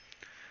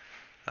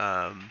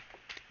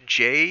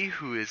 Jay,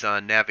 who is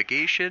on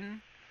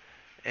navigation,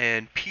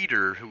 and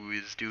Peter, who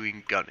is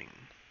doing gunning.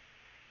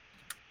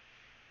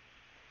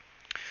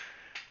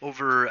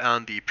 Over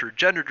on the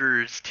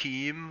Progenitors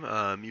team,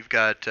 you've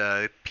got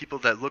people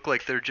that look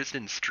like they're just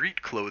in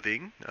street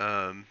clothing.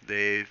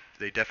 They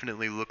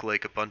definitely look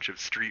like a bunch of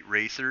street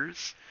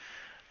racers,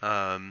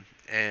 and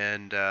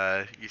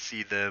you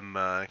see them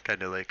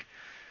kind of like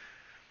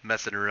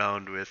messing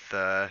around with,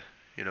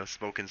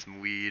 smoking some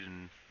weed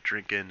and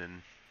drinking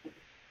and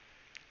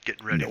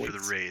getting ready for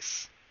the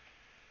race.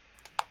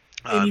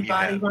 Any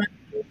body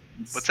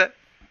modifications? What's that?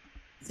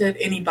 Said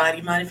any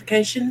body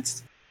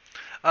modifications?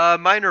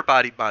 Minor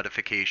body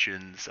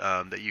modifications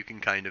that you can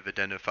kind of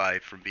identify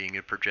from being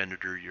a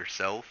progenitor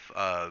yourself.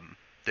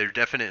 They're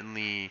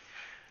definitely,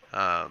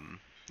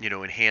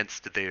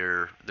 enhanced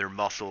their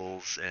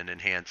muscles and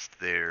enhanced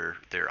their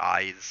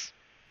eyes.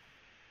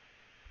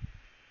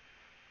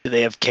 Do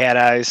they have cat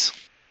eyes?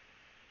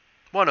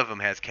 One of them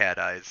has cat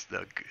eyes.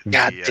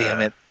 God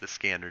damn it! The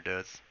scanner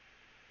does.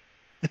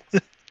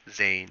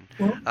 Zane.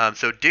 Well,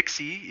 So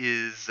Dixie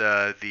is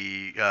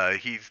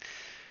he's.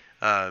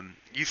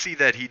 You see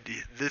that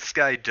this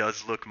guy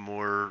does look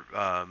more.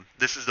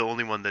 This is the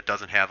only one that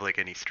doesn't have like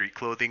any street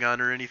clothing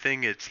on or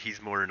anything.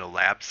 He's more in a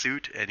lab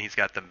suit, and he's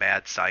got the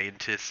mad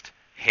scientist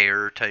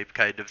hair type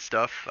kind of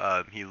stuff.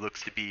 He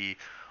looks to be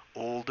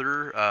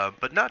older,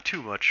 but not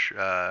too much.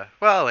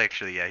 Well,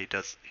 actually, yeah, he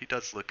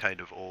does look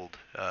kind of old.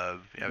 I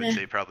would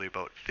say probably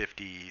about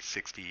 50,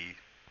 60.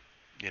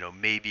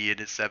 Maybe in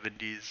his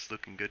 70s,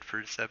 looking good for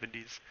his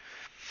 70s.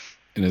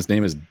 And his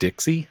name is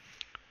Dixie?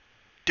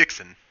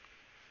 Dixon.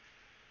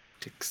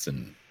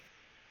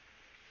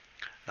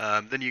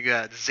 Then you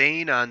got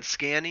Zane on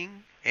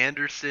scanning,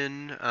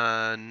 Anderson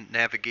on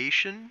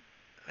navigation,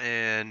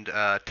 and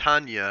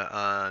Tanya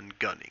on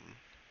gunning.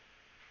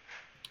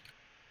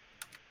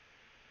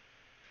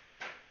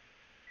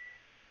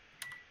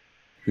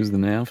 Who's the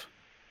nav?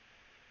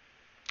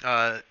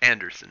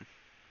 Anderson.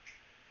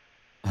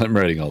 I'm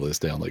writing all this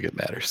down like it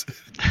matters.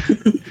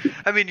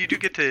 I mean, you do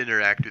get to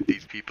interact with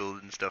these people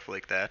and stuff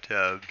like that.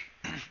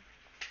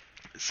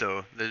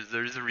 So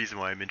there's a reason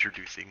why I'm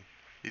introducing.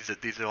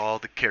 These are all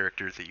the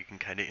characters that you can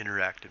kind of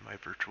interact in my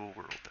virtual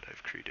world that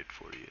I've created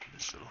for you in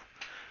this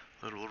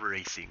little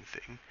racing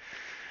thing.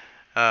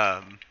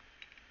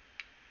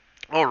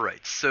 All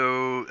right,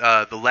 so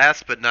the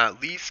last but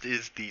not least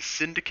is the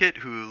Syndicate,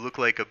 who look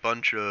like a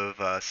bunch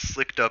of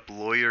slicked up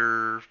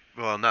lawyer,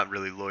 well, not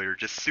really lawyer,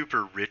 just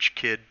super rich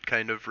kid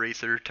kind of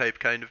racer type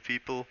kind of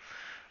people.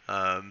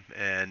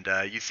 And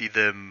you see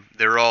them,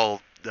 they're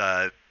all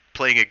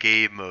playing a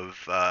game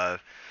of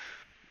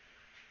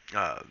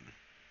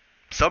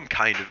some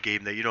kind of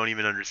game that you don't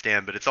even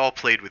understand, but it's all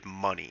played with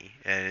money,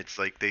 and it's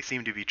like they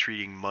seem to be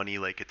treating money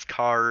like it's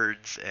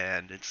cards,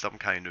 and it's some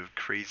kind of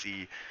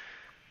crazy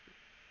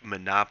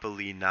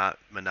Monopoly, not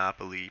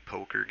Monopoly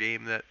poker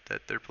game that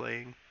they're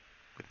playing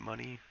with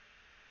money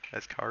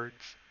as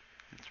cards.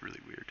 It's really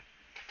weird.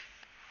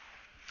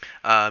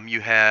 You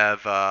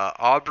have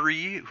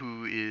Aubrey,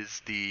 who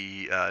is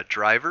the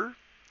driver,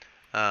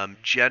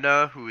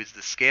 Jenna, who is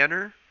the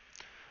scanner,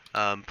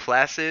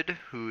 Placid,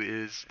 who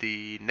is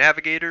the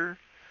navigator,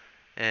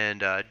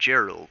 and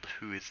Gerald,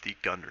 who is the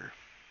gunner.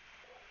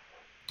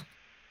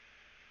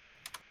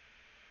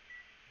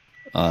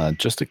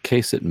 Just in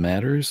case it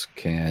matters,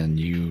 can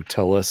you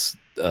tell us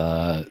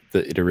the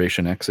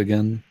Iteration X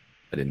again?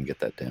 I didn't get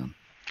that down.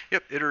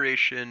 Yep,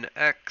 Iteration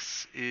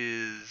X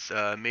is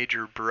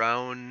Major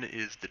Brown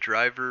is the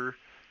driver.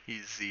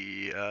 He's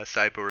the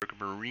cyborg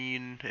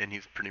marine, and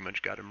he's pretty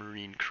much got a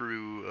marine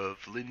crew of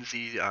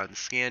Lindsay on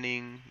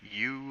scanning,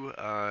 you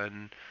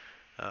on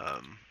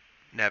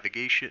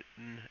navigation,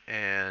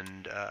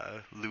 and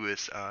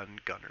Lewis on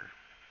gunner.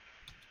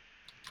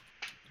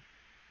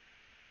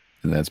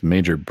 And that's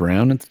Major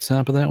Brown at the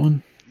top of that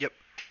one? Yep.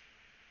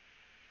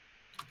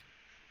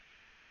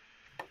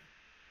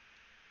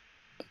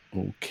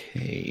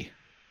 Okay.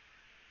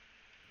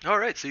 All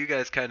right, so you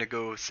guys kind of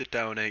go sit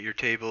down at your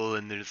table,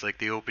 and there's like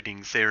the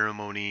opening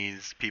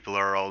ceremonies. People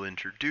are all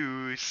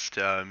introduced.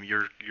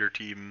 Your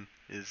team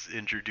is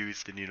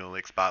introduced, and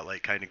like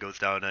spotlight kind of goes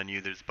down on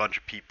you. There's a bunch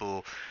of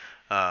people,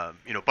 a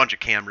bunch of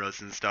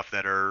cameras and stuff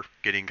that are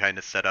getting kind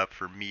of set up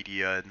for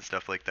media and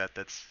stuff like that.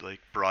 That's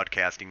like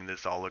broadcasting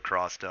this all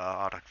across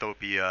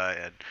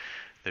Autoctopia, and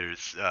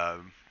there's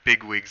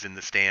big wigs in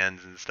the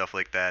stands and stuff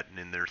like that, and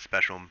in their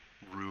special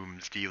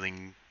rooms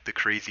dealing the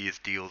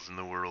craziest deals in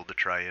the world to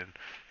try and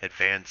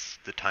advance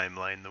the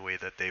timeline the way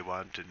that they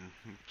want, and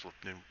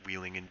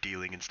wheeling and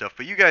dealing and stuff.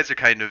 But you guys are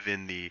kind of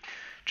in the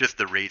just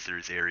the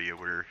racers area,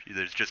 where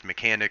there's just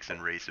mechanics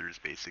and racers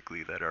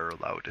basically that are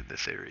allowed in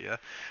this area.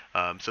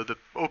 So the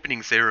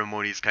opening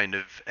ceremonies kind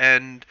of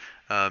end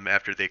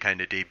after they kind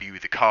of debut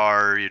the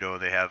car. You know,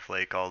 they have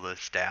like all the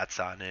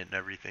stats on it and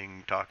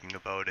everything talking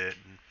about it.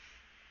 And,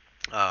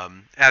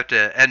 at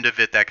the end of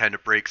it, that kind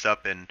of breaks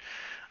up, and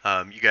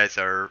you guys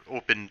are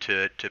open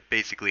to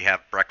basically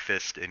have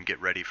breakfast and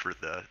get ready for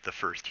the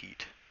first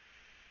heat.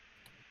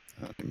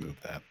 Let me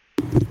move that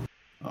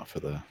off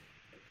of the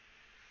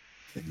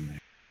thing there.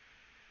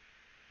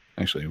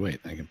 Actually, wait,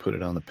 I can put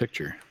it on the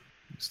picture.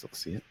 You still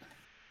see it?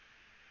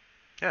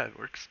 Yeah, it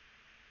works.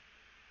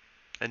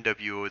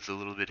 NWO is a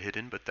little bit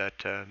hidden, but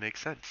that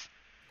makes sense.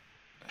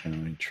 Let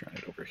me try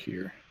it over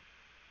here.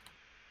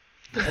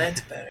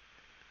 That's better.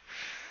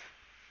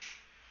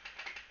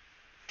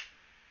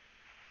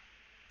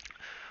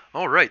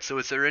 All right, so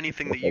is there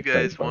anything that you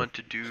guys want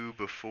to do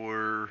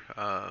before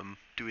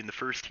doing the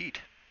first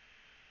heat?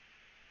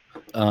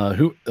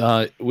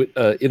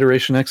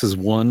 Iteration X is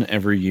won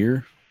every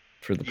year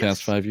for the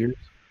past 5 years,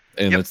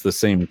 and it's the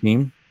same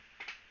team.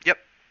 Yep.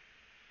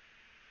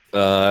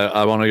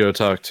 I want to go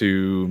talk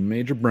to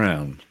Major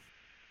Brown.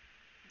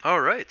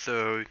 All right,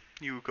 so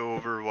you go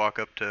over, walk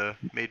up to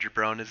Major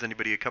Brown. Is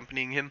anybody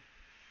accompanying him?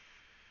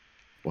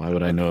 Why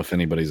would I know if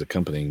anybody's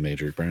accompanying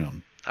Major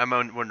Brown? I'm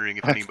wondering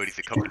if anybody's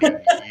accompanying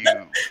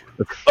you.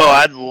 Oh,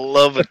 I'd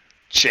love a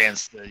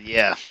chance to.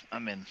 Yeah,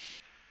 I'm in.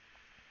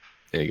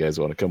 Hey, you guys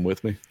want to come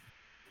with me?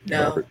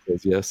 No. Robert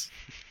says yes.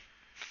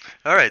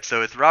 All right,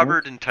 so it's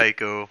Robert and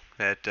Tycho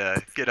that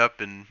get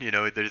up, and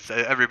there's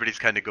everybody's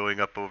kind of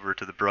going up over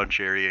to the brunch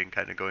area and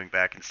kind of going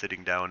back and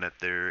sitting down at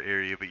their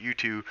area. But you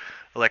two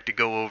elect to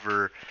go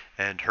over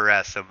and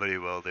harass somebody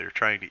while they're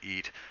trying to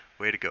eat.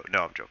 Way to go!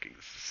 No, I'm joking.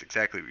 This is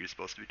exactly what you're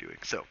supposed to be doing.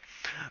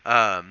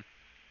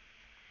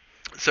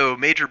 So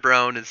Major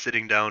Brown is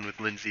sitting down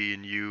with Lindsay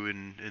and you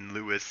and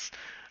Lewis.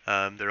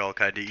 They're all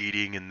kind of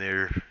eating, and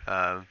they're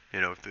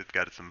they've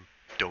got some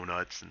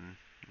donuts and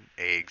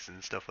eggs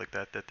and stuff like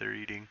that they're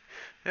eating.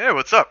 Hey,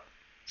 what's up?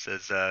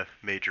 Says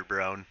Major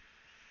Brown.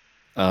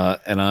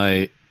 And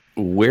I,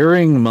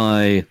 wearing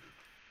my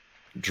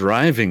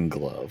driving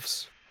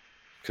gloves,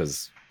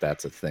 because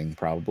that's a thing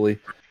probably,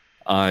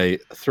 I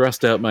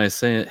thrust out my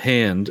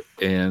hand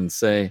and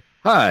say,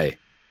 "Hi,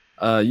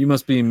 you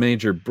must be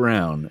Major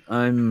Brown.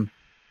 I'm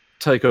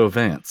Tycho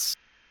Vance.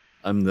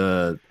 I'm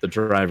the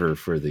driver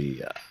for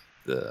the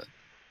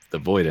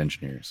Void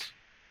Engineers."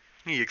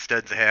 He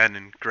extends a hand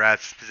and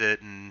grasps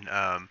it, and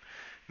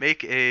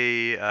make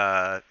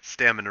a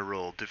stamina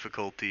roll,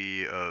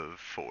 difficulty of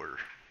 4.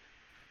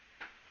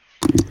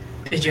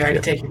 Did you already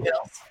take your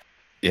pills?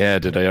 Yeah,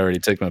 did I already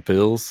take my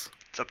pills?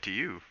 It's up to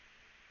you.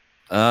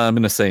 I'm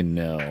gonna say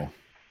no.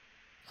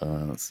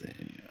 Let's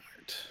see.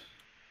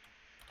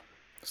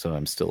 So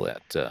I'm still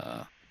at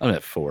I'm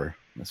at 4.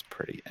 That's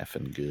pretty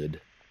effing good.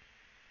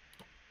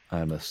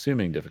 I'm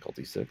assuming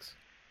difficulty 6.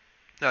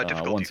 No,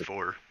 difficulty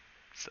 4.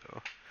 So.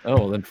 Oh,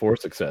 well, then 4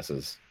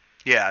 successes.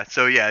 Yeah.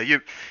 So yeah,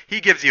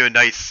 he gives you a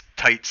nice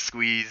tight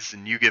squeeze,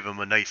 and you give him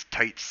a nice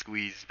tight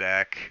squeeze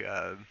back.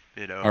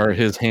 Are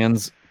his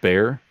hands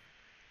bare?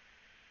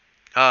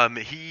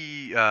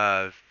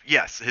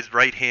 Yes, his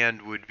right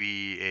hand would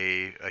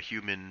be a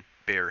human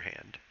bare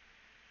hand.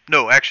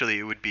 No, actually,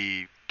 it would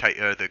be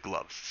the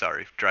gloves.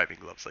 Sorry, driving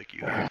gloves like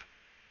you have.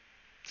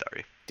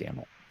 Sorry. Damn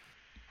it.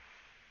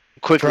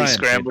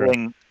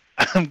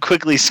 I'm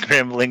quickly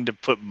scrambling to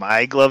put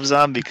my gloves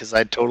on because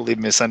I totally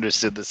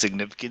misunderstood the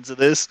significance of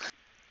this.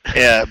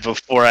 Yeah,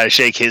 before I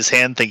shake his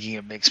hand, thinking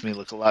it makes me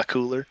look a lot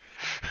cooler.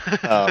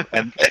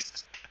 And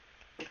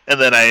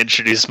then I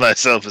introduce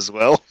myself as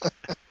well.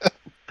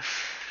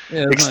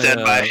 Yeah,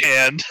 extend my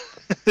hand.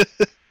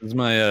 This is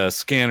my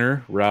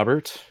scanner,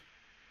 Robert.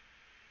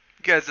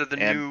 You guys are the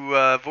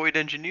new Void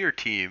Engineer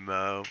team.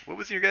 What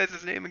was your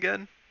guys' name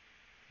again?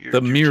 The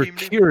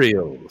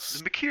Mercurials.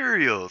 The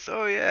Mercurials.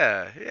 Oh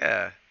yeah,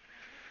 yeah.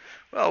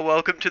 Well,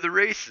 welcome to the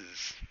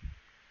races.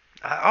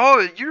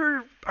 Aren't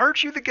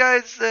you the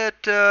guys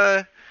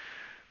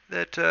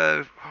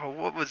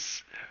what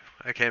was,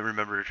 I can't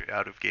remember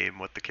out of game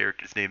what the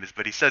character's name is,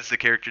 but he says the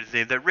character's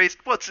name that raced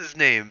what's his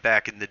name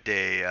back in the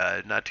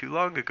day, not too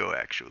long ago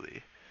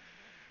actually.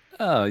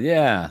 Oh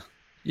yeah,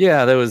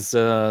 that was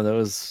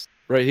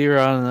right here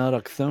on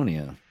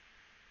Autochthonia.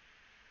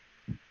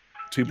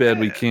 Too bad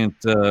we can't.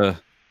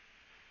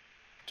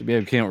 Too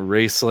bad we can't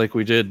race like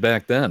we did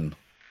back then.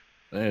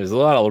 There's a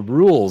lot of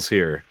rules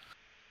here.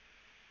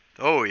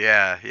 Oh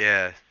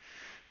yeah.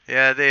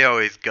 They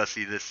always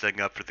gussy this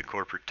thing up for the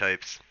corporate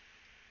types.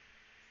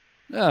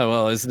 Oh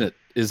well, isn't it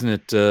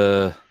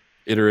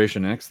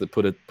Iteration X that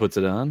puts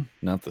it on,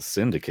 not the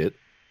Syndicate?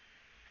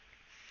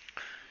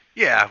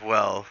 Yeah,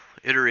 well,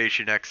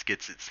 Iteration X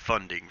gets its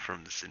funding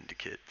from the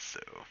Syndicate, so.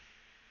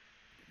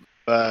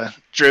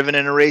 Driven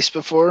in a race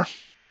before?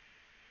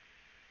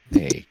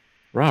 Hey,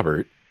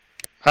 Robert.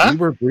 Huh? We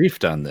were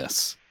briefed on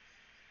this.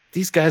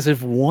 these guys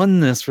have won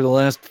this for the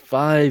last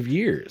 5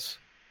 years.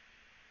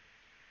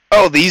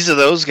 Oh, these are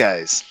those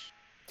guys.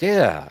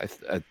 Yeah,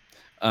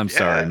 I'm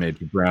sorry, Yeah.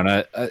 Major Brown.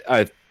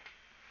 I've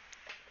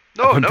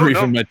No, been no,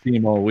 briefing no. my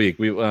team all week.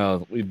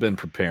 We've been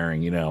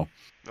preparing, you know.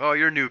 Oh,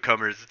 you're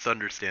newcomers. It's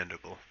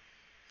understandable.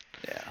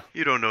 Yeah.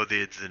 You don't know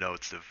the ins and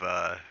outs of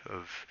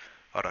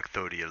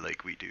Arachthordia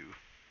like we do.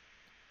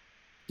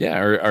 Yeah,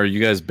 are you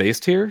guys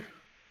based here?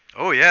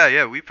 Oh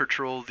yeah. We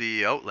patrol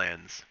the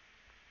outlands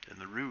and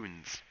the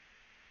ruins.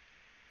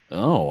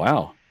 Oh,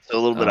 wow. So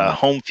a little bit of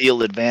home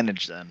field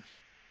advantage then.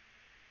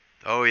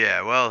 Oh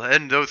yeah. Well,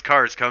 and those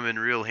cars come in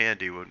real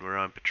handy when we're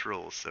on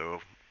patrol.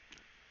 So,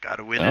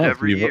 gotta win it Oh,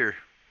 every year.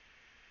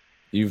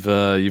 You've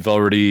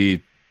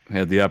already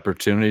had the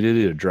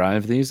opportunity to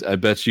drive these. I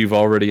bet you've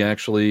already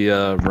actually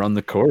run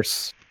the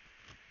course.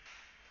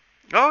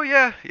 Oh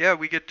yeah.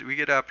 We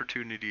get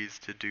opportunities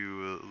to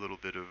do a little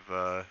bit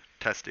of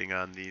testing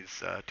on these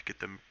to get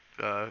them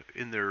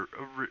in their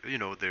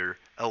their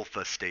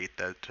alpha state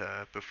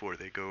that before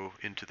they go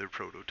into their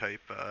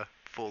prototype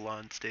full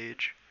on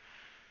stage.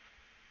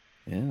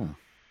 Yeah.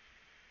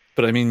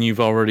 But I mean, you've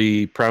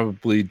already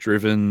probably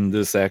driven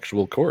this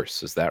actual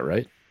course. Is that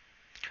right?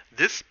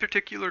 This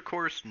particular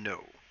course,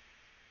 no.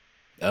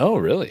 Oh,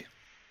 really?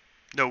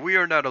 No, we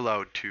are not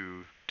allowed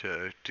to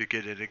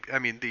get it. I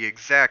mean, the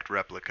exact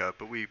replica,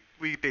 but we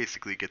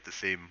basically get the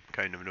same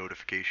kind of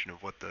notification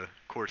of what the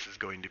course is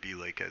going to be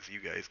like as you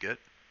guys get.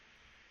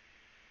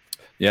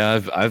 Yeah,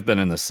 I've been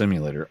in the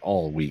simulator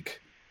all week.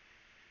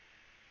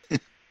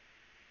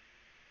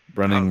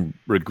 Running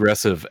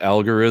regressive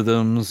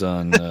algorithms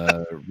on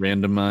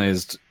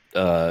randomized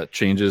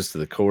changes to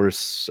the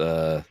course.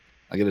 I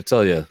got to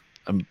tell you,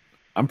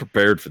 I'm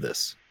prepared for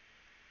this.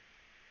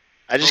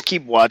 I just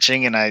keep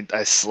watching and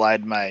I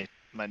slide my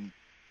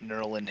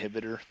neural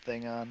inhibitor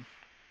thing on.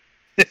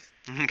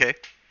 Okay.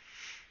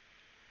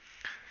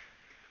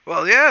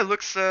 Well, yeah, it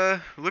looks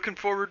looking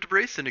forward to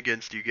racing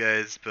against you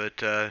guys,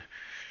 but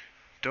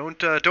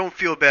don't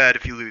feel bad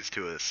if you lose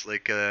to us.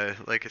 Like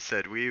you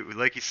said, we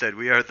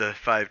are the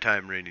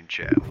 5-time reigning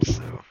champs.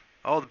 So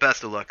all the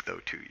best of luck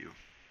though to you.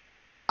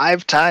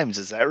 5 times,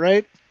 is that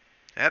right?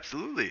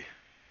 Absolutely.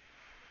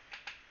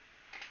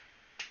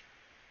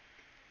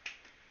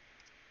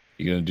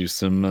 You gonna do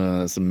some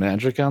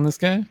magic on this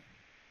guy?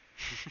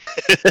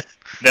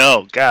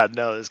 No, God,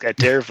 no. This guy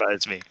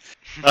terrifies me.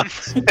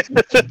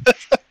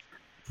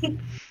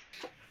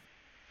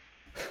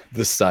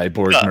 The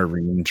cyborg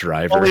marine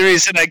driver. Only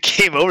reason I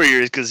came over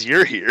here is because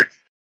you're here.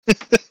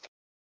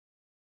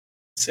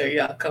 So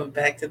y'all coming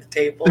back to the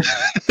table.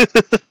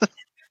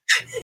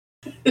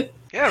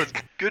 Yeah, it was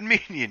good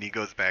meeting you, and he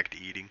goes back to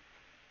eating.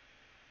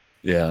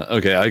 Yeah,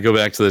 okay. I go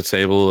back to the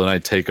table and I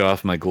take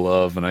off my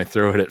glove and I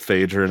throw it at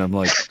Phaedra and I'm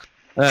like,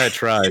 I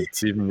tried.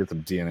 See if we can get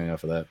some DNA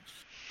off of that.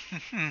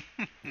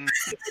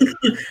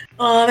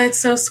 Oh, that's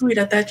so sweet.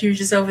 I thought you were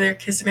just over there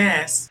kissing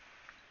ass.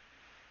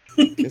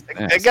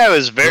 That guy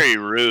was very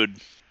rude.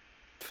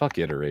 Fuck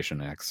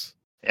Iteration X.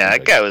 Yeah,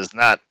 that guy was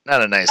not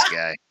a nice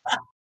guy.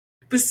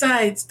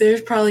 Besides,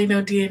 there's probably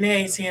no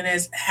DNA, seeing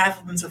as half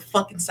of them's a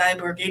fucking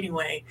cyborg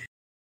anyway.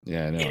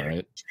 Yeah, I know,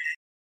 right?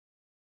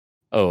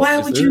 Oh, Why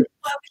would you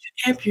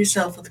amp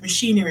yourself with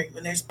machinery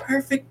when there's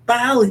perfect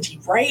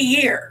biology right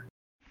here?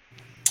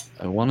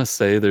 I want to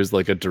say there's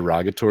like a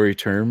derogatory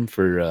term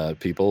for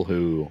people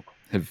who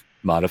have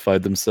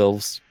modified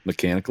themselves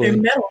mechanically. They're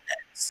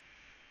metalheads.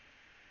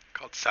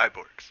 Called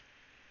cyborgs.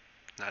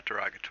 Not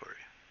derogatory.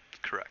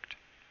 Correct.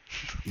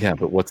 Yeah,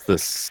 but what's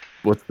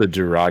the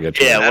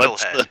derogatory? Yeah,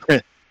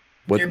 Metalhead.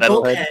 What They're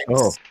metalhead?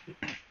 bulkheads.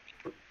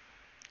 Oh,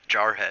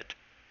 Jarhead.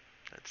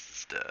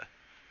 That's just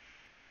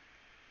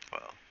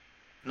well,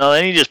 No,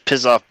 then you just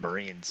piss off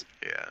Marines.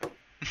 yeah.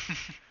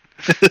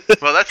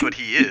 Well, that's what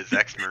he is,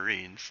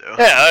 ex-marine. So.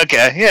 Yeah,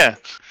 okay, yeah.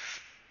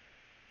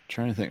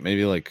 trying to think,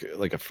 maybe like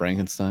a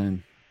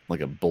Frankenstein, like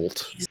a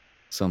bolt,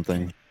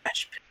 something.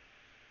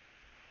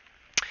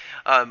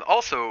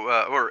 Also,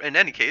 or in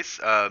any case,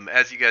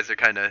 as you guys are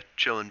kind of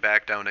chilling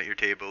back down at your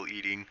table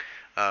eating,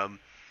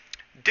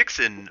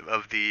 Dixon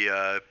of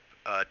the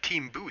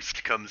Team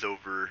Boost comes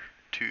over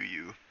to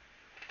you.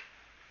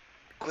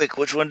 Quick,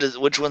 which one's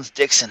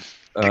Dixon?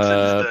 Dixon's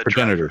the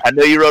Progenitor. I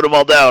know you wrote them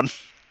all down.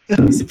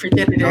 He's a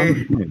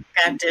progenitor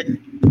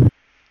captain.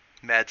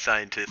 Mad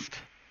scientist.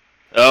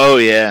 Oh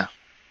yeah.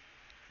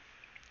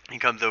 He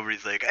comes over.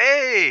 He's like,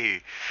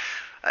 "Hey,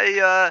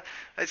 I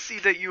see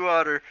that you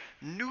are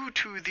new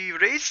to the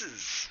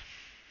races."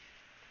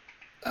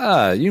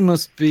 Ah, you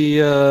must be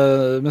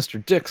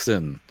Mr.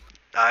 Dixon.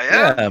 I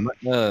am.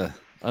 Yeah,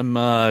 I'm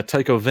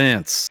Tycho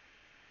Vance.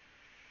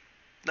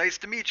 Nice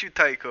to meet you,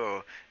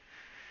 Tycho.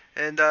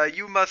 And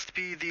you must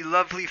be the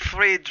lovely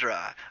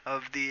Phaedra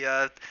of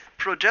the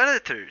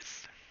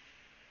progenitors.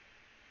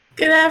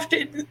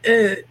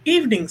 Good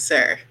evening,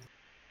 sir.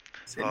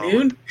 Is it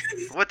noon?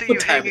 What are What you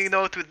time hanging is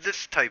out with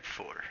this type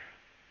for?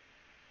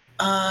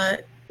 I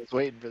was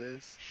waiting for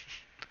this.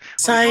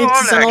 Science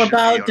is all actually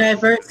about are.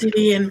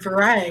 diversity and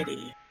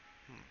variety.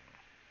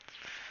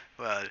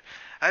 Well,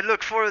 I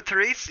look forward to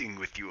racing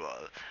with you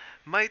all.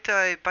 might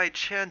I by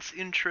chance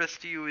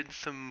interest you in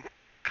some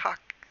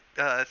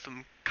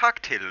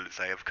cocktails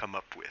I have come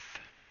up with?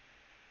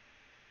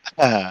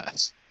 Ah,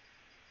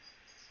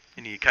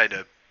 And he kind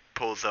of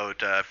pulls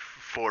out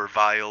 4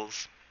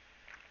 vials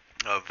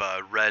of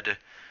red,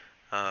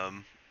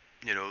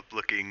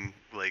 looking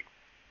like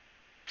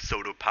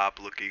soda pop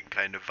looking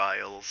kind of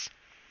vials.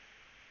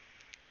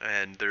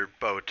 And they're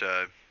about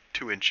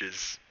 2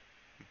 inches,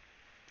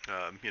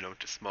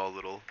 just small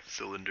little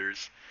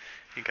cylinders.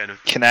 He kind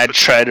of can I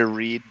puts try to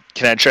read?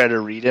 Can I try to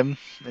read him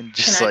and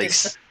just Can I like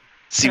just-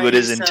 see can what I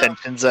his just,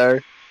 intentions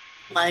are?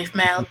 Life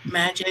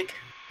magic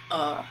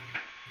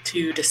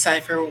to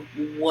decipher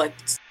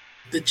what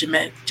the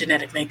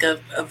genetic makeup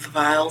of the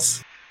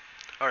vials.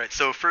 Alright,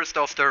 so first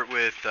I'll start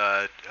with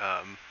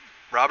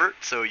Robert.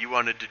 So you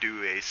wanted to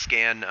do a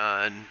scan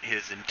on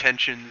his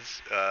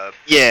intentions,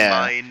 Yeah.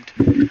 mind.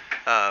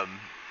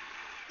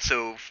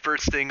 So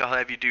first thing I'll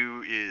have you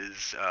do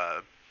is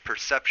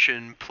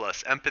perception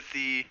plus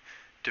empathy,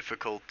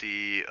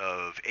 difficulty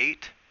of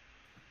 8.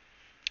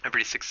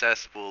 Every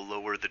success will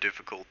lower the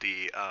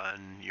difficulty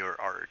on your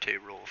Arte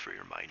roll for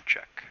your mind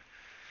check.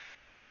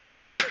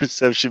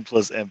 Perception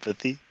plus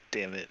empathy.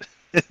 Damn it.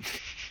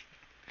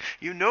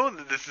 You know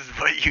that this is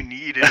what you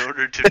need in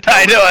order to.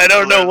 I know. I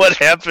don't tell know us- what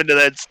happened to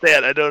that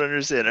stat. I don't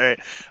understand. All right.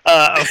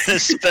 I'm gonna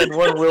spend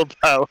 1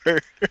 willpower.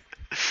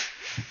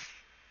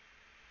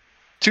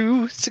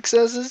 2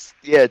 successes?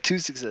 Yeah, 2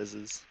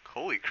 successes.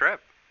 Holy crap!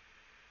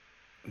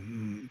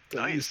 That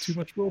Nice. is too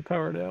much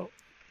willpower now.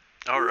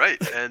 All right,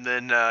 and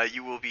then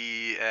you will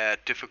be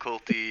at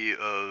difficulty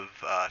of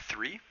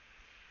 3.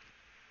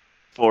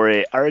 For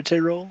a Arte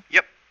roll?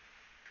 Yep.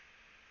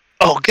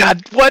 Oh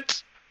God!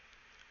 What?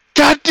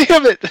 God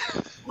damn it!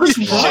 What's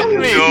You wrong shouldn't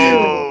with be. you?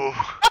 No.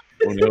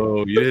 Oh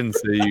no, you didn't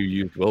say you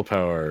used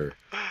willpower.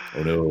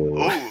 Oh no.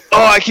 Oh,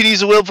 Oh, I can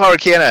use a willpower,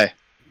 can't I?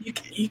 You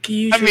can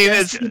use I your mean,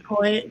 destiny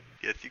point.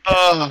 yes you can.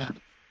 Oh,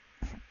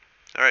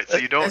 All right, so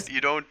you don't I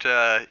don't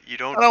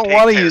don't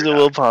want to use a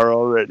willpower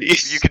already.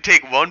 You could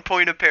take 1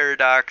 point of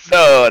paradox.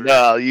 No,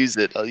 I'll use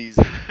it. I'll use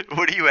it.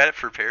 What are you at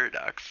for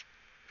paradox?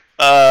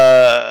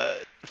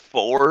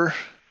 4.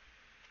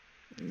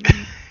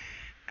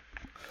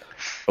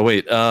 Oh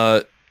wait,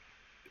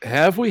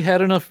 have we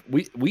had enough?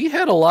 We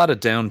had a lot of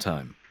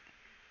downtime.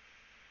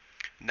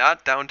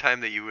 Not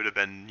downtime that you would have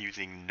been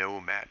using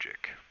no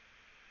magic.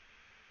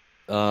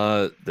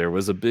 There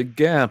was a big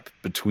gap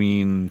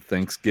between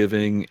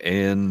Thanksgiving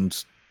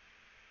and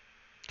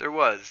There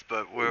was,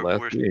 but we're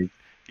last week.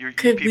 you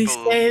Could we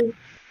people. say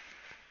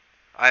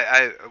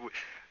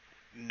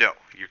No,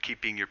 you're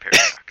keeping your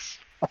paradox.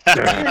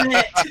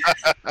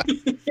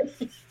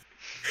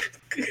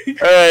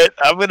 All right,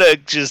 I'm gonna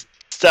just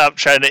stop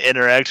trying to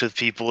interact with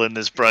people in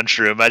this brunch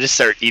room. I just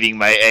start eating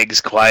my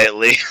eggs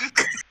quietly.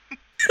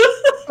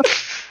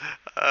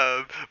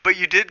 But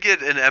you did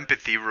get an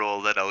empathy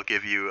roll that I'll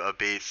give you a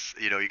base.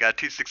 You got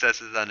 2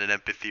 successes on an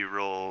empathy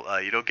roll.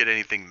 You don't get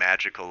anything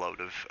magical out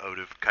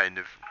of kind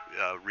of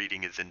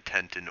reading his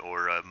intent and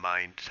aura,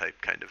 mind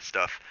type kind of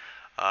stuff.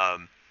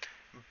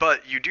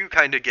 But you do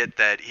kind of get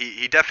that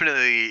he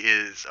definitely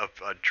is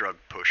a drug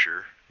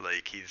pusher.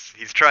 Like he's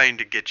trying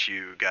to get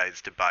you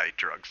guys to buy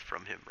drugs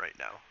from him right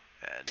now,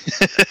 and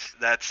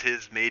that's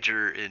his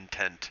major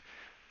intent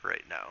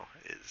right now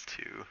is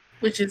to.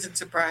 Which isn't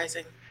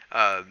surprising.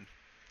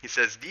 He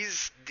says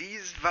these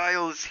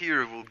vials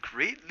here will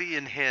greatly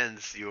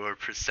enhance your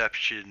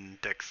perception,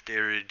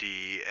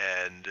 dexterity,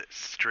 and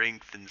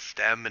strength and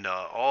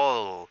stamina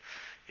all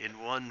in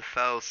one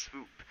foul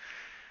swoop.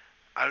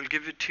 I'll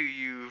give it to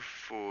you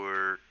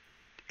for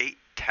 8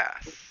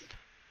 tasks.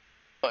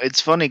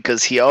 It's funny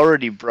because he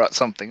already brought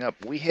something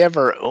up. We have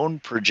our own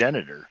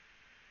progenitor.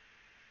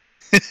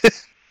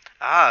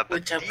 But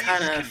Which I'm these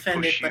kinda can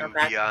offended, push but you I'm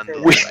not beyond the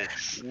offended.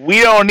 limits.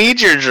 We don't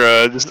need your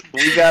drugs.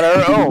 We got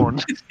our own.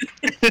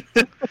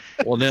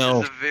 Well,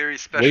 now This is a very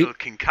special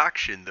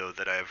concoction, though,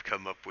 that I have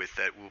come up with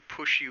that will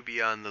push you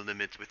beyond the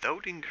limits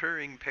without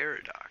incurring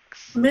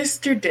paradox.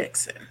 Mr.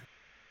 Dixon.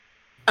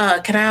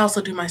 Can I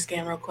also do my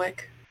scan real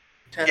quick?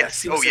 To Yes.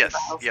 see Oh, what's in the yes.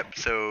 vials? Yep.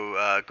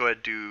 So go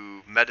ahead,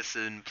 do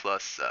medicine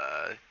plus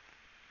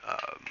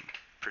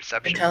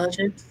perception.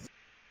 Intelligence?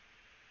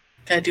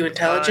 Can I do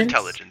intelligence?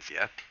 Intelligence,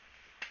 yeah.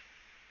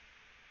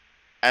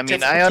 I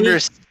mean,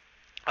 Difficulty?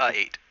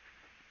 8.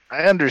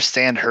 I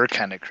understand her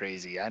kind of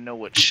crazy. I know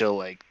what she'll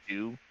like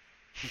do.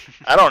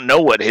 I don't know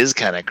what his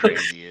kind of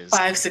crazy is.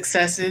 5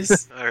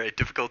 successes. All right.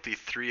 Difficulty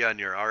 3 on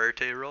your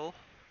Arte roll.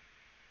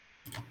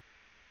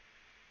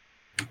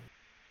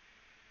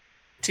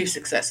 2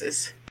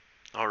 successes.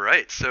 All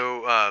right,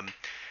 so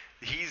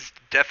he's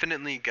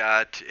definitely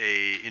got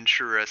a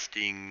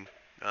interesting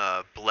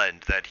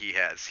blend that he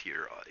has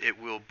here. It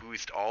will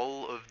boost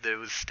all of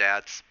those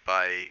stats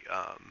by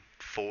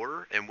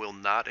 4 and will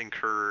not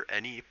incur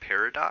any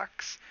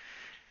paradox.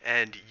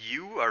 And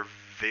you are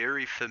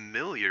very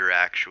familiar,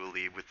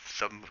 actually, with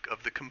some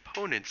of the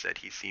components that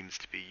he seems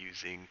to be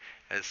using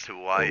as to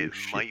why it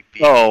might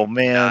be Oh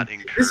man. not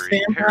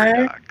incurring vampire?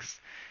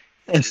 paradox.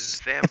 It is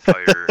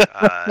vampire.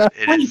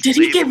 It Wait, is did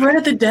he get labeled- rid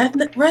of the death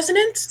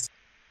resonance?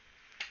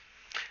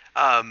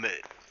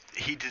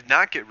 He did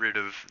not get rid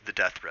of the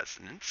death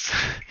resonance.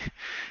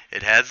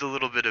 It has a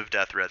little bit of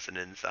death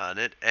resonance on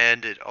it,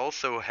 and it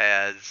also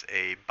has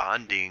a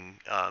bonding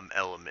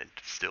element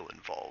still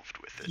involved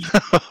with it.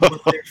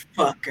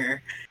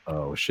 Motherfucker.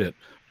 Oh shit!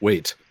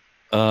 Wait.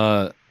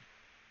 I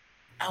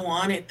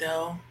want it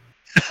though.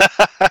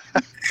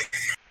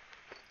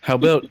 How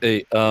about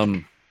a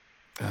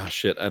Oh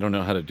shit! I don't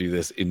know how to do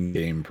this in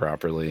game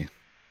properly.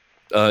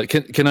 Can I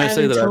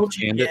say haven't that I've told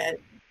you scanned it? yet.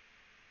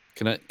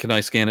 Can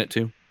I scan it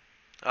too?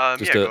 Yeah,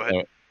 go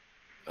ahead.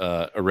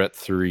 A Ret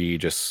 3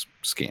 just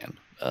scan.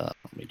 Let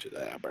me do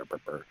that.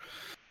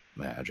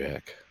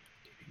 Magic.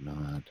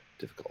 Mod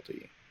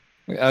difficulty.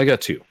 I got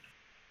 2.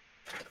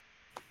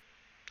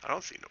 I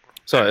don't see no wrong.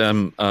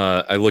 So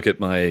I look at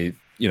my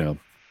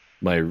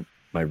my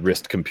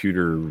wrist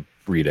computer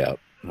readout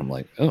and I'm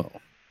like, oh,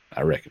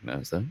 I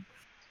recognize that.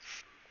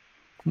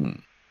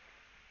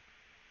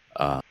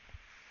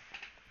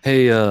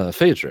 Hey,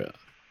 Phaedra,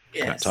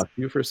 can I Yes. talk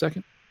to you for a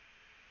second?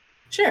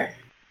 Sure.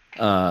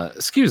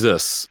 Excuse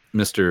us,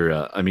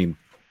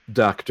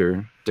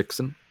 Dr.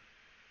 Dixon.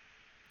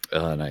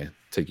 And I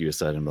take you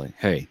aside and I'm like,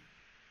 hey,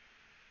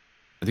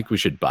 I think we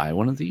should buy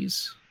one of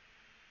these.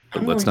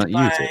 But I'm let's going not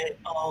to use buy it.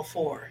 all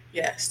 4.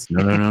 Yes.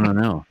 No. I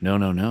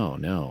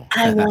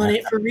want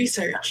it for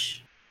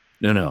research.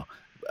 No.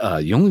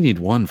 You only need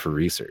 1 for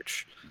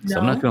research. So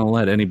I'm not No. going to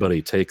let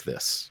anybody take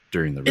this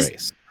during the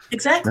race.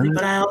 Exactly, No.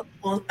 but I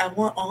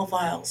want all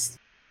vials.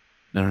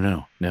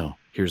 No.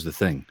 Here's the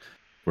thing.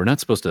 We're not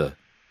supposed to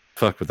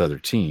fuck with other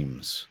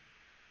teams.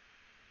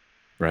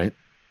 Right?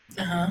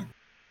 Uh-huh.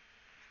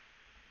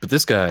 But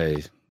this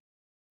guy,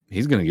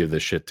 he's going to give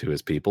this shit to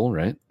his people,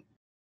 right?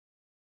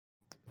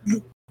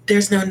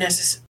 It's not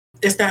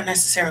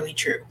necessarily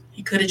true.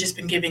 He could have just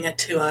been giving it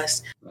to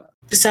us.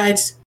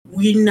 Besides,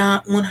 we're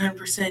not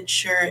 100%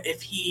 sure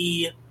if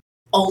he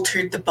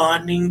altered the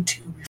bonding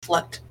to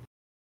reflect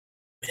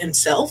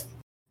himself.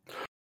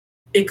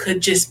 It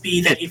could just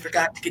be that he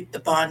forgot to get the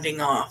bonding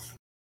off,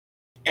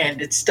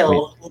 and it's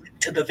still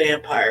linked to the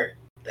vampire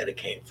that it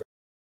came from.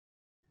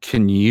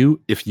 Can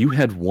you, if you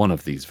had 1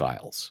 of these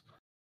vials,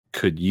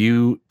 could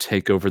you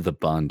take over the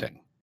bonding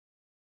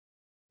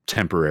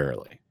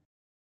temporarily?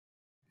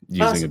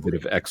 Using a bit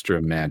of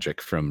extra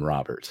magic from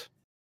Robert.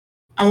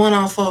 I want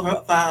all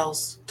 4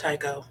 vials,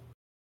 Tycho.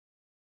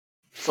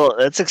 So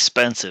that's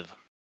expensive.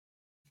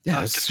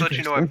 Yeah, just to let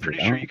you know, I'm pretty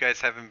sure you guys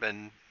haven't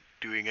been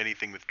doing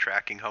anything with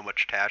tracking how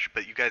much task,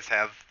 but you guys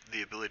have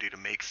the ability to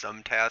make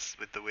some tasks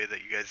with the way that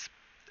you guys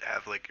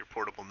have like your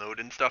portable node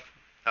and stuff.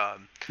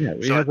 Yeah,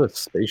 we have a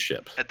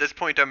spaceship. At this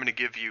point, I'm going to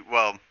give you,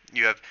 well,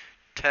 you have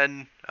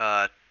 10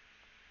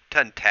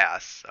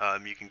 tasks.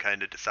 You can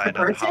kind of decide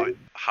on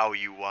how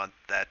you want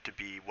that to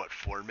be, what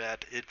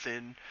format it's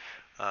in.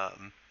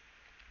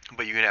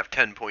 But you can have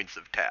 10 points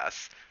of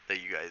tasks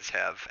that you guys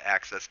have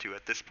access to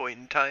at this point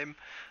in time.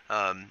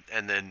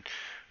 And then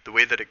the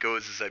way that it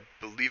goes is, I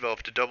believe, I'll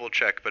have to double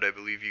check, but I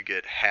believe you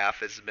get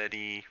half as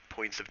many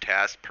points of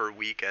tasks per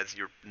week as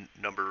your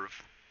number of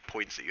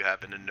points that you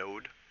have in a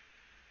node.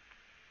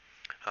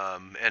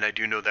 And I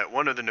do know that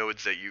one of the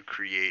nodes that you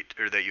create,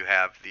 or that you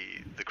have,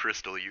 the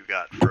crystal you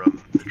got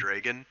from the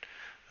dragon,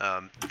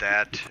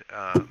 that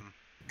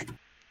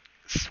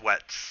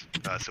sweats,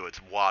 so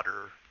it's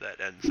water that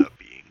ends up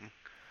being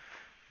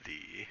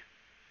the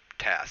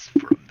task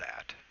from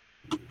that.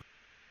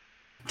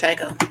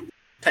 Tycho,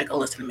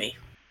 listen to me.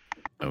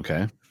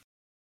 Okay.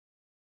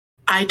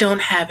 I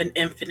don't have an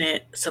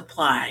infinite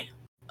supply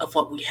of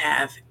what we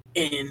have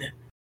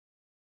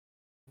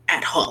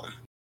at home.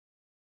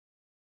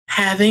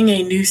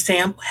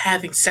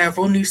 Having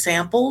several new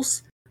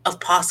samples of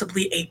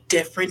possibly a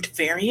different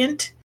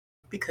variant,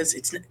 because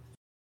This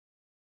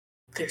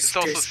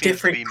also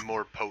seems to be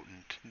more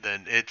potent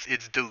than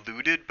it's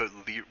diluted, but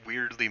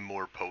weirdly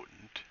more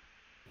potent.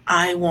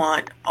 I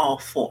want all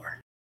 4.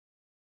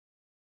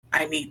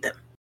 I need them.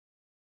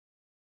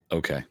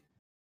 Okay.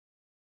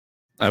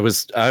 I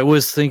was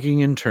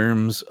thinking in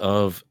terms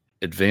of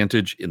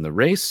advantage in the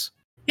race.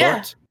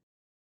 Yeah.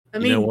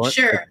 But I mean,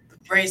 sure, the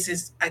race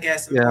is, I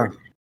guess, important,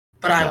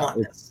 but I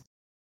want them.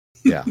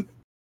 Yeah.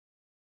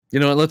 You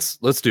know what?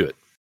 Let's do it.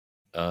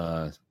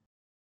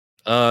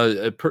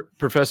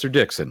 Professor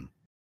Dixon.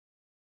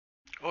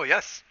 Oh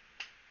yes.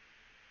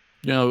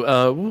 You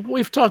know,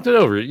 we've talked it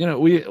over. You know,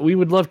 we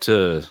would love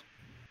to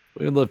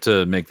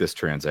make this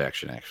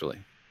transaction actually.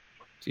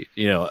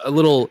 You know, a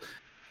little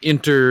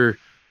intra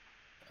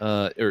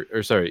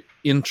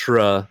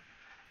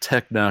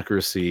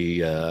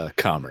technocracy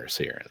commerce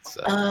here. It's,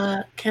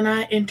 can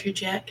I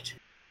interject?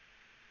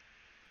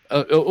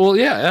 Well,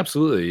 yeah,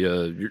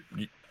 absolutely.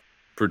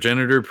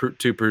 Progenitor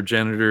to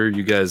progenitor,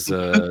 you guys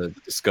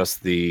discuss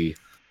the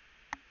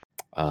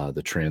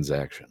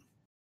transaction.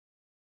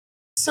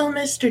 So,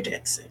 Mr.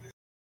 Dixon,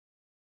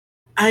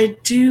 I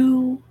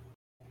do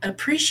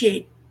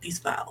appreciate these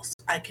vials.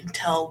 I can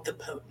tell the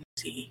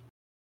potency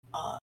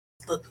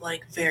look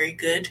like very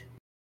good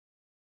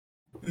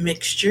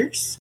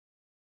mixtures,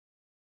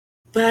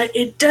 but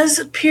it does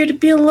appear to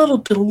be a little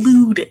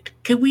diluted.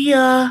 Can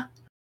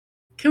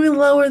Can we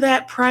lower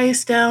that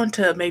price down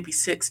to maybe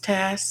 6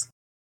 tasks?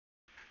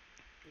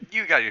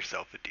 You got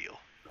yourself a deal.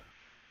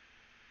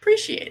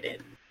 Appreciate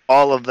it.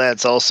 All of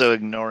that's also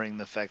ignoring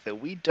the fact that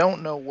we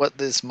don't know what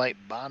this might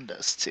bond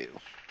us to.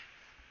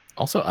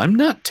 Also, I'm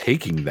not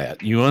taking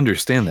that. You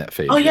understand that,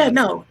 Faith? Oh yeah,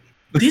 no.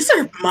 These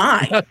are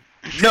mine.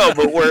 No,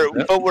 but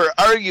we're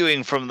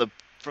arguing from the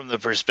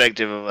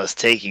perspective of us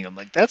taking them.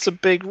 Like, that's a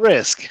big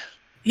risk.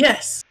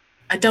 Yes.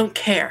 I don't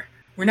care.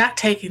 We're not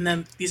taking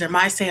them. These are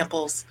my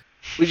samples.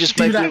 We just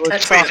Do might be not able to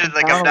touch talk It's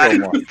like I'm about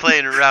not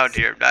playing around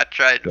here. I'm not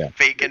trying to Yeah.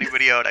 fake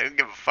anybody out. I don't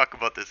give a fuck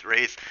about this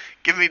race.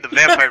 Give me the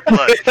vampire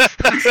blood.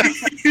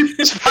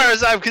 As far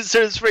as I'm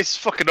concerned, this race is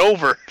fucking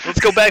over.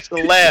 Let's go back to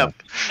the lab.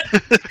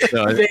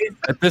 No,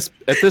 at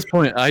this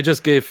point, I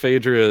just gave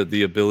Phaedra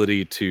the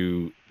ability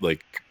to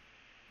like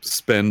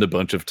spend a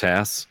bunch of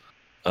tasks,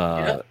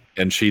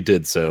 and she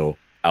did so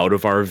out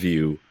of our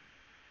view,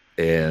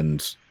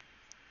 and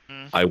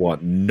I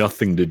want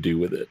nothing to do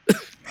with it.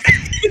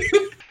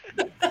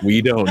 We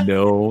don't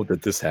know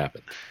that this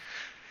happened.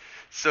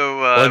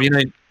 So, Well, I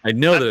mean, I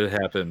know that it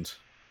happened,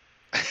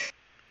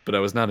 but I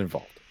was not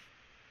involved.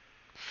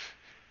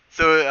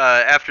 So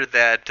after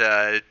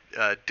that,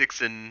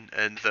 Dixon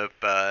ends up,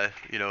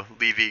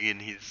 leaving, and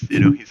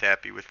he's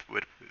happy with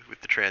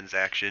the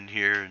transaction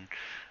here,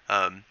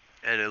 and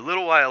a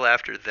little while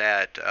after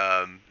that,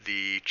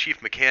 the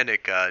chief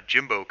mechanic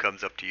Jimbo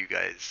comes up to you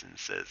guys and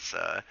says,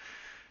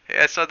 "Hey,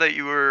 I saw that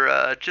you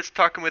were just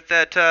talking with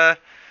that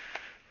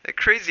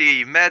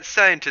crazy mad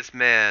scientist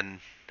man,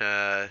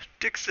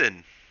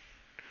 Dixon.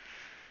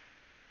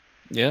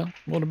 Yeah,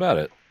 what about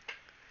it?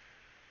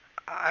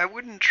 I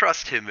wouldn't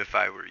trust him if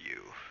I were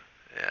you.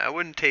 I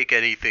wouldn't take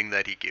anything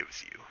that he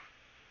gives you."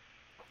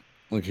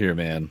 Look here,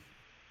 man.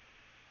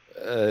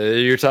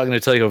 You're talking to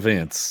Tycho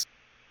Vance.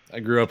 I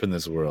grew up in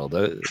this world.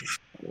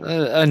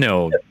 I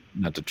know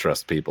not to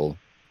trust people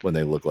when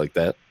they look like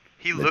that.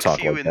 He They looks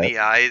talk you like in that. the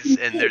eyes,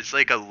 and there's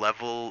like a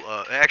level.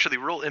 Actually,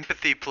 roll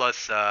empathy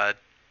plus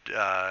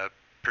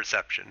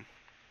perception.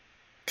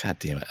 God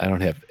damn it! I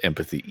don't have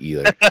empathy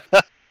either.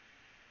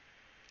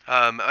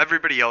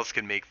 Everybody else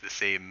can make the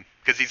same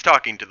because he's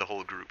talking to the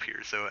whole group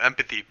here. So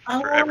empathy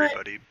for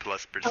everybody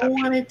plus I perception.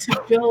 wanted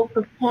to build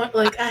the point.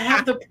 Like, I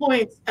have the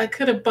points. I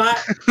could have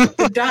bought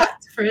the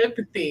dots for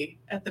empathy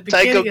at the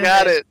beginning. Tycho of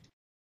got this. it.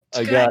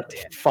 I got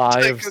Goddamn. 5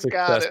 Tycho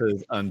got it.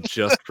 successes on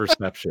just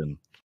perception.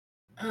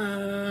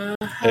 How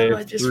I do I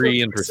have just 3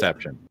 roll in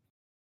perception.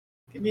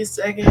 Give me a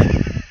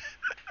second.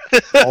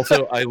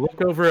 Also, I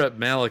look over at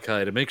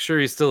Malachi to make sure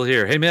he's still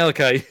here. Hey,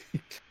 Malachi,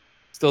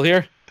 still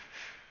here?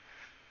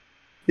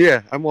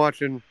 Yeah, I'm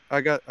watching. I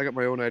got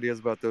my own ideas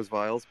about those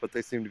vials, but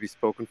they seem to be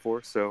spoken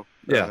for. So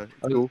Yeah.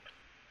 cool.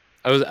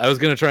 I was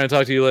gonna try and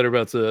talk to you later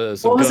about some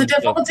What was the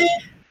gun stuff. difficulty?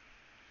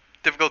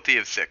 Difficulty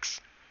of 6.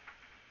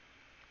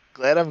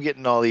 Glad I'm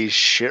getting all these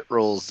shit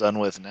rolls done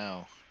with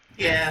now.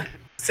 Yeah,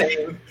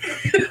 same.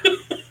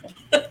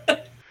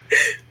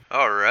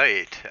 All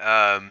right.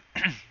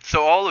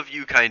 So all of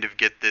you kind of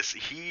get this.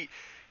 He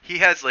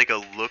has like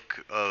a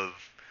look of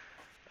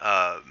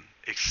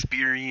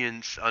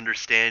experience,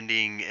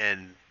 understanding,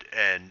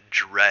 and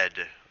dread.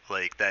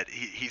 Like that.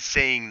 He's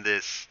saying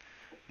this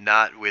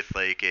not with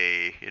like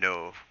a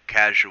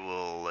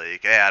casual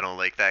like, hey, I don't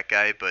like that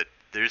guy, but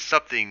there's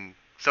something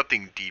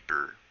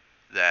deeper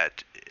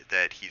that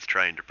he's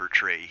trying to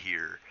portray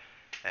here.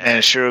 Man,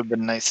 it sure would have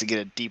been nice to get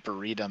a deeper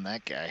read on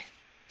that guy.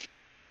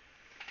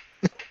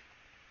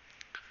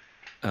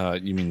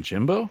 You mean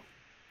Jimbo?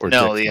 Or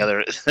No, Dixon? the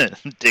other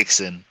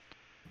Dixon.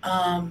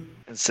 Um,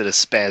 Instead of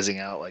spazzing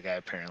out like I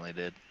apparently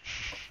did.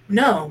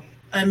 no.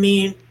 I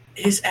mean,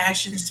 his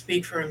actions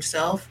speak for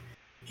himself.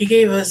 He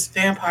gave us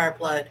vampire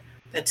blood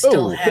that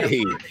still had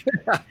hey.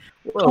 a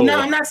Whoa. Oh, no,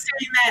 I'm not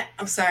saying that.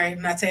 I'm sorry.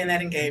 I'm not saying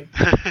that in game.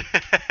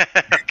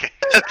 Okay.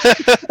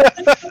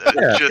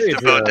 Yeah, Just hey,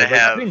 about to like,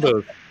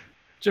 have.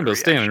 Jimbo's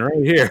standing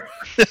right here.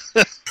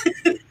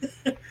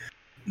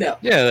 No.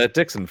 Yeah, that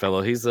Dixon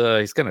fellow. He's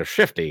kind of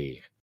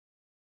shifty.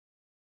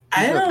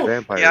 I He's not don't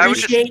vampire. Yeah,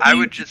 appreciate I you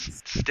would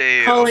just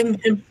stay. calling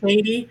him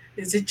Shady.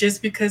 Is it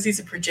just because he's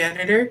a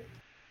progenitor?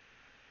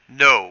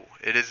 No,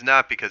 it is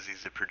not because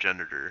he's a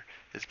progenitor.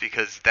 It's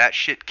because that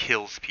shit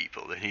kills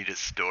people and he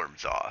just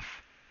storms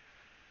off.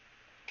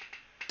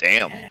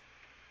 Damn.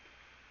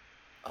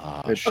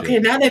 Oh, shit. Okay,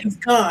 now that he's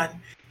gone,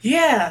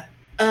 yeah.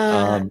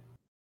 Um,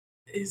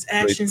 His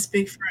actions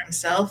speak for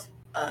himself.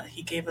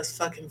 He gave us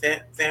fucking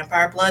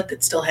vampire blood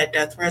that still had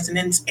death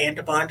resonance and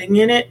a bonding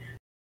in it.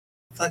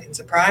 Fucking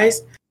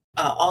surprise.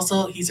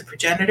 Also, he's a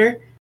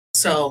progenitor,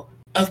 so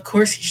of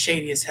course he's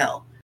shady as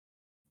hell.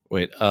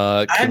 Wait,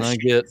 I'm can I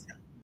shady get as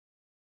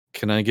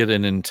hell.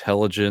 an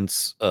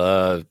intelligence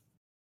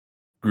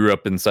grew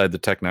up inside the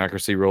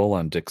technocracy roll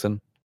on Dixon?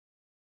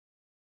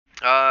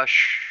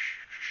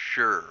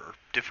 Sure.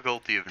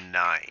 Difficulty of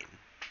 9.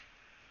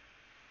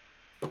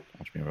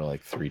 Watch me roll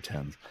like 3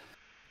 10s.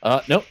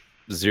 Nope.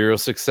 0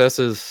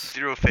 successes.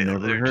 0 Never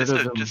failure. heard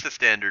of him. Just a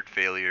standard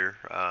failure.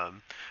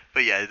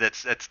 But yeah,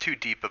 that's too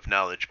deep of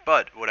knowledge.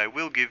 But what I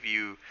will give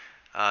you,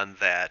 on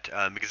that,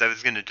 because I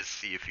was gonna just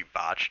see if you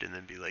botched and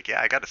then be like, yeah,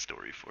 I got a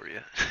story for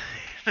you.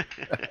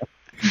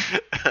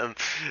 um,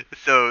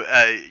 so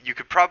you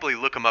could probably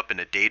look them up in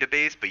a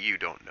database, but you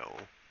don't know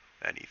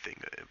anything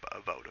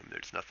about them.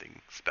 There's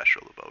nothing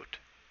special about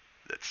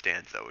that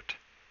stands out.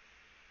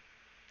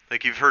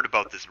 Like, you've heard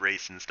about this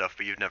race and stuff,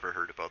 but you've never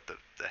heard about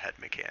the head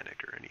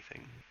mechanic or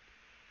anything.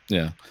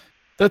 Yeah.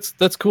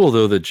 That's cool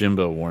though that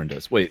Jimbo warned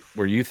us. Wait,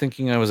 were you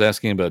thinking I was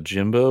asking about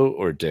Jimbo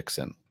or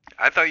Dixon?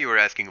 I thought you were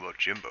asking about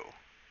Jimbo.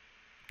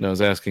 No, I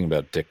was asking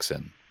about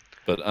Dixon.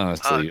 But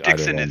honestly,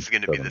 Dixon either is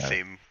going to be doesn't the matter.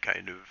 same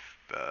kind of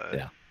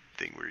Yeah.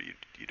 thing where you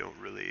don't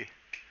really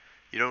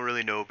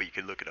know, but you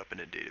can look it up in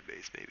a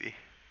database maybe.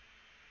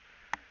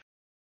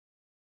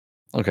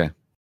 Okay.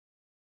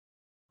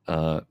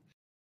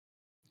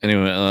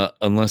 Anyway,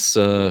 unless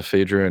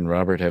Phaedra and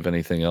Robert have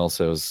anything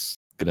else, I was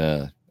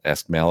gonna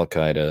ask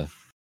Malachi to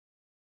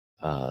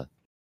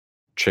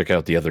check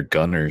out the other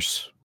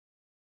gunners.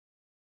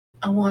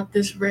 I want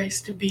this race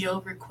to be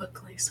over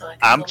quickly so I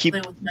I'm can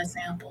go play with my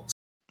samples.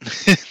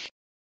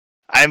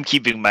 I'm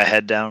keeping my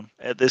head down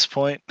at this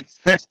point.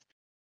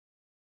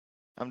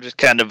 I'm just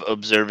kind of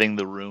observing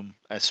the room,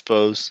 I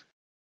suppose.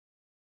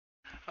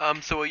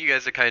 So while you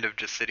guys are kind of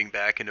just sitting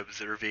back and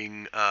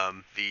observing,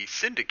 the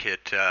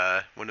syndicate,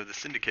 one of the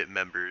syndicate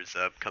members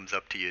comes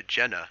up to you,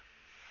 Jenna.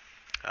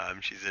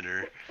 She's in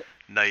her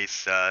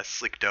nice,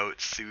 slicked out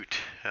suit,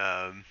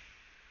 and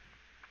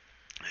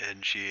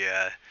she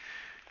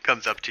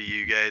comes up to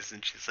you guys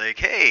and she's like,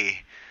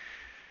 "Hey,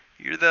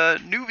 you're the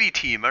newbie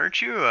team,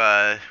 aren't you?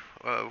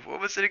 What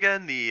was it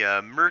again?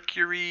 The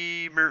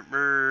Mercurials.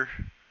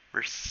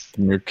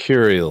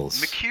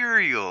 Mercurials.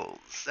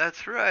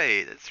 That's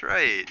right. That's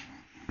right.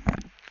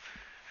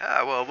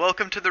 Ah, well,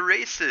 welcome to the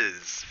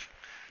races.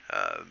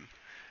 I'm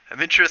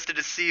interested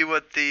to see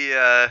what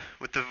the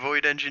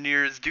Void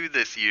Engineers do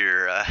this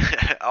year.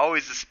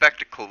 Always a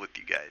spectacle with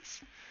you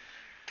guys.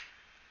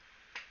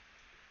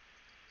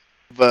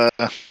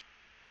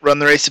 Run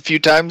the race a few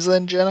times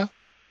then, Jenna?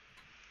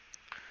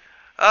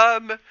 I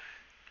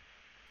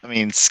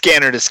mean,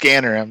 scanner to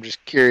scanner. I'm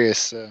just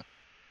curious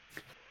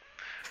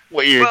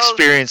what your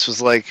experience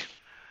was like.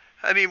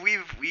 I mean, we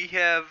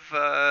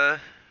have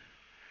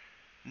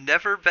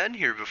never been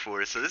here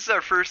before, so this is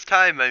our first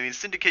time. I mean,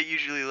 Syndicate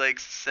usually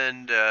likes to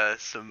send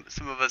some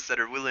of us that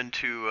are willing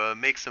to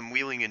make some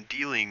wheeling and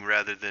dealing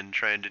rather than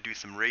trying to do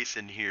some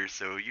racing here.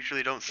 So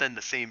usually don't send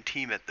the same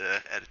team at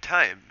a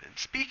time. And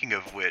speaking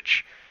of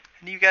which,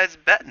 any of you guys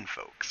betting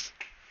folks?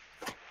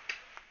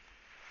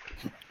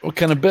 What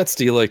kind of bets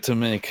do you like to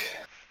make?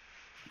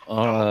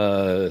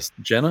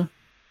 Jenna?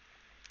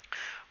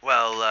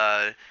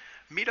 Well,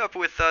 meet up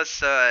with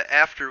us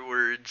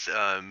afterwards.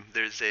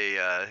 There's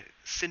a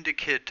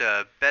syndicate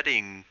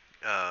betting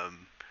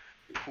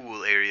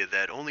pool area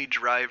that only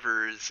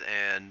drivers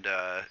and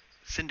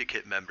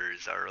syndicate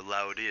members are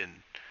allowed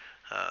in.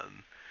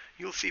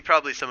 You'll see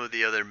probably some of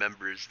the other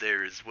members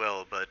there as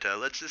well, but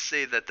let's just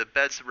say that the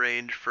bets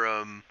range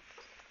from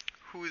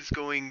who's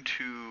going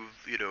to,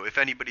 if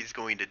anybody's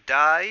going to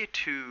die,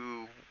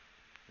 to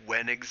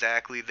when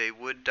exactly they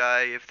would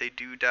die if they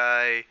do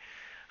die,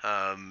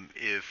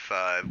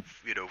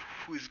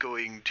 who's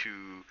going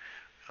to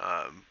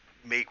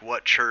make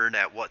what turn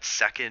at what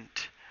second,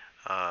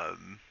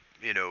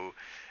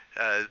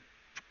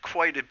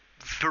 quite a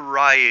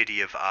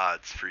variety of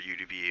odds for you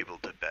to be able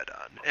to bet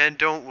on. And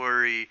don't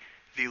worry,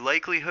 the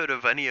likelihood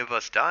of any of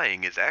us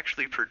dying is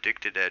actually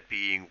predicted at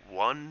being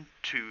 1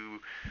 to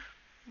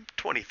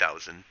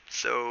 20,000.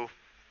 So,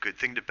 good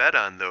thing to bet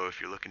on, though, if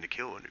you're looking to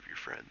kill one of your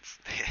friends.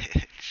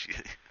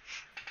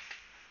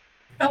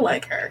 I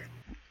like her.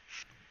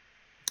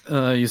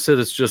 You said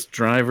it's just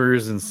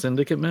drivers and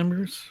syndicate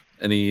members?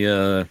 Any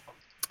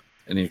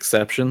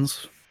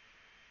exceptions?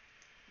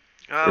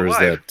 Or is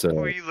why? That, who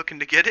are you looking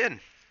to get in?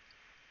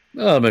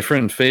 My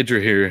friend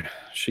Phaedra here.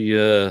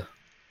 She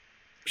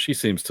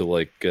seems to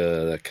like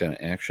that kind of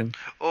action.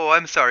 Oh,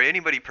 I'm sorry.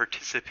 Anybody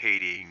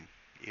participating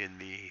in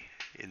the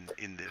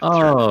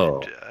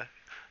tournament,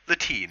 the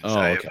teams.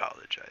 I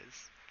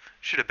apologize.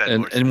 Should have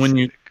been more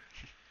specific.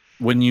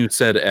 When you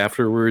said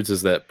afterwards,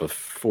 is that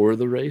before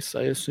the race?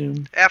 I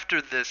assume.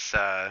 After this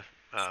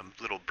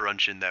little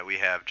brunchin that we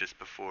have just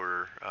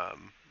before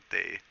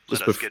they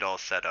let us get all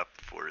set up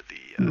for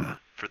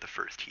the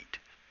first heat.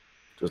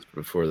 Just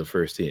before the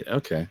first heat.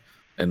 Okay.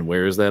 And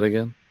where is that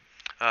again?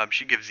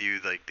 She gives you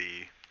like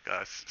the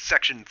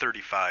section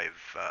 35,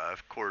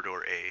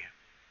 corridor A.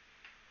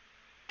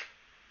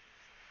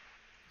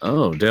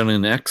 Oh, down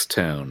in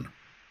X-Town.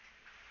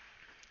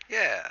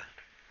 Yeah.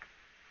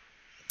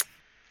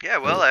 Yeah,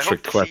 well, I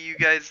hope to see you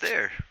guys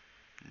there.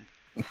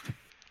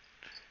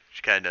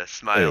 She kind of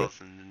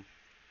smiles and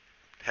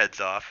heads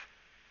off.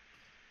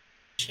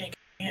 Shake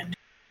hand.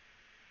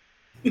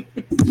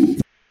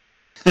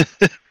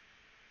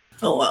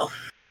 Oh, well.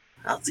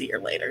 I'll see her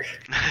later.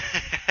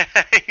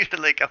 You're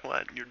like, I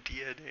want your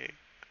DNA.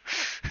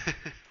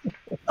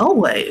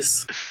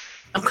 Always.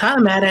 I'm kind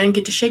of mad I didn't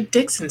get to shake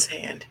Dixon's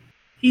hand.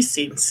 He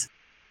seems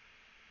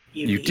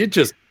unique.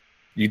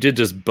 You did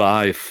just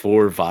buy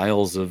 4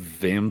 vials of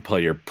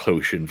vampire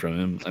potion from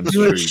him. I'm You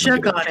sure would you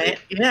check can on it.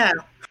 Yeah.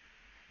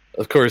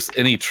 Of course,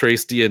 any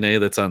trace DNA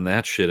that's on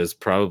that shit is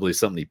probably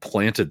something he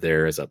planted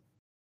there as a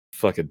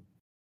fucking.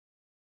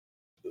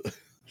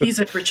 He's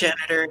a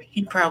progenitor.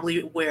 He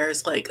probably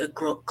wears like a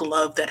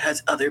glove that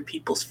has other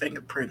people's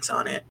fingerprints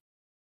on it.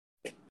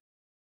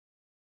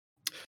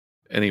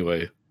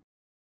 Anyway.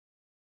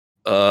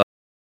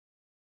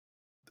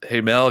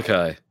 Hey,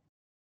 Malachi.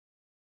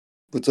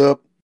 What's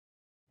up?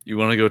 You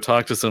want to go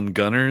talk to some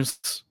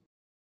gunners?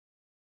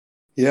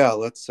 Yeah,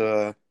 let's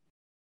do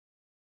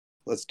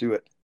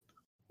it.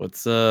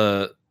 Let's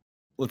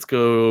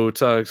go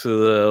talk to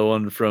the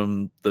one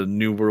from the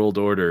New World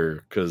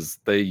Order because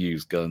they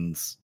use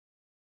guns.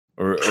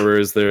 Or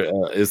is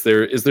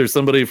there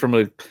somebody from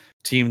a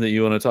team that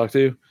you want to talk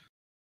to?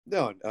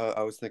 No,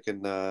 I was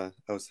thinking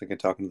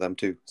talking to them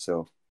too.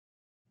 So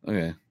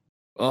Okay,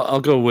 well,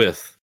 I'll go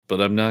with, but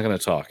I'm not gonna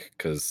talk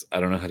because I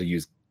don't know how to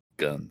use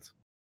guns.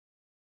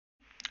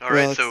 All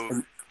right, Well,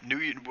 so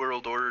New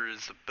World Order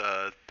is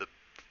the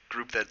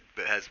group that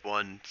has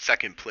won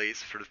second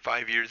place for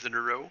 5 years in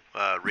a row.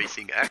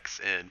 Racing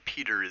X, and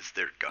Peter is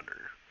their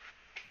gunner.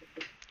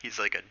 He's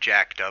like a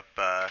jacked up.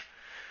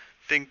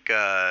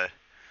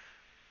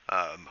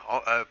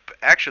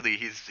 Actually,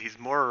 he's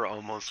more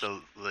almost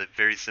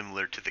very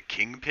similar to the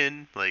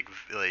Kingpin, like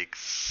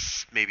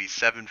maybe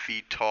 7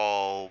 feet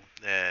tall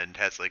and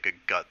has like a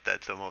gut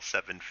that's almost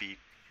 7 feet.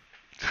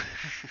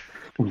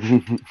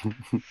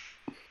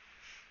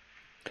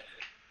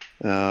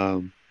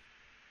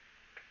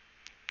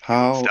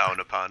 How looks down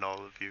upon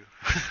all of you.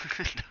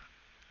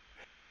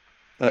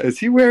 is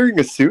he wearing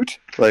a suit?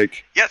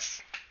 Like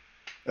Yes.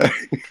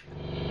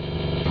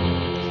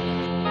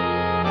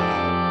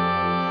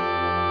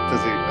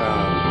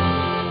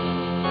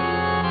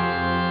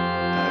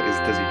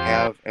 does he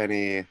have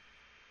any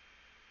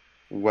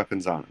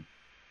weapons on him,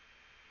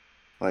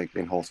 like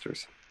in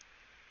holsters,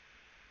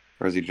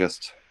 or is he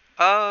just?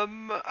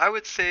 I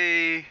would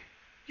say,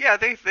 yeah,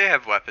 they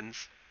have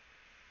weapons.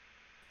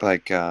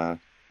 Like your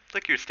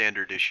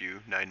standard issue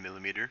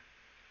 9mm.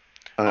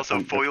 Also,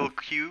 Foil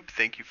Cube,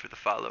 thank you for the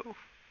follow.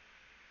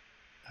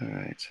 All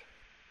right.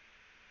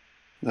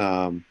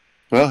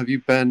 Well, have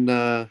you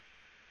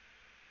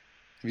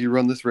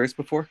run this race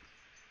before?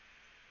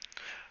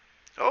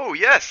 Oh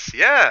yes,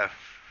 yeah.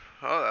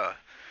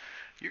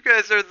 You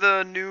guys are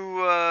the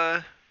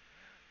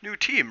new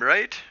team,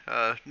 right?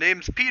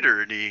 Name's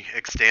Peter, and he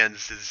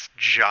extends his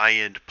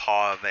giant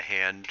paw of a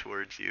hand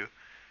towards you.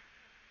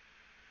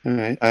 All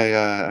right,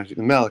 I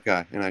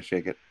Malachi, and I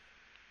shake it.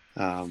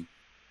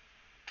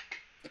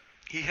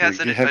 He has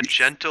a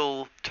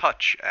gentle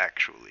touch,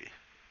 actually.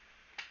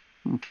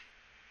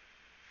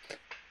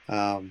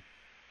 Have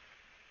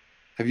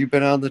you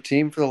been on the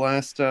team for the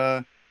last?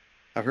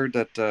 I've heard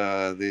that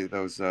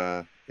those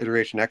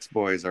Iteration X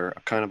boys are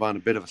kind of on a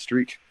bit of a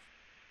streak.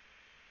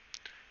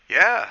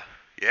 Yeah,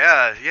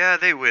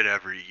 they win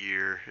every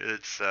year.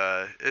 It's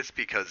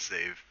because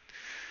they've.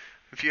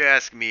 If you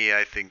ask me,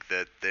 I think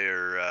that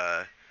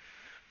they're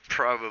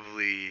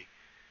probably.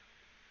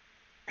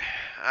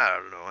 I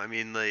don't know. I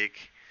mean,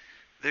 like,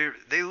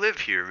 they live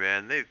here,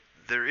 man.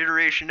 They're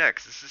Iteration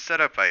X. This is set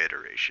up by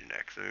Iteration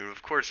X. I mean,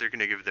 of course they're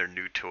gonna give their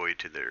new toy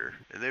to their.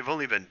 And they've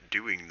only been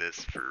doing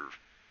this for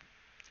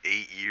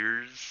 8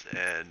 years,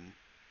 and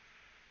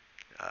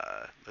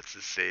let's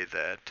just say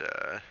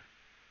that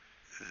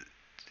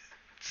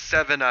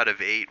 7 out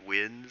of 8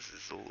 wins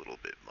is a little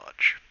bit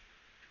much.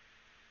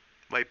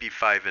 Might be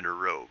 5 in a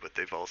row, but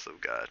they've also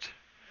got.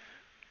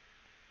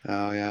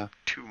 Oh yeah.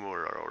 2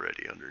 more are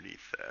already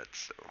underneath that,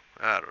 so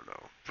I don't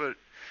know. But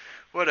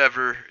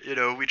whatever,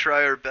 we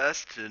try our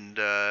best, and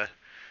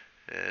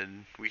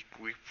we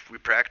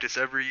practice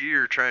every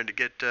year trying to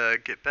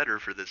get better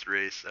for this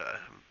race.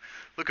 I'm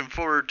looking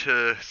forward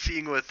to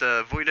seeing what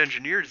Void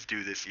Engineers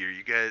do this year.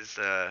 You guys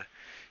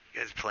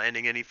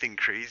planning anything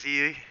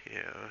crazy?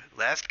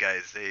 Last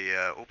guys they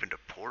opened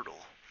a portal.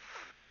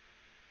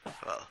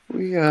 Well,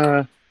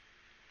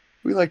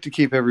 we like to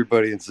keep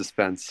everybody in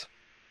suspense.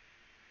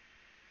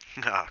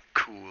 Ah,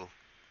 cool.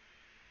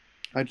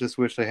 I just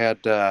wish they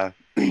had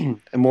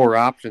more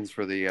options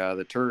for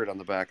the turret on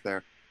the back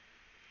there.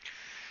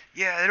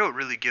 Yeah, they don't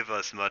really give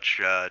us much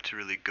to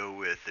really go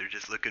with. They're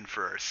just looking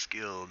for our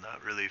skill,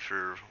 not really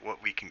for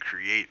what we can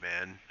create,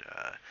 man.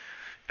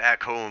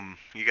 Back home,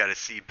 you gotta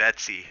see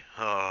Betsy.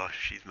 Oh,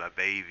 she's my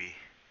baby.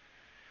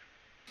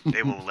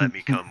 They won't let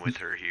me come with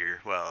her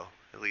here. Well,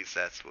 at least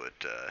that's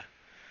what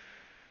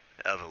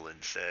Evelyn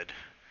said.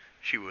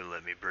 She wouldn't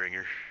let me bring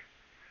her.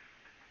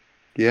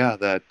 Yeah,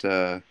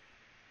 that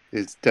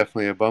is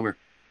definitely a bummer.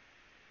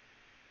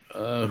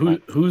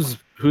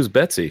 Who's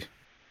Betsy?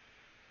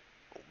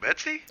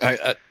 Betsy?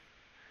 I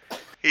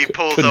he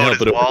pulls out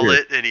his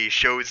wallet and he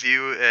shows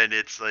you, and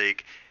it's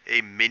like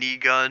a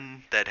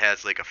minigun that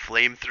has like a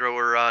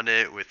flamethrower on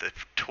it with a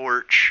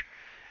torch,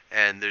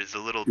 and there's a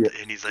little,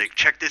 and he's like,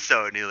 check this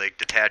out, and he like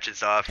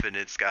detaches off, and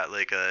it's got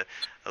like a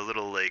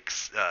little like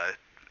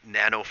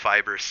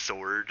nanofiber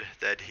sword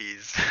that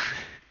he's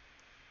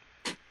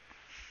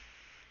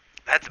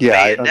That's a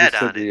Yeah, I bayonet on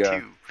understood it the,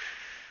 too.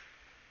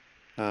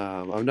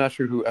 I'm not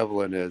sure who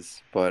Evelyn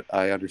is, but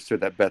I understood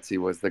that Betsy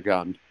was the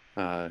gun.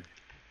 I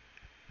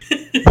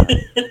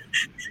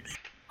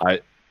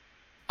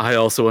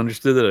also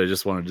understood that. I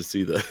just wanted to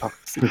see the,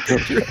 see the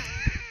picture.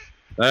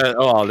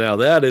 Now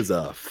that is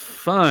a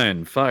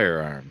fine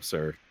firearm,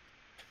 sir.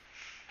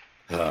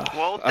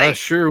 Well, I thanks.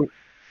 sure.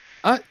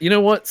 You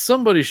know what?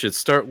 Somebody should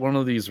start one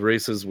of these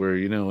races where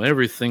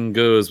everything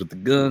goes with the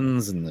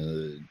guns and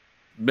the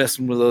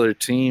messing with other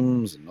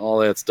teams and all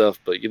that stuff.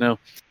 But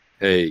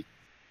hey,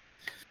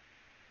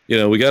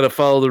 we got to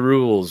follow the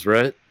rules,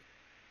 right?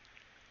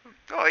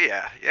 Oh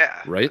yeah.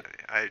 Right?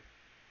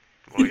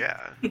 Well,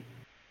 yeah.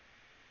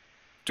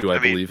 Do I I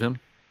mean- believe him?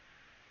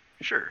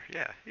 Sure.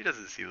 Yeah. He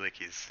doesn't seem like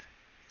he's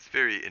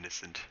very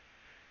innocent.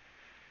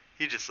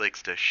 He just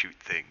likes to shoot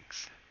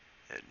things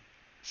and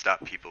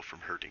stop people from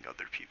hurting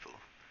other people.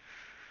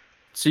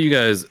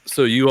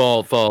 So you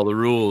all follow the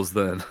rules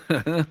then?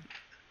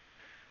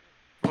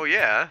 Well,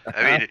 yeah.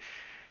 I mean,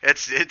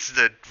 it's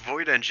the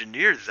Void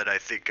Engineers that I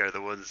think are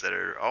the ones that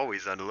are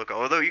always on the lookout.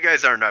 Although you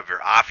guys aren't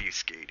ever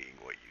obfuscating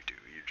what you do,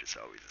 you're just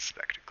always a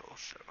spectacle.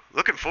 So,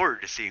 looking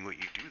forward to seeing what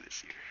you do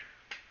this year.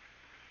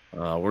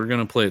 We're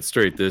gonna play it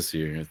straight this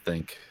year, I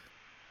think.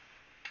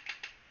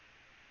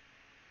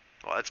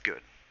 Well, that's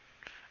good.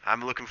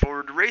 I'm looking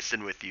forward to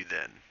racing with you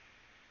then.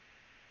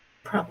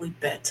 Probably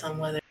bets on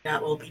whether or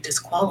not we'll be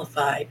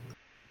disqualified.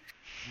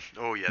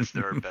 Oh yes,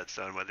 there are bets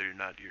on whether or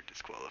not you're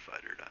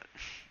disqualified or not.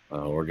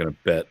 We're gonna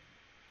bet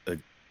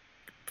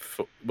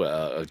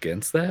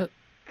against that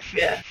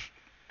Yeah.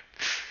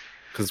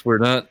 because we're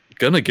not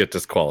gonna get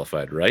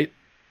disqualified, right?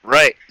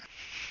 Right.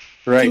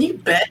 Right. Can you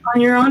bet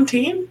on your own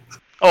team?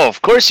 Oh,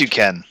 of course you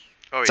can.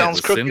 Oh yeah.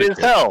 Sounds the crooked as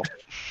syndicate. hell.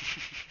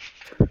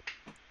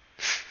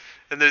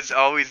 And there's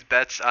always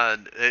bets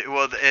on.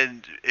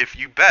 And if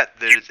you bet,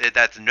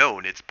 that's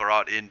known. It's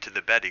brought into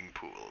the betting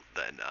pool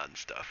then on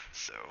stuff.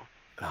 So.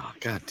 Oh,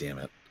 god damn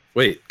it!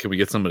 Wait, can we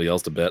get somebody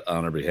else to bet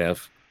on our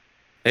behalf?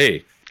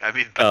 Hey, I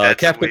mean, but that's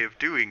Captain- a way of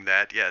doing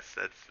that. Yes,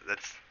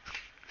 that's.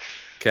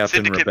 Captain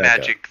Syndicate Rebecca.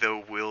 Magic,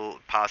 though, will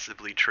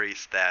possibly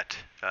trace that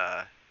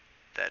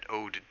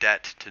owed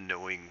debt to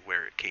knowing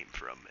where it came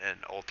from and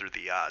alter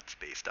the odds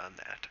based on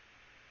that.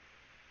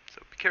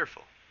 So be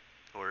careful,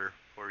 or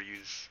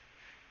use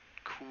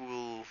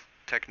cool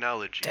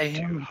technology to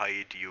Damn.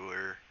 hide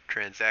your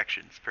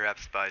transactions.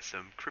 Perhaps buy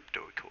some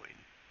crypto coin.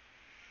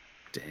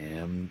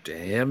 Damn.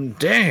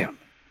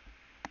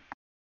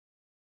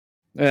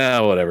 Yeah,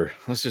 whatever.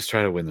 Let's just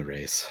try to win the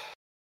race.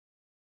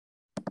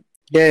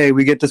 Yay,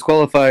 we get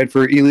disqualified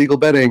for illegal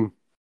betting.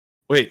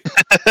 Wait,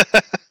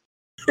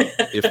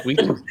 if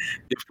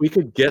we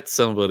could get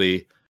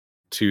somebody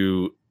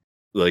to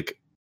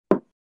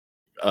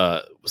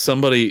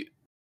somebody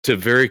to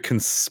very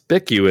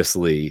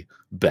conspicuously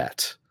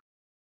bet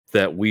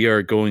that we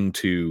are going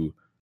to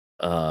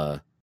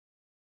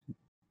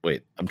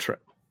wait,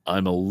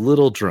 I'm a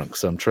little drunk,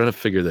 so I'm trying to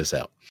figure this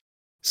out.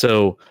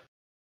 So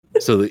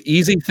the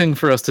easy thing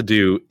for us to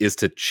do is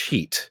to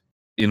cheat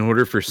in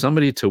order for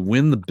somebody to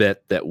win the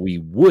bet that we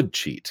would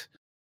cheat.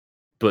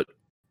 But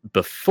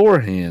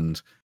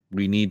beforehand,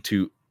 we need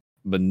to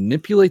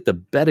manipulate the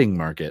betting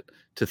market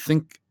to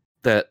think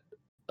that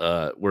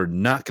we're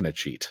not going to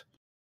cheat.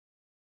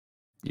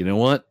 You know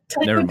what?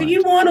 Never Tycho, do mind.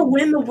 you want to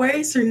win the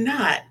race or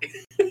not?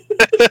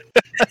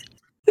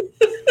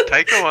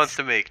 Tycho wants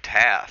to make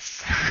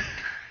tasks.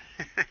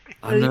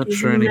 I'm not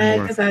sure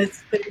anymore. Because I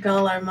spent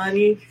all our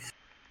money.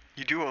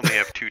 You do only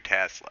have 2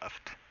 tasks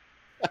left.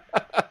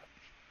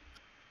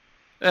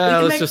 We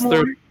can make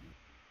more.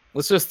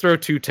 Let's just throw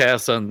 2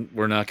 tasks on.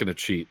 We're not going to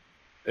cheat,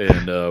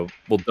 and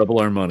we'll double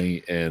our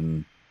money,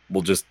 and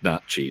we'll just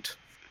not cheat.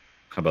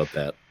 How about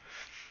that?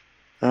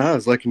 I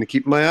was liking to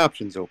keep my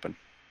options open.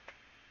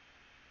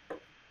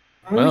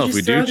 Well, if just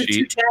we do throw the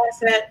cheat- 2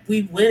 tasks at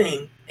we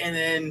winning, and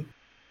then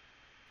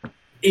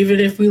even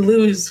if we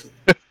lose,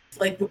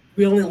 like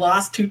we only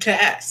lost 2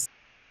 tasks.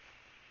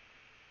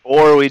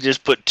 Or we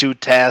just put 2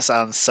 tasks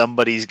on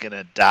somebody's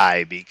gonna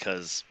die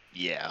because,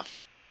 yeah.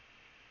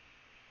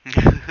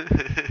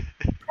 The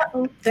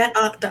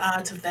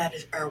odds of that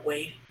are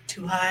way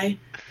too high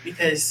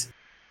because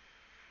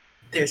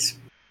there's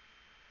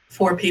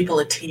 4 people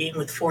a team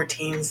with 4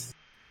 teams.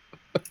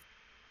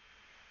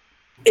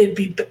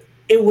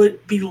 It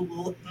would be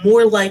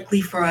more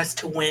likely for us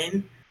to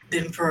win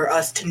than for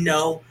us to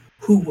know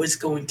who was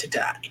going to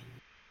die.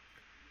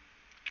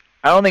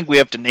 I don't think we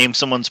have to name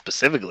someone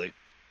specifically.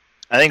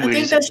 I think we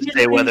just have that's to say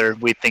usually- whether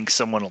we think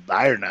someone will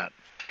die or not.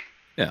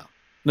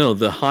 No,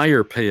 the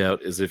higher payout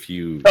is if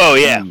you Oh,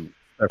 yeah. you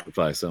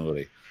sacrifice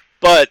somebody.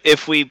 But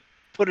if we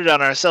put it on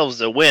ourselves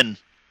to win,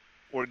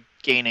 we're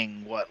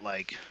gaining what,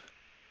 like,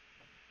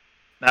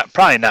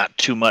 probably not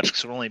too much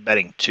because we're only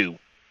betting 2.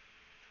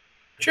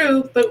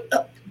 True,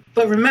 but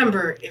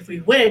remember, if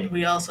we win,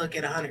 we also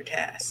get 100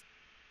 tasks.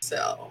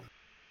 So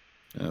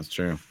That's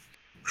true.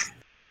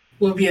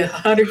 we'll be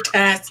 100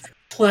 tasks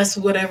plus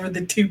whatever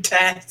the 2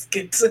 tasks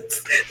gets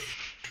us.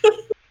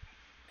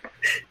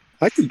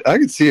 I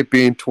could see it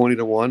being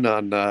 20-1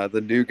 on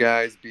the new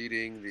guys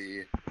beating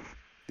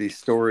the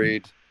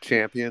storied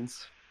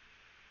champions.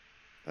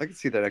 I could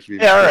see that actually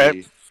being Yeah, all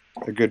right.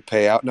 a good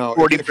payout. Now, if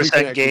we 40%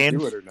 can actually gain.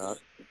 do it or not.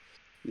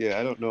 Yeah,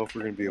 I don't know if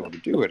we're going to be able to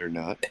do it or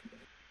not.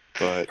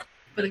 But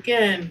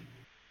again,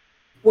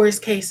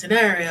 worst case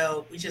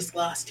scenario, we just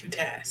lost 2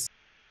 tasks.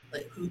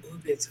 Like, who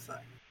gives a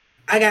fuck?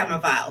 I got my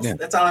vials. Yeah.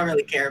 That's all I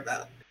really care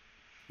about.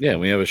 Yeah,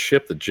 we have a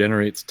ship that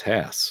generates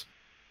TAS.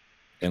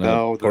 And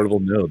a portable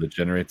node that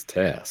generates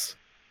TAS.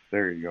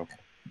 There you go.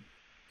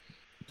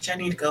 Which I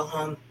need to go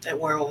home. That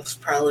werewolf's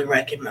probably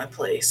wrecking my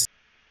place.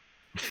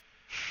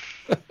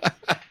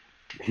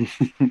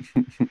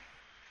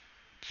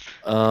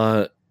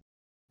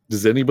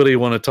 Does anybody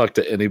want to talk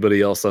to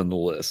anybody else on the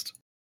list?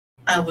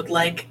 I would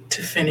like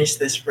to finish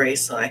this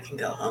race so I can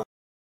go home.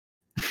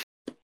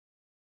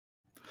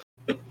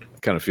 I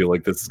kind of feel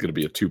like this is going to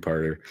be a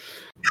two-parter.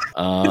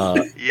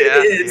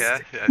 Yeah.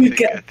 We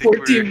got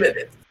 14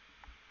 minutes.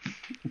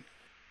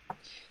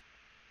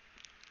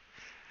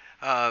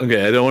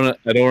 Okay, I don't want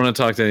to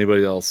talk to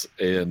anybody else,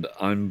 and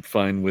I'm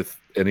fine with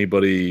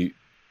anybody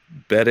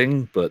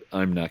betting, but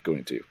I'm not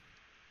going to.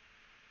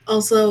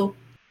 Also,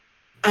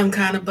 I'm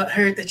kind of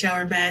butthurt that y'all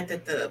are mad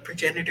that the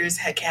progenitors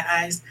had cat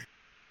eyes.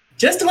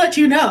 Just to let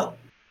you know,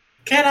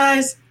 cat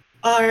eyes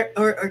are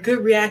a good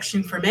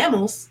reaction for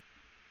mammals,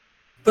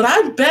 but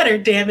I'm better,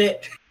 damn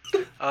it.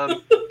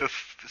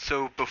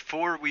 So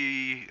before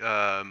we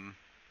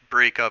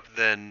break up,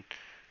 then.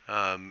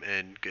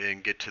 And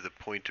get to the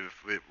point of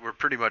we're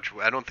pretty much.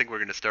 I don't think we're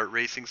going to start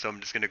racing, so I'm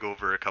just going to go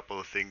over a couple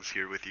of things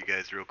here with you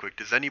guys real quick.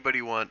 Does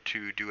anybody want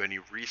to do any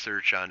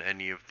research on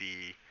any of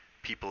the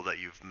people that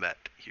you've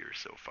met here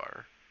so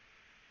far?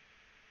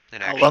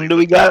 And how long do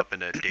we got up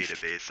in a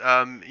database?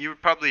 You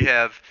would probably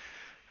have,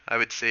 I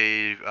would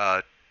say,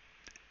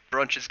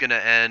 brunch is going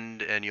to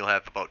end, and you'll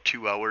have about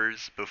 2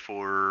 hours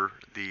before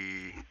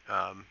the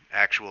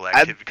actual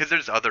activity, because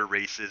there's other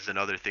races and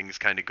other things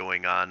kind of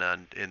going on,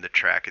 and the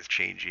track is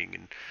changing,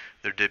 and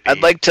there did be.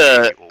 I'd like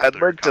to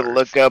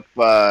look up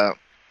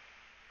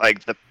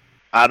like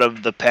out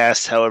of the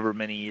past however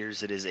many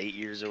years it is, 8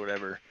 years or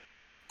whatever,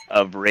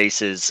 of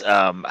races,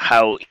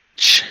 how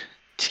each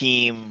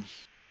team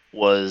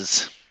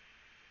was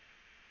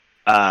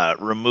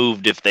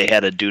removed if they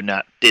had a did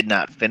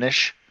not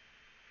finish.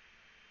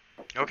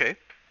 Okay.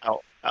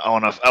 I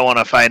want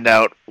to find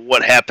out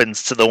what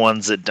happens to the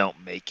ones that don't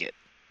make it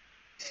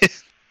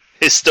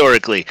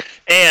historically,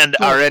 and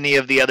are any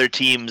of the other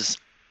teams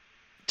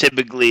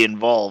typically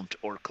involved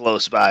or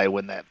close by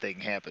when that thing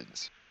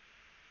happens?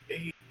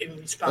 In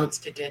response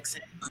to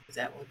Dixon, is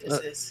that what this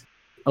is?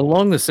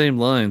 Along the same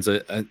lines,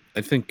 I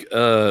think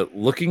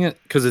looking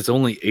at, because it's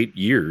only 8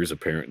 years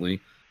apparently,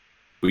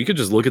 we could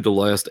just look at the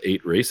last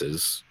 8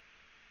 races.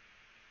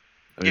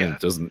 I mean, Yeah. It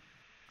doesn't.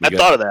 I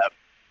thought of that.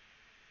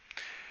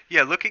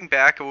 Yeah, looking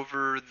back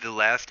over the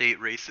last 8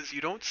 races, you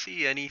don't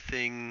see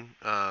anything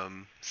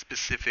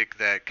specific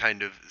that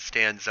kind of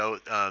stands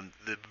out.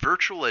 The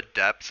virtual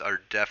adepts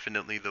are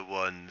definitely the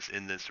ones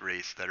in this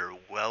race that are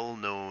well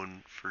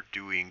known for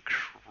doing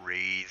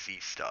crazy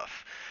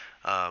stuff.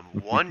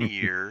 One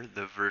year,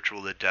 the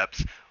virtual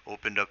adepts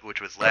opened up,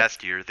 which was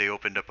last year, they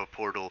opened up a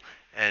portal,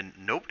 and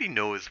nobody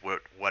knows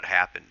what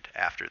happened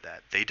after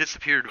that. They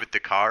disappeared with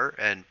the car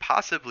and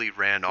possibly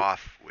ran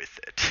off with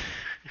it,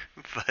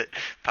 but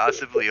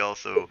possibly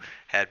also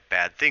had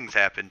bad things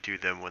happen to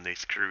them when they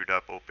screwed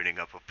up opening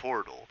up a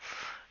portal.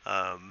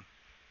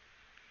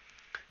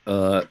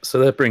 So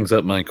that brings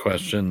up my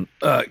question,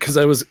 because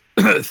I was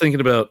thinking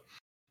about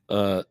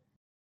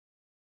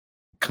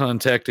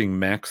contacting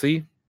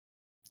Maxie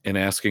and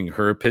asking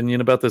her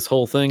opinion about this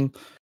whole thing.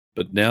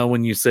 But now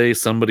when you say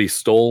somebody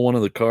stole one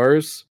of the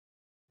cars,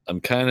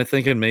 I'm kind of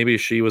thinking maybe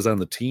she was on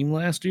the team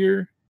last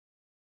year.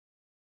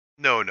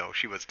 No,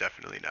 she was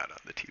definitely not on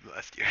the team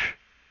last year.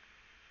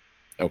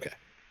 Okay.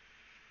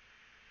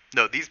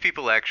 No, these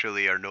people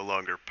actually are no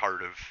longer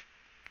part of.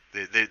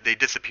 They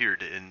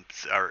disappeared and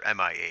are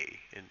MIA,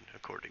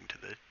 according to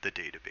the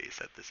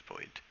database at this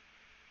point.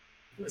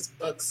 Was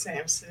Buck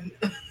Sampson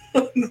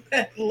on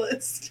that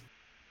list?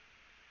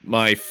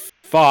 My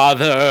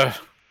father.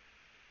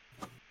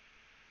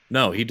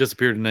 No, he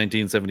disappeared in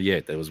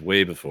 1978. That was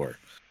way before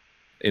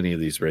any of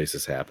these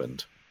races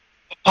happened.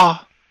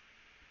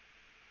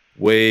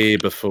 Way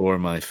before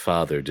my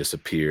father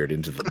disappeared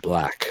into the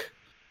black.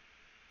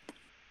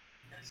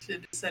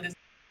 Should have said his...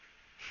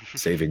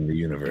 Saving the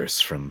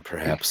universe from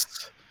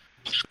perhaps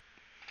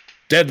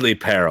deadly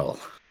peril.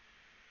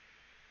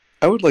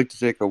 I would like to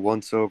take a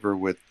once over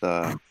with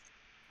a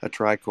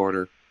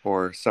tricorder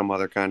or some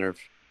other kind of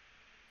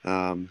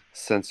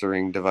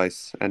censoring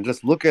device, and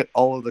just look at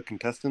all of the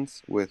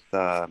contestants with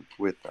a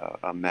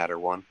matter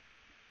one.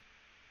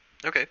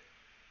 Okay.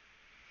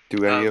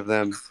 Do any of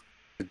them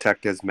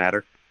detect as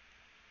matter?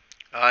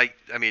 I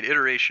mean,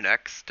 Iteration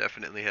X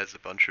definitely has a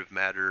bunch of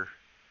matter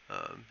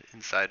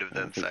inside of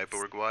them,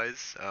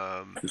 cyborg-wise.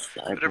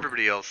 But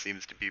everybody else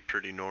seems to be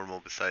pretty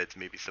normal, besides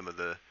maybe some of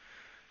the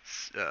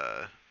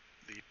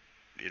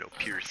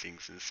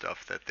piercings and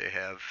stuff that they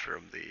have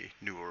from the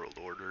New World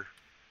Order.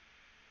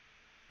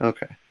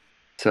 Okay.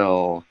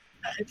 So,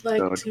 I'd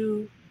like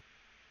to.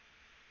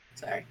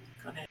 Sorry,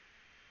 go ahead.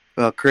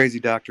 well, Crazy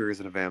Doctor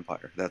isn't a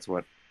vampire. That's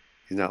what.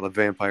 He's not a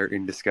vampire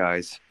in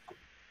disguise.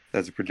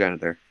 That's a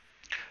progenitor.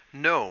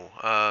 No.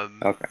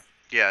 Okay.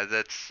 Yeah,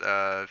 that's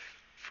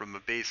from a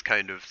base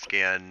kind of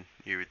scan.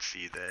 You would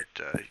see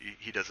that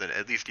he doesn't.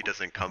 At least he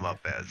doesn't come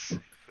up as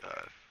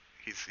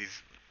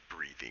he's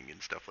breathing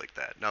and stuff like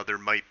that. Now there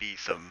might be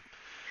some.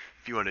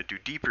 If you want to do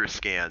deeper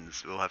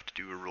scans, we'll have to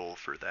do a roll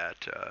for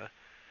that.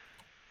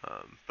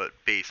 But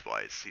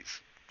base-wise, he's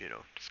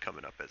just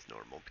coming up as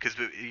normal because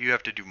you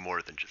have to do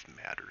more than just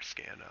matter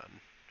scan on.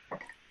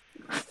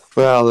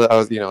 Well,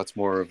 it's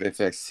more of if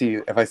I see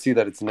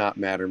that it's not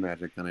matter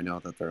magic, then I know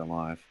that they're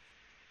alive.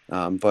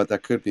 But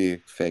that could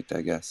be faked,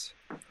 I guess.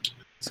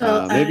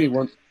 So maybe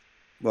one.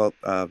 Well,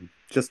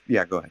 just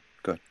yeah. Go ahead.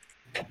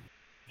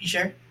 You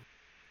sure?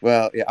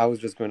 Well, yeah. I was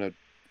just going to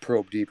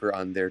probe deeper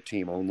on their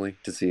team only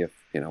to see if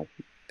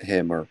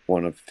him or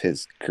one of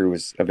his crew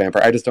is a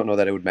vampire. I just don't know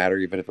that it would matter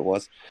even if it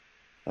was.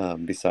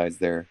 Besides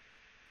their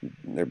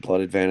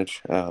blood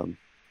advantage, and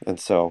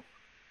so.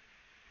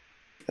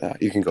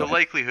 You can go. The ahead.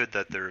 likelihood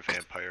that they're a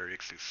vampire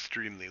is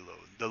extremely low.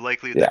 The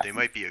likelihood that they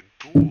might be a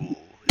ghoul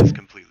is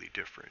completely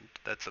different.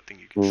 That's something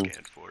you can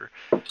scan for.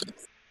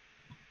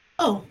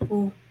 Oh,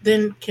 well,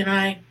 then can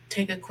I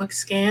take a quick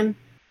scan?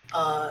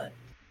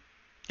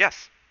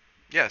 Yes.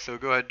 Yeah, so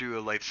go ahead and do a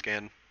life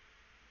scan.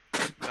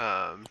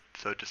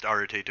 So just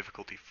RTA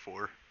difficulty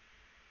 4.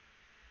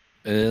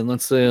 And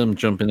let's say I'm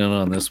jumping in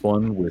on this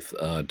one with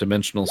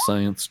Dimensional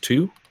Science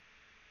 2.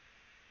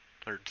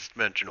 Or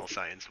Dimensional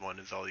Science 1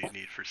 is all you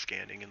need for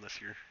scanning unless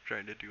you're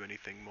trying to do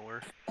anything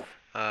more.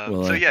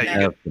 So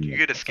yeah, you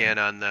get a scan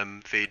on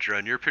them, Phaedra,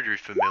 and you're pretty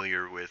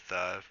familiar with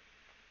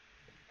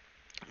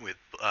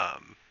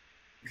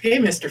Okay,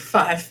 Mr.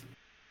 Five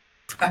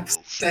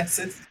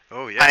successes.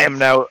 Oh yeah.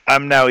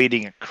 I'm now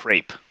eating a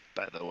crepe,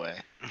 by the way.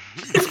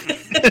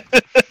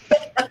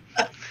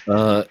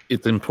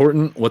 It's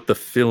important what the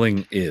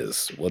filling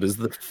is. What is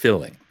the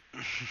filling?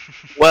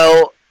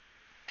 Well,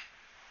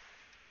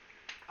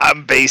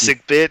 I'm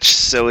basic, bitch,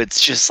 so it's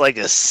just like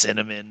a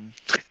cinnamon,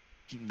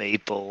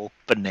 maple,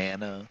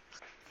 banana.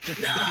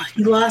 Nah,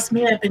 you lost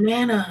me at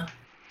banana.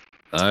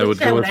 I would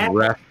go with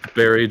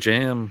raspberry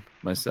jam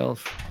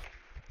myself.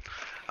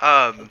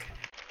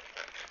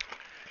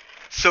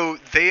 So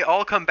they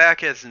all come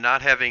back as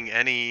not having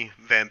any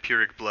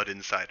vampiric blood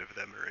inside of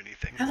them or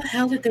anything. How the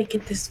hell did they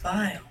get this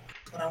vial?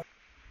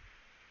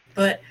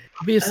 But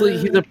obviously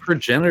he's a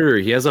progenitor.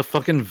 He has a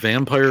fucking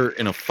vampire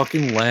in a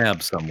fucking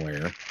lab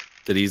somewhere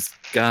that he's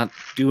got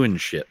doing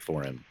shit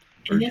for him.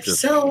 And if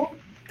so,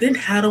 then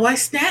how do I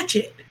snatch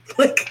it?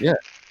 Like, yeah,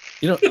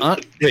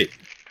 wait.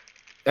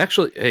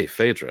 Actually, hey,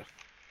 Phaedra,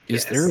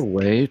 is there a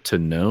way to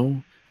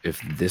know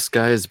if this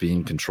guy is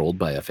being controlled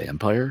by a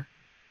vampire?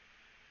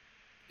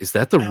 Is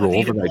that the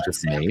roll that I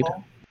just made?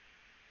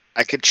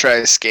 I could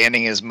try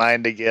scanning his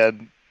mind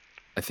again.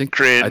 I think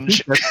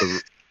cringe.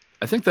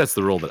 I think that's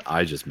the roll that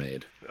I just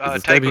made.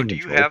 Tycho, do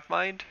you have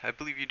mind? I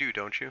believe you do,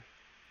 don't you?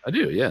 I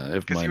do, yeah. I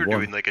have because you were mind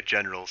doing like a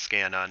general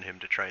scan on him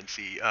to try and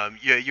see.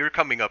 Yeah, you're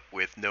coming up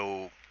with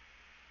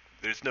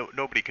there's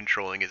nobody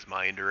controlling his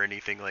mind or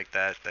anything like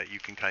that you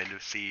can kind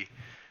of see.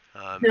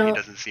 No. He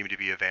doesn't seem to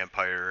be a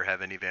vampire or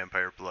have any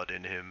vampire blood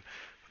in him,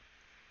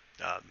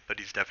 but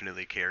he's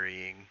definitely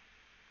carrying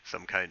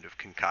some kind of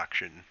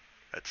concoction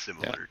that's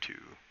similar to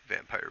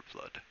vampire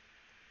blood.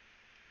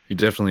 He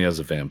definitely has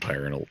a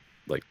vampire in a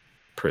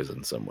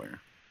prison somewhere.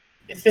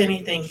 If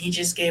anything, he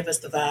just gave us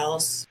the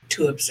vials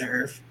to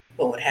observe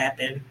what would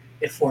happen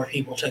if 4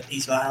 people took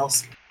these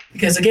vials.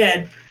 Because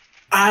again,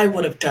 I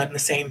would have done the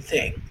same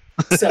thing.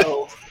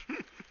 So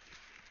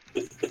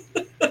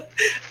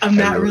I'm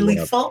not really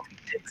faulting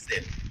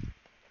Dixon.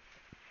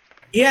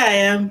 Yeah, I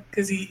am,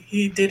 because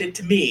he did it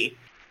to me.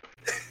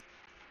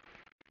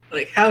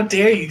 Like, how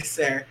dare you,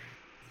 sir?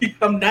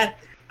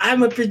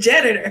 I'm a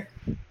progenitor.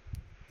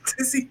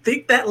 Does he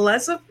think that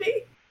less of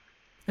me?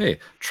 Hey,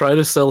 try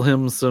to sell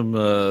him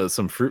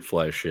some fruit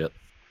fly shit.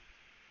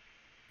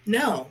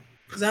 No,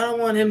 because I don't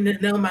want him to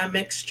know my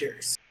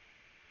mixtures.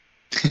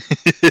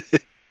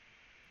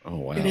 Oh,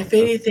 wow. And if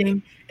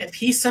anything, if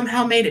he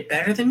somehow made it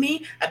better than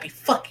me, I'd be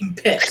fucking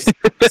pissed.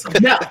 So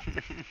no.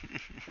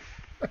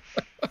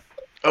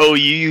 Oh,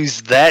 you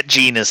used that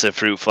genus of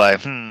fruit fly.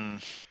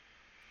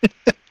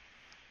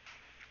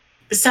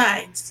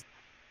 Besides,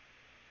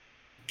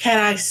 can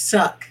I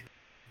suck?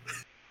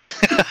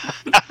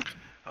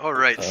 All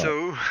right,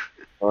 so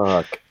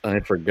fuck, I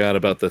forgot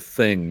about the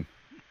thing.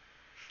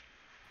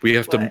 We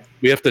have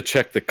to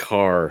check the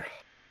car.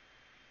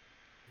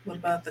 What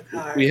about the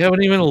car? We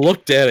haven't even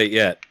looked at it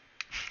yet.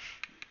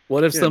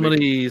 What if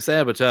somebody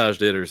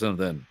sabotaged it or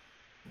something?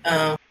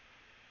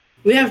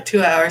 We have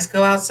 2 hours.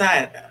 Go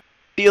outside. I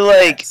feel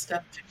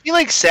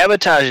like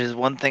sabotage is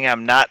one thing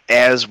I'm not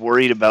as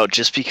worried about,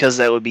 just because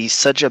that would be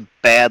such a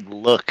bad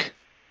look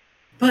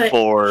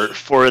for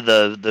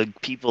the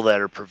people that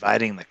are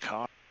providing the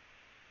car.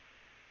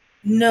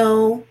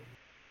 No,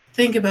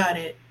 think about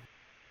it.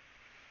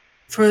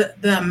 For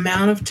the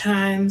amount of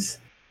times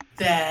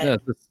that Yeah,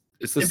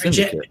 it's the the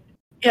project, syndicate.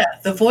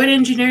 the void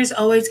engineers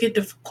always get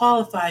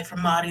disqualified for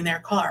modding their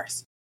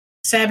cars.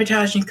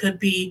 Sabotaging could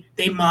be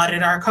they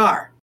modded our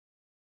car.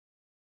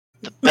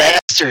 The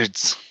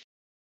bastards.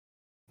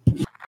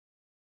 They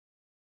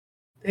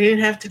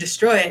didn't have to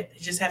destroy it; they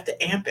just have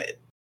to amp it.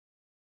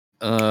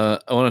 I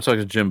want to talk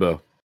to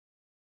Jimbo.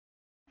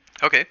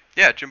 Okay,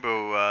 yeah,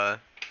 Jimbo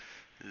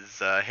is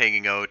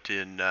hanging out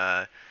in.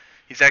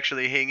 He's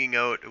actually hanging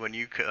out when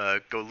you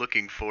go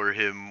looking for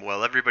him.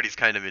 Well, everybody's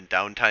kind of in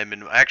downtime,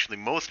 and actually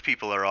most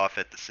people are off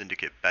at the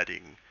syndicate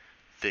betting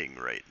thing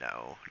right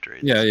now.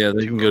 During Yeah, this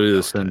they can go to the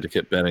downtime.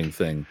 syndicate betting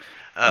thing.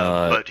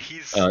 But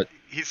he's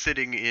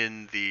sitting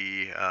in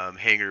the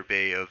hangar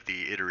bay of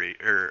the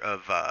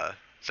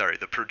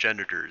the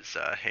progenitor's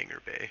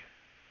hangar bay.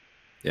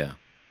 Yeah.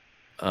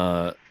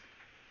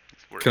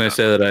 He's working Can I on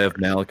say that I have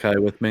cars. Malachi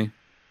with me?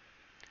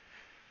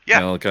 Yeah.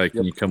 Malachi,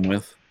 can you come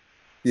with?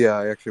 Yeah,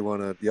 I actually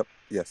want to. Yep.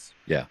 Yes.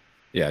 Yeah,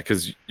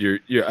 because you're.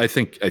 I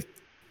think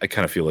I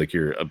kind of feel like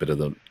you're a bit of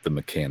the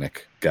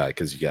mechanic guy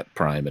because you got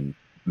Prime and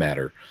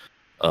Matter.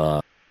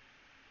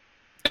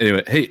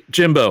 Anyway, hey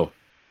Jimbo.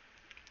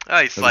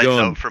 He slides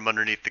going? out from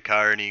underneath the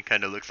car and he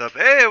kind of looks up.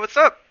 Hey, what's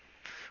up?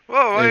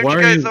 Whoa, why Hey,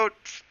 aren't you guys out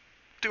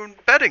doing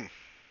betting?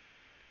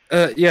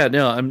 Yeah,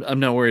 no, I'm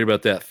not worried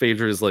about that.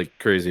 Phaedra is like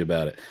crazy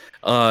about it.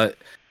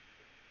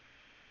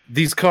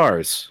 These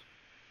cars,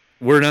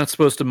 we're not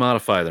supposed to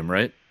modify them,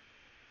 right?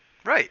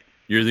 Right.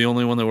 You're the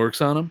only one that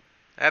works on them.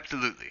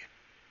 Absolutely.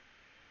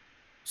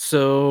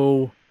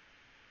 So,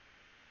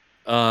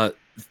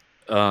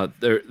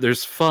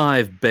 there's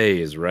 5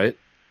 bays, right?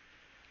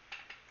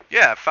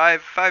 Yeah,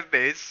 five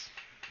bays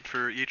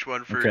for each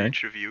one for Okay.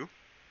 each of you.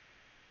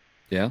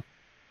 Yeah.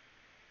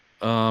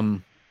 I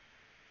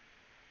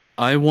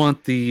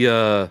want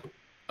the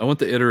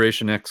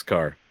Iteration X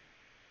car.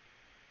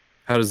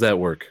 How does that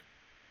work?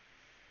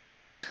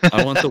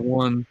 I want the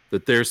one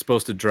that they're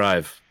supposed to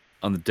drive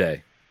on the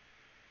day.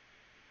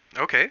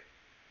 Okay.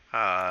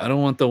 I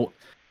don't want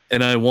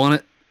and I want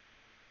it.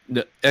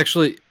 No,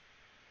 actually,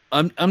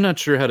 I'm not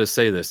sure how to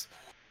say this.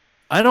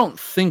 I don't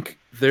think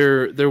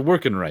they're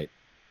working right.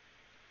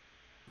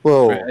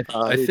 Whoa. Right?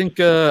 I think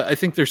they're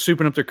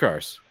souping up their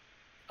cars.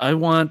 I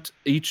want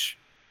each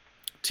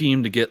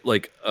team to get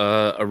like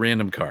a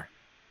random car.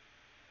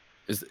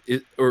 Is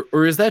it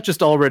or is that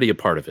just already a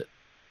part of it?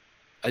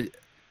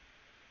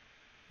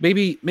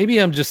 Maybe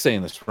I'm just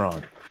saying this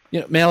wrong.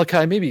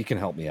 Malachi, maybe you can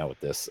help me out with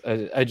this.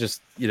 I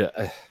just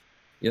I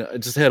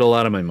just had a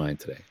lot on my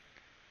mind today.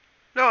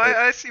 No,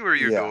 I see where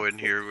you're Yeah. going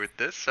here with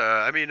this.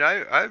 I mean,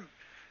 I've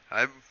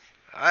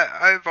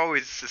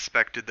always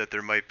suspected that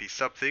there might be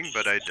something,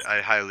 but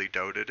I highly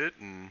doubted it,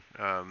 and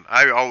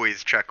I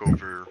always check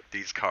over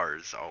these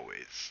cars.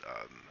 Always,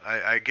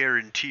 I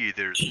guarantee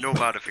there's no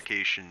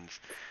modifications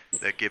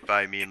that get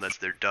by me unless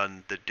they're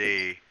done the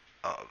day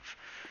of.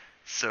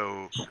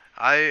 So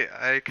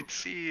I could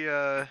see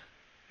where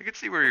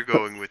you're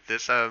going with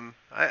this.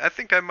 I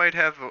think I might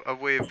have a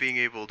way of being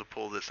able to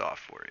pull this off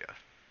for you.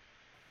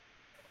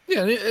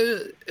 Yeah,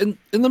 and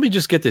let me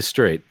just get this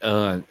straight.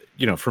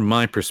 From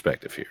my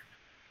perspective here,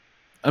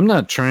 I'm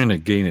not trying to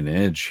gain an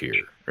edge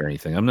here or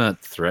anything. I'm not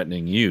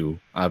threatening you,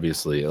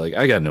 obviously. Like,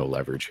 I got no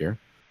leverage here.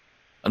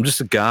 I'm just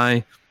a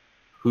guy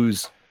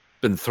who's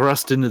been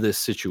thrust into this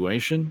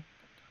situation.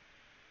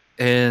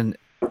 And,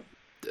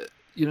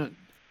 don't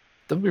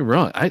get me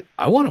wrong.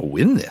 I want to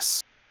win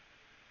this.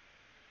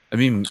 I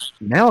mean,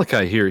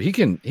 Malachi here, he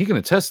can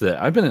attest to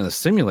that. I've been in a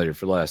simulator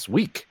for the last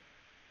week.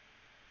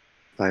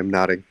 I'm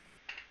nodding.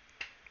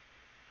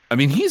 I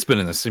mean, he's been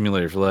in the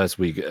simulator for the last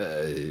week.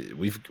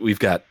 We've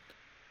got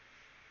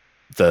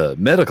the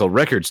medical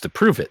records to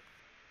prove it.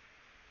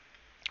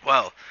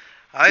 Well,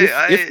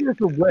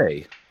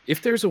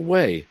 if there's a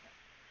way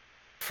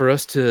for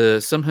us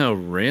to somehow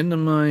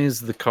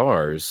randomize the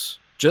cars,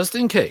 just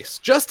in case,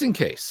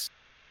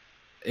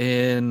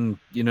 and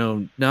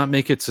not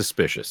make it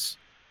suspicious,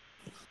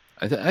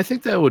 I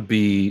think that would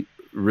be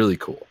really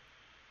cool.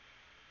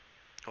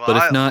 well, But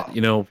if not,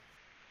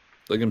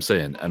 like I'm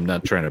saying, I'm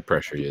not trying to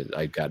pressure you.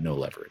 I got no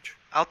leverage.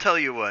 I'll tell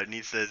you what. And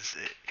he says,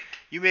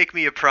 "You make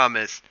me a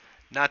promise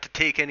not to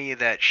take any of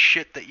that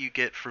shit that you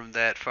get from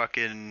that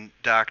fucking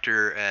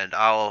doctor, and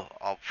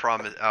I'll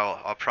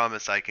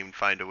promise I can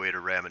find a way to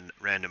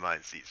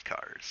randomize these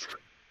cars."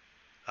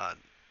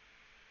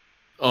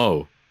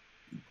 Oh,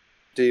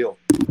 Deal.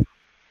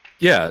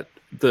 yeah,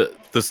 the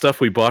stuff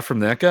we bought from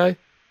that guy.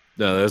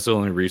 No, that's the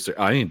only research.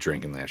 I ain't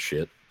drinking that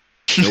shit.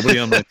 Nobody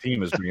on my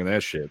team is drinking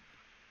that shit.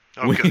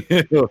 Oh,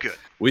 good. Good.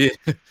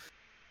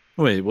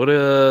 Wait, what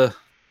do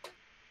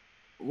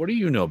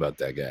you know about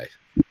that guy?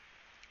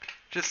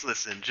 Just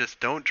listen. Just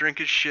don't drink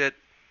his shit.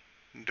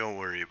 And don't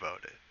worry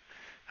about it.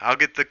 I'll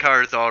get the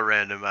cars all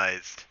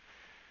randomized.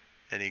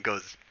 And he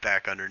goes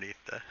back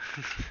underneath the.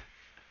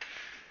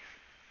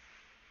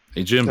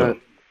 Hey, Jimbo.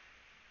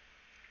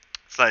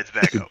 Slides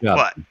back Good up. job.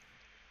 What?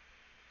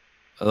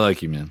 I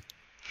like you, man.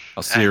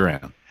 I'll see you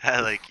around.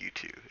 I like you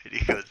too. And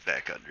he goes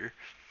back under.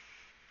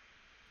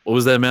 What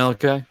was that,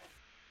 Malachi?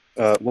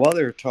 While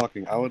they're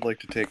talking, I would like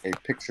to take a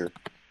picture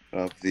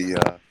of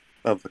the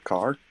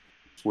car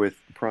with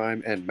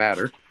Prime and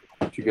Matter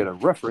to get a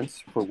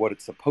reference for what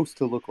it's supposed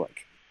to look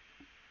like.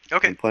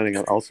 Okay. I'm planning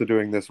on also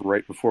doing this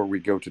right before we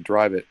go to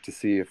drive it to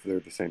see if they're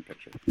the same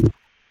picture.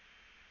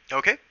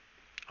 Okay.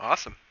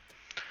 Awesome.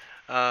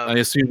 I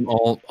assume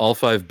all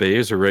 5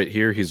 bays are right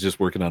here. He's just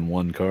working on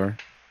one car.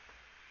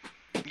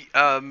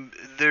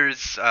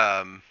 There's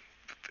 5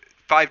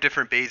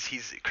 different bays.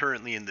 He's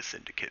currently in the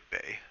Syndicate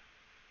Bay.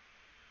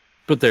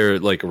 But they're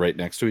like right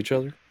next to each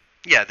other?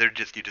 Yeah,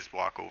 you just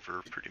walk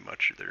over pretty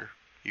much.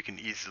 You can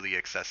easily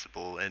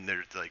accessible, and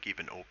they're like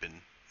even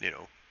open,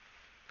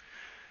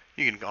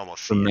 you can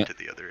almost see into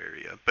the other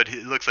area. But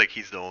it looks like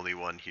he's the only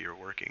one here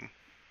working.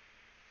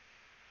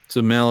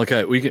 So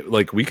Malachi,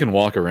 we can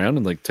walk around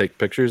and like take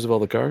pictures of all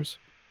the cars?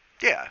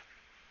 Yeah.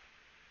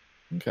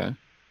 Okay.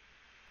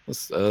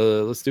 Let's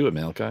do it,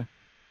 Malachi.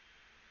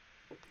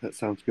 That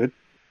sounds good.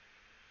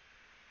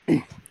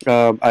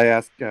 I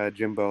asked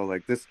Jimbo,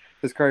 like, this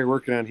car you're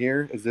working on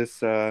here, is this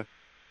this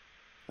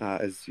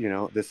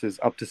is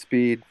up to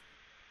speed,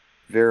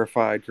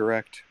 verified,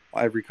 correct?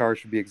 Every car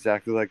should be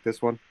exactly like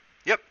this one?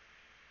 Yep.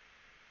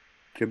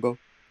 Jimbo?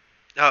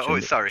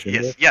 Sorry.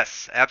 Jimbo?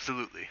 Yes,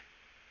 absolutely.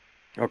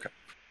 Okay.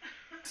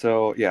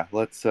 So yeah,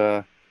 let's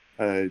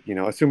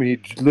assuming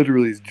he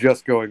literally is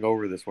just going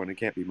over this one, it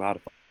can't be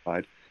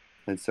modified.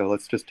 And so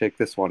let's just take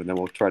this one, and then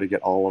we'll try to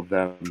get all of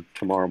them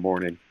tomorrow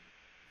morning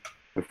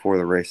before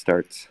the race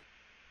starts.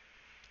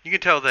 You can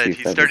tell that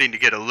he's starting to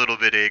get a little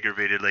bit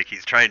aggravated, like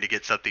he's trying to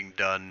get something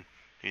done.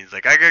 He's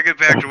like, I gotta get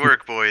back to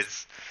work,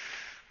 boys.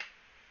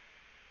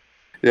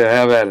 Yeah,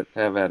 have at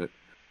it.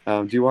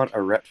 Do you want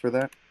a rep for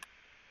that?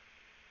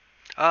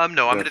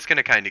 No, I'm just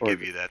gonna kind of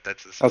give you that.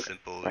 That's Okay.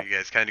 simple. You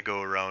guys kind of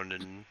go around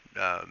and,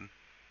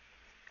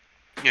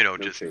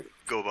 just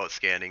go about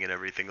scanning and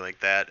everything like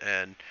that.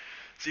 And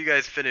so you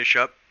guys finish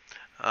up,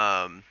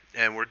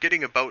 and we're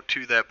getting about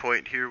to that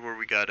point here where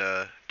we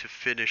gotta to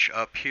finish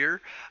up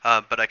here.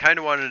 But I kind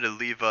of wanted to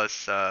leave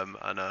us on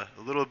a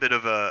little bit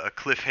of a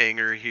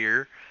cliffhanger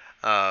here.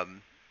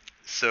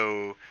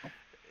 So,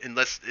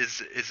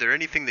 is there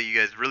anything that you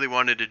guys really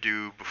wanted to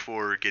do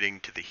before getting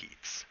to the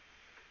heats?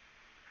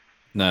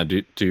 Nah,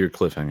 do your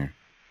cliffhanger.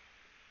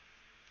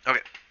 Okay.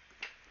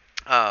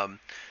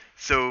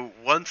 So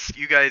once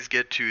you guys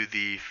get to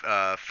the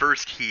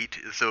first heat,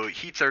 so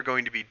heats are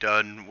going to be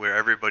done where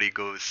everybody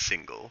goes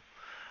single.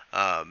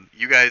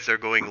 You guys are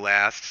going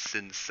last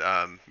since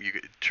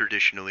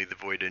traditionally the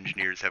Void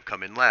Engineers have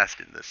come in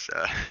last in this,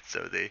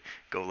 so they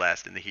go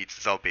last in the heats.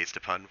 It's all based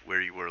upon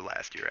where you were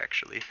last year,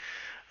 actually.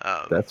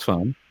 That's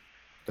fine.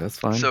 That's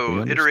fine.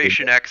 So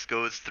Iteration X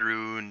goes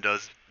through and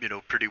does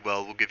pretty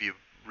well. We'll give you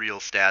real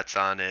stats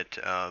on it.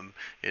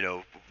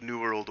 New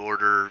World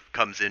Order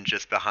comes in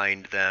just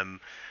behind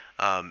them.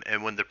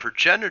 And when the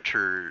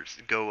Progenitors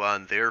go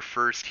on their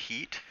first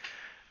heat,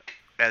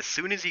 as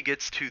soon as he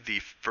gets to the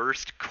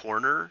first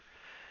corner,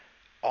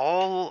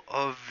 all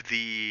of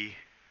the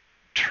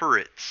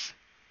turrets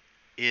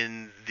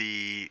in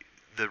the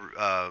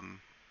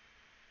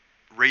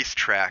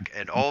racetrack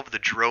and all of the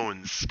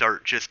drones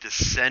start just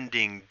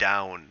descending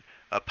down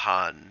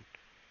upon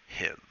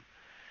him.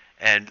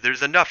 And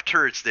there's enough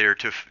turrets there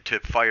to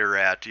fire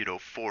at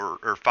 4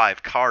 or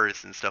 5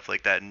 cars and stuff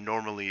like that. And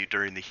normally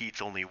during the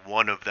heats only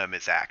one of them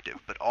is active,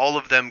 but all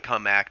of them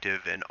come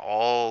active, and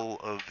all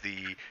of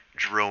the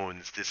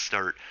drones just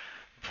start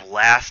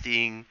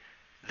blasting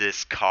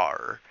this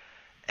car,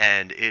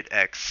 and it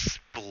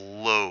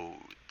explodes.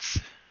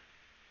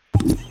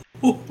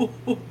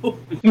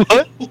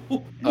 What?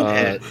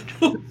 And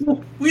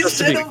We Just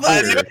to should be have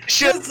clear-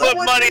 Should put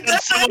money on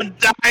someone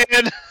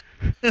dying.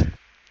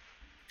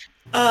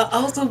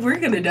 Also, we're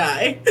gonna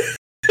die.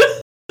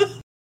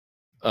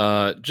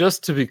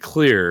 Just to be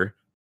clear,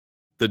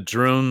 the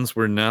drones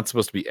were not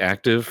supposed to be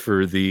active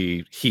for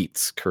the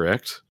heats,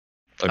 correct?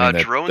 I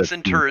mean, drones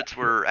and turrets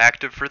were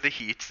active for the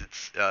heats.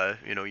 It's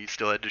you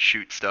still had to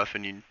shoot stuff,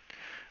 and it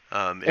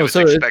was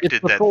so it's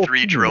expected the that whole 3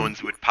 team.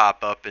 drones would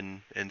pop up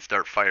and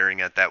start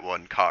firing at that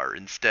one car.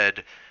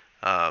 Instead,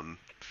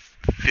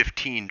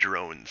 15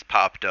 drones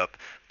popped up,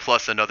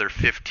 plus another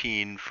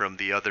 15 from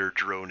the other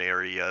drone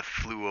area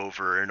flew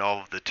over, and all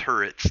of the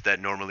turrets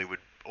that normally would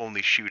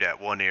only shoot at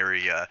one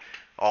area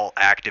all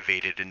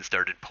activated and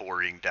started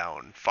pouring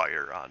down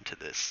fire onto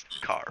this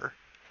car.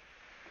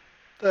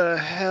 The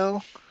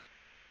hell?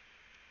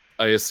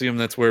 I assume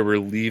that's where we're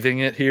leaving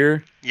it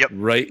here. Yep.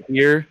 Right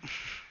here.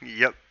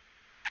 Yep.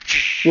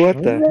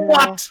 What the hell?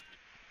 What?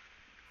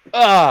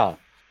 Ah!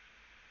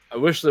 I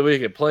wish that we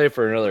could play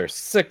for another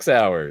 6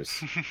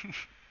 hours.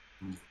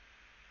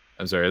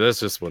 I'm sorry, that's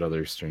just what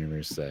other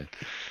streamers say.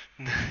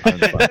 I'm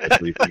fine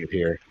with leaving it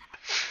here.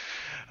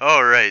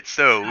 All right,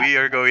 so we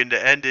are going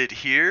to end it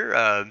here.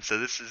 So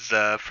this is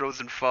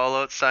Frozen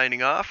Fallout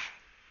signing off.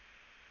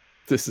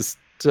 This is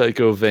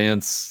Tycho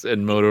Vance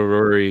and Moto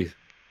Rory.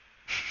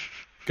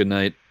 Good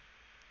night.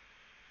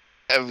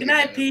 Have a Good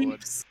night, everyone.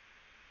 peeps.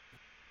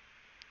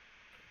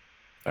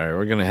 All right,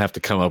 we're going to have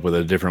to come up with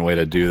a different way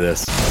to do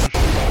this.